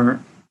more,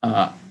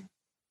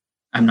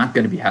 I'm not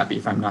going to be happy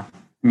if I'm not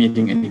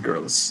meeting any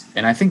girls.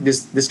 And I think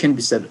this can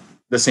be said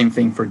the same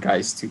thing for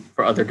guys too,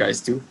 for other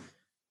guys too.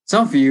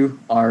 Some of you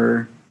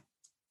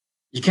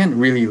can't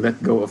really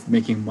let go of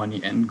making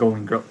money and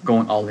going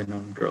all in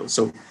on girls.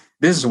 So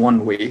this is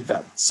one way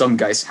that some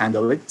guys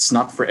handle it. It's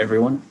not for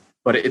everyone,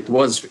 but it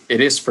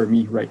is for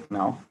me right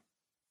now.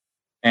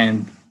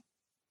 And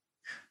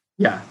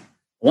yeah,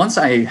 once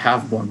I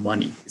have more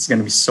money, it's going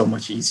to be so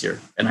much easier.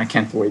 And I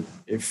can't wait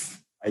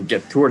if I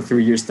get 2 or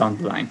 3 years down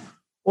the line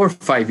or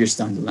 5 years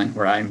down the line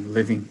where I'm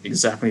living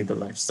exactly the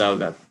lifestyle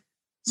that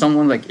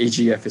someone like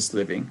AGF is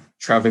living,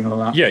 traveling a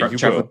lot. Yeah,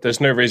 you will. There's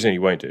no reason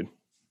you won't, dude.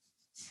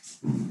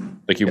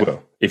 Like you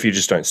will, if you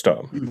just don't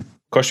stop. Of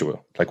course you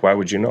will. Like, why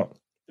would you not?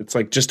 It's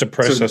like just a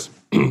process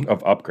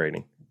of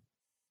upgrading.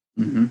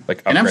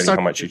 Like upgrading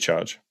how much you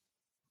charge.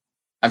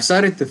 I've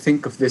started to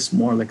think of this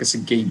more like as a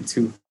game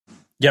too.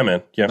 Yeah,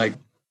 man. Yeah. Like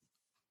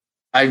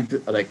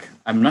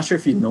I'm not sure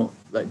if you know,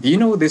 like, do you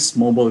know this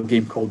mobile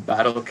game called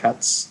Battle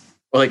Cats?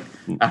 Or like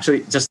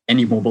actually just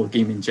any mobile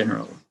game in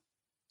general.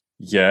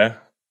 Yeah.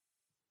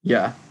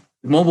 Yeah.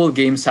 Mobile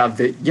games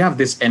you have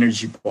this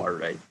energy bar,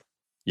 right?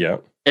 Yeah.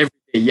 Every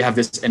day you have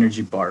this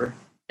energy bar.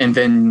 And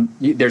then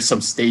there's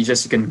some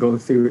stages you can go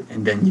through,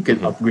 and then you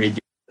can upgrade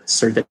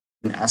certain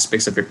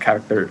aspects of your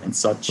character and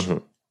such.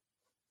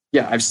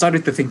 Yeah, I've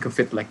started to think of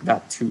it like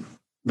that too.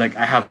 Like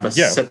I have a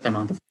set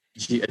amount of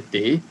energy a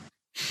day.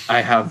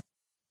 I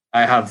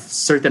have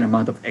certain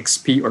amount of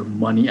XP or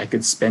money I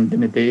could spend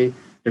in a day.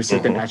 There's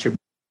certain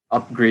attributes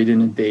upgrade in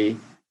a day,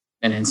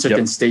 and then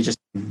certain stages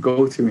you can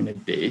go through in a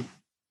day.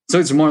 So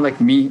it's more like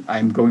me.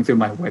 I'm going through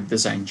my web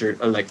design journey,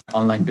 like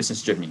online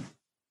business journey.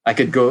 I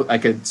could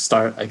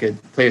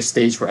play a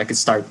stage where I could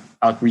start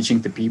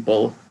outreaching to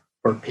people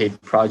for a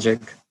paid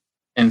project.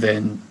 And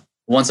then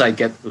once I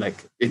get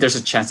if there's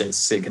a chance that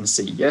it's going to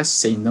say yes,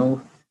 say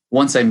no.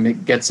 Once I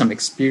get some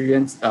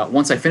experience,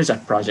 once I finish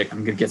that project,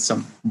 I'm going to get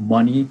some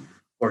money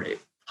or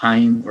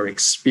time or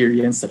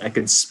experience that I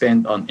could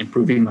spend on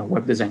improving my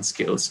web design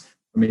skills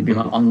or maybe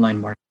my online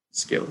marketing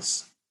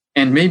skills.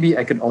 And maybe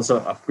I could also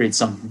upgrade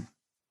some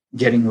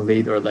getting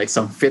laid or like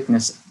some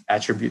fitness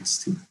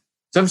attributes too.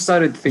 So I've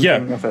started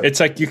thinking of it. It's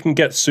like you can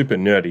get super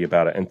nerdy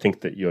about it and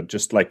think that you're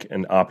just like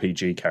an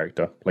RPG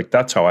character. Like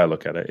that's how I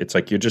look at it. It's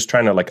like you're just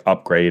trying to like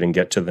upgrade and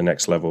get to the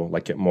next level,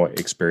 like get more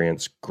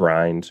experience,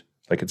 grind.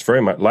 Like it's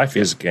very much life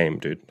is a game,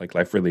 dude. Like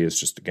life really is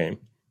just a game.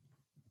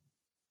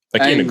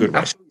 Like in a good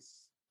way.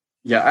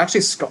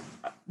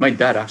 My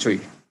dad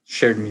actually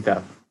shared me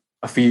that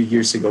a few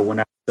years ago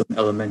when I was in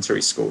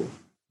elementary school.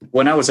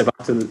 When I was it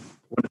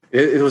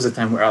was a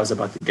time where I was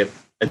about to get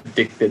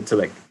addicted to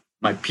like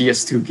my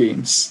PS2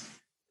 games.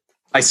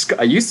 I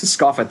used to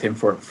scoff at him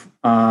for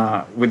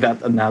with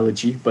that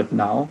analogy, but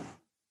now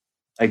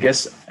I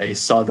guess I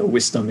saw the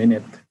wisdom in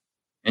it.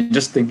 And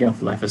just thinking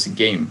of life as a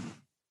game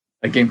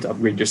to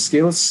upgrade your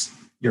skills,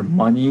 your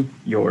money,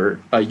 your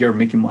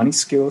making money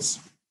skills,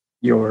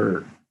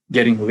 your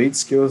getting laid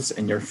skills,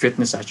 and your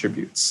fitness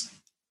attributes.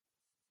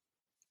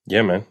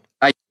 Yeah, man.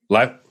 I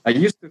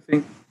used to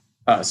think.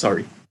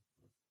 Sorry.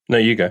 No,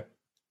 you go.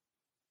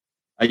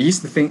 I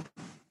used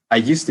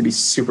to be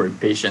super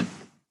impatient.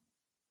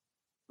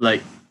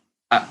 Like,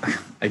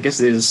 I guess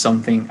this is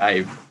something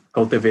I've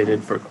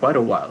cultivated for quite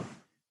a while.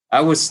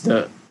 I was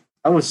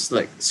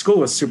like, school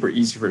was super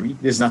easy for me.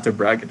 This is not to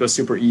brag. It was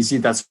super easy.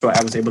 That's why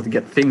I was able to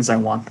get things I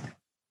want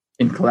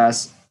in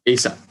class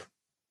ASAP.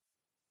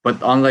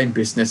 But online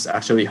business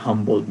actually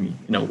humbled me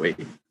in a way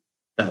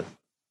that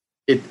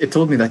it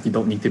told me that you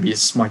don't need to be the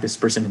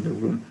smartest person in the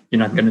room. You're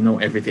not going to know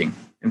everything.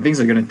 And things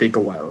are going to take a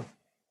while.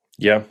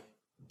 Yeah.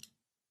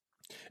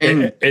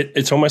 And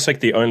it's almost like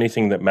the only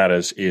thing that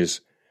matters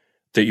is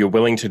that you're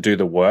willing to do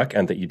the work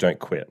and that you don't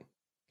quit.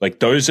 Like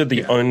those are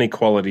the only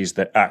qualities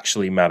that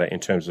actually matter in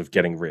terms of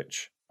getting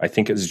rich. I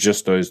think it's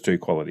just those two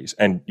qualities.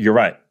 And you're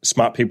right.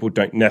 Smart people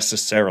don't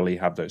necessarily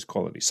have those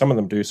qualities. Some of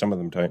them do, some of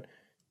them don't.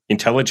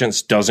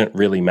 Intelligence doesn't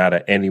really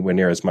matter anywhere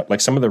near as much.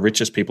 Like some of the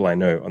richest people I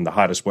know and the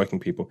hardest working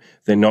people,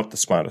 they're not the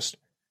smartest.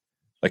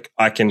 Like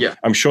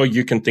I'm sure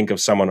you can think of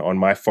someone on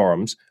my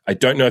forums. I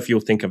don't know if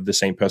you'll think of the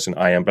same person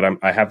I am, but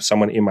I have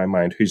someone in my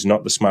mind who's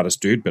not the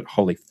smartest dude, but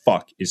holy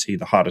fuck, is he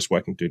the hardest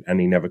working dude and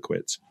he never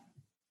quits.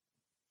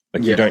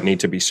 Like you don't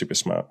need to be super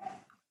smart.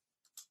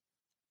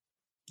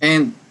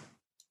 And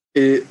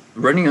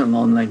running an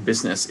online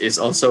business is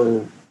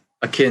also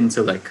akin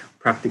to like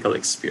practical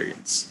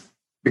experience.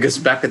 Because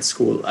back at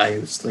school, I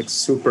was like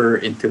super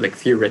into like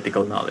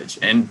theoretical knowledge.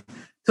 And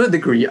to a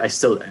degree, I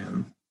still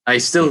am. I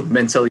still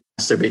mentally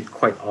masturbate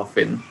quite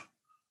often,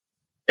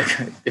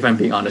 if I'm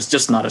being honest,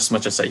 just not as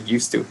much as I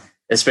used to,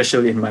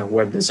 especially in my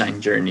web design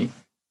journey,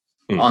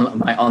 on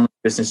my online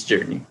business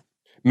journey.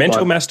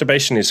 Mental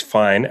masturbation is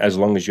fine as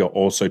long as you're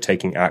also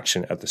taking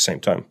action at the same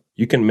time.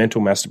 You can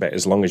mental masturbate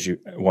as long as you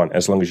want,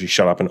 as long as you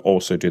shut up and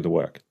also do the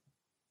work.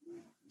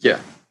 Yeah.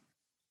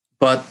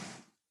 But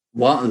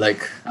how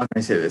can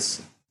I say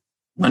this?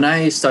 When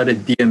I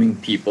started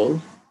DMing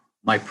people,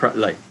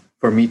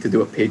 for me to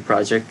do a paid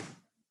project,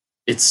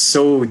 it's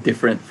so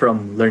different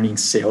from learning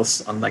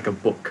sales on like a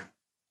book.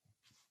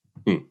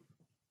 You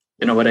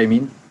know what I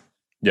mean?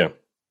 Yeah.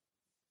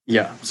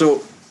 Yeah.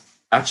 So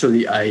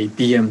actually, I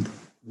DM'd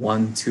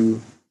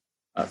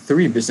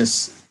 3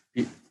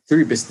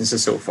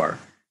 businesses so far.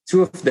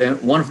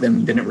 one of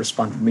them didn't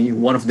respond to me.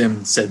 One of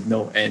them said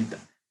no, and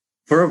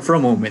for a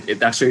moment,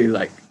 it actually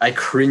like I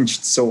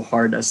cringed so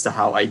hard as to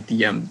how I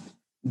DM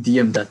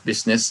that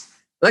business.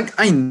 Like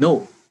I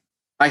know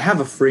I have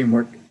a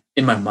framework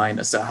in my mind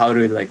as to how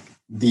to like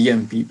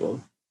DM people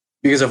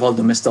because of all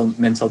the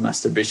mental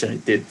masturbation I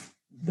did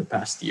the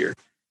past year,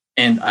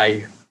 and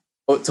I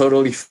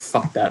totally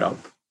fucked that up.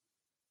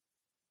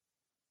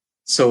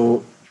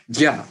 So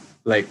yeah,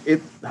 like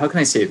it. How can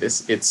I say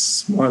this?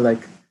 It's more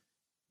like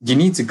you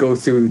need to go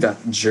through that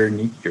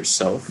journey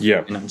yourself. Yeah,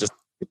 and not just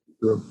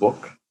through a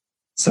book,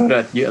 so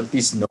that you at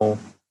least know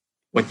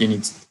what you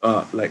need.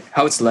 Like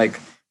how it's like,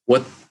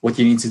 what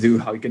you need to do,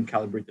 how you can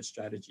calibrate the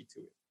strategy to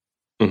it.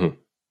 Mm-hmm.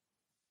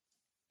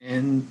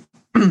 And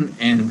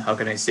and how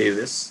can I say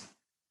this?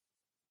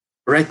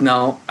 Right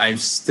now, I'm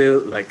still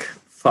like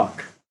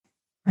fuck.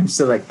 I'm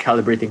still like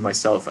calibrating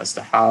myself as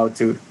to how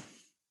to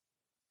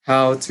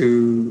how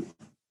to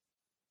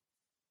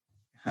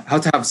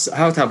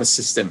have a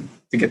system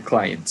to get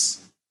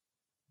clients.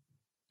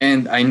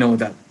 And I know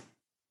that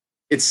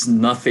it's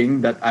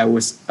nothing that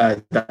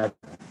that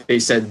they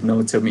said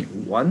no to me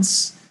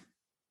once.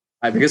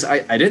 Because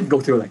I didn't go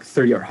through like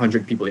 30 or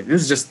 100 people. It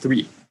was just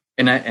three.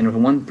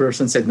 And one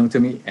person said no to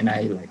me, and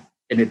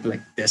it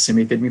like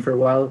decimated me for a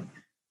while.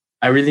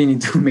 I really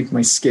need to make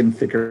my skin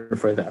thicker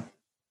for that.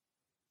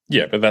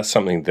 Yeah, but that's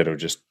something that'll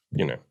just,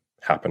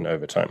 happen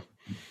over time.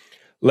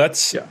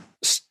 Let's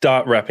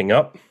start wrapping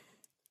up.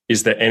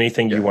 Is there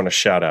anything you want to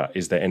shout out?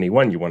 Is there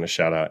anyone you want to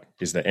shout out?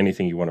 Is there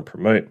anything you want to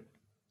promote?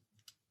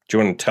 Do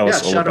you want to tell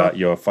us all about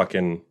your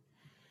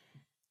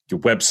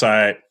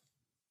website?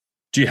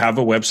 Do you have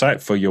a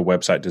website for your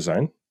website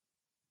design?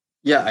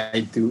 Yeah,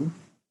 I do.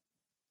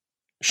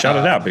 Shout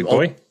it out, big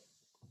boy.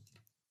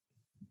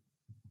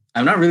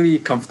 I'm not really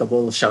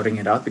comfortable shouting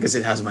it out because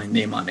it has my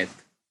name on it.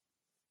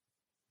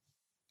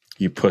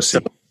 You pussy.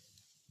 So,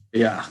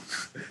 yeah.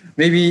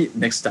 Maybe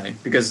next time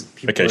because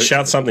okay,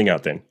 shout something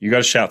out then. You got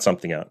to shout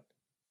something out.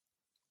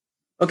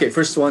 Okay,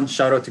 first one,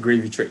 shout out to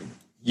Gravy Train.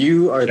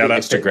 You are shout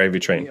outs to Gravy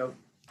Train.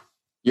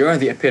 You are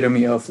the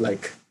epitome of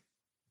like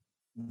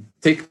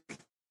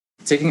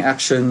taking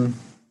action.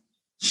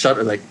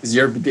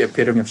 You're the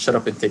epitome of shut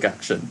up and take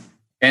action.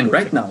 And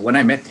right now, when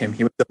I met him,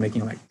 he was still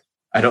making like,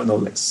 I don't know,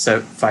 like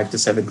 5 to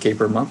 7K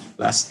per month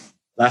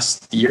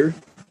last year,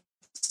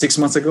 6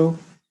 months ago.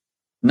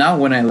 Now,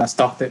 when the last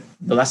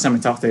time I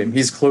talked to him,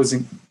 he's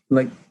closing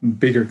like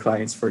bigger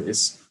clients for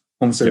his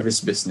home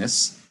service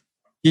business.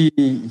 He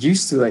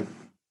used to like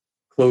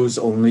close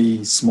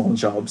only small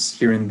jobs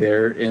here and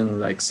there in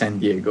like San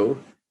Diego.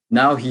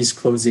 Now he's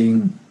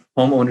closing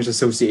homeowners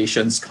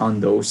associations,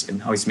 condos,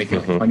 and how he's making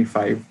like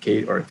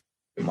 25K or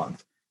a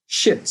month.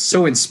 Shit,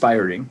 so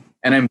inspiring.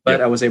 And I'm glad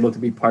I was able to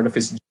be part of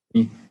his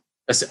journey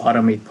as to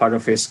automate part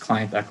of his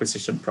client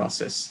acquisition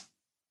process.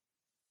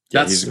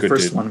 That's the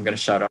first one I'm going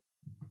to shout out.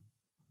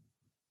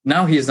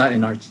 Now he is not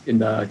in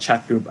the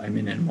chat group I'm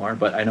in anymore,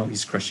 but I know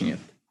he's crushing it.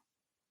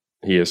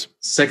 He is.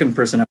 Second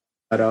person I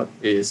shout out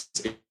is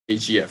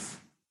AGF.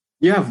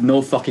 You have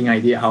no fucking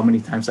idea how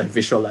many times I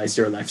visualize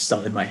your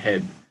lifestyle in my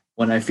head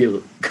when I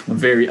feel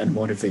very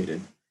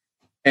unmotivated.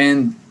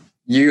 And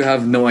you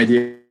have no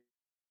idea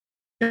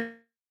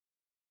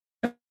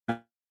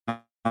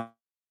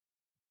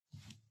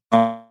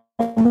how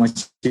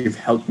much you've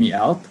helped me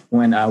out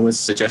when I was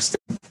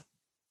suggesting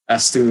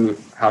as to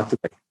how to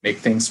like, make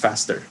things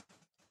faster.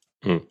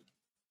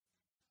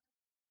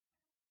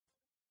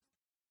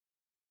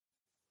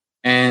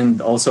 And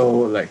also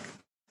like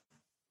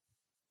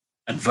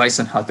advice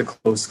on how to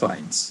close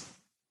clients.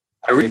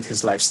 I relate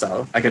his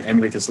lifestyle. I can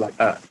emulate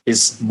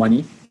his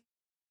money,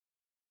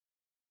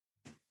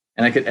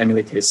 and I could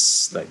emulate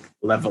his like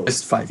level.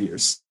 It's 5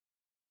 years.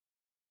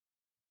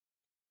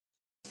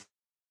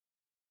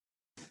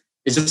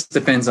 It just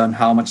depends on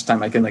how much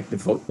time I can like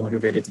devote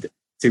motivated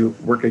to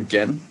work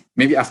again.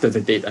 Maybe after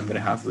the date I'm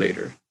gonna have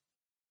later.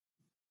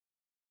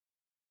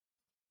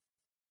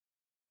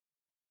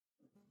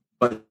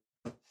 But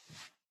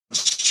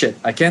shit,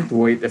 I can't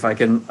wait if I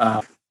can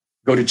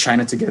go to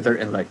China together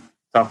and like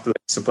talk to like,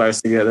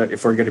 suppliers together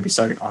if we're going to be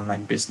starting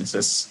online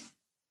businesses.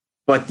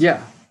 But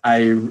yeah,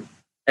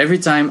 every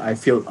time I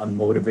feel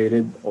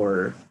unmotivated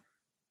or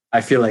I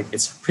feel like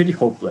it's pretty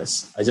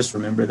hopeless, I just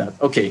remember that,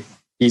 okay,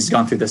 he's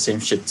gone through the same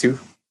shit too.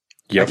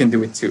 Yep. I can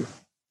do it too.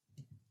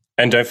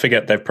 And don't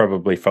forget, they've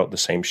probably felt the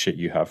same shit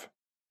you have.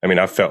 I mean,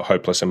 I've felt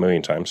hopeless a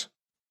million times.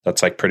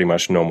 That's like pretty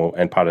much normal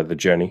and part of the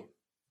journey.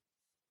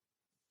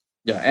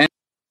 Yeah.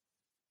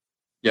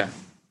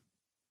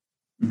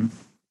 Mm-hmm.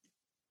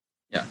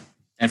 Yeah.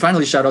 And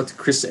finally, shout out to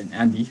Chris and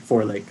Andy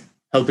for like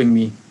helping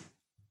me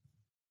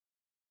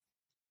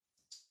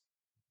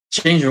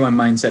change my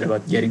mindset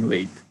about getting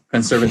laid.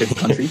 Conservative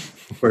country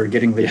where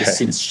getting laid is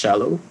seen as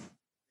shallow.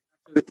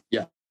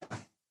 Yeah.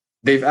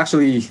 They've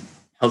actually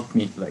helped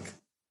me. Like,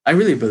 I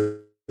really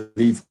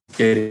believe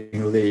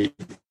getting laid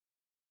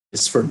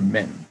is for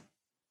men.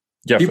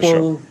 Yeah,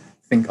 people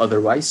think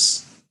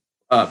otherwise.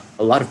 A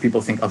lot of people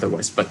think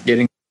otherwise, but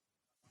getting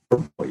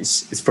for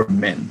boys is for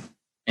men,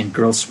 and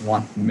girls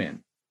want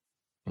men.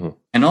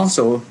 And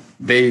also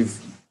they've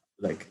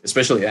like,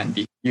 especially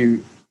Andy,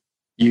 you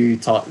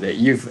thought that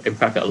you've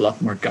impacted a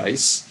lot more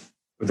guys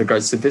with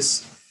regards to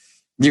this.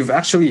 You've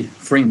actually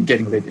framed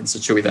getting laid in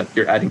such a way that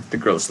you're adding to the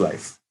girl's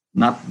life,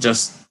 not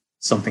just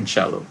something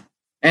shallow.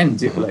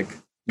 And like,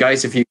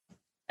 guys, if you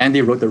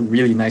Andy wrote a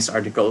really nice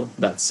article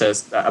that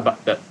says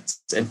about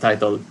that's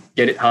entitled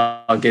 "Get It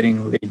How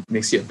Getting Laid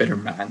Makes You a Better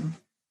Man."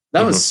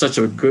 That was such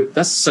a good.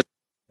 That's such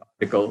an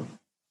article,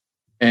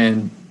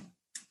 and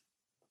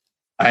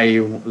I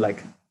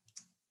like.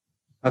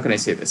 How can I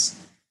say this?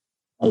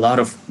 A lot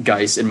of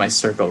guys in my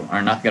circle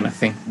are not gonna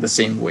think the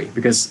same way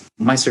because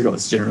my circle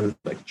is generally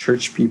like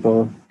church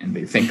people, and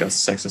they think of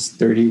sex as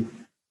dirty.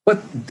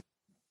 But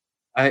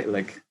I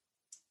like.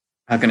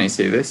 How can I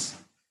say this?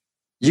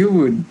 You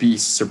would be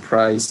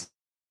surprised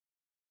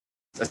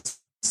as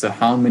to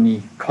how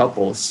many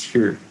couples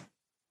here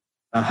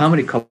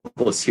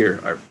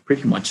are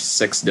pretty much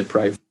sex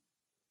deprived.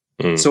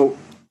 So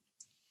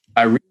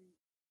I really,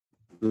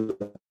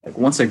 like,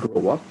 once I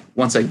grow up,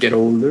 once I get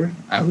older,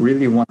 I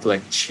really want to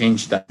like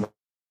change that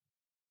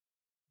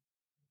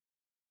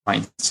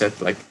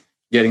mindset, like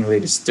getting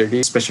laid is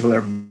dirty, especially for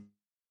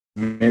a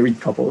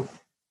married couple.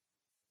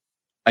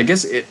 I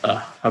guess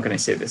how can I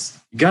say this?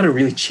 You got to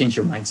really change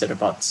your mindset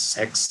about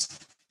sex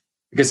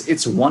because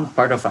it's one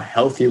part of a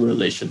healthy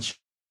relationship.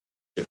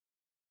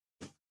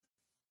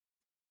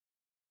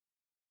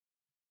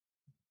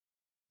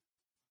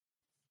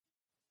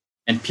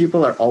 And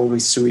people are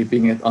always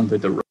sweeping it under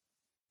the rug,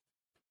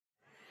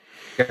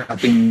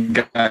 helping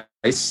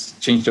guys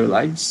change their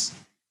lives.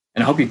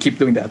 And I hope you keep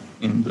doing that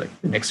in like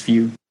the next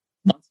few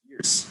months,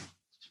 years.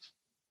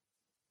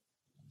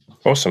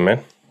 Awesome,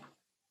 man.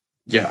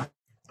 Yeah.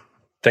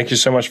 Thank you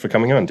so much for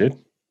coming on, dude.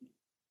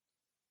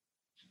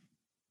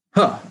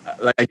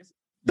 Like, I guess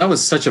that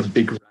was such a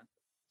big rant.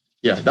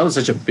 Yeah, that was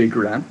such a big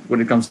rant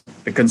when it comes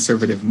to the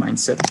conservative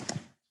mindset.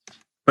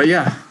 But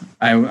yeah,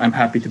 I'm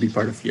happy to be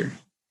part of here.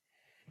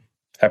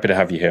 Happy to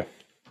have you here.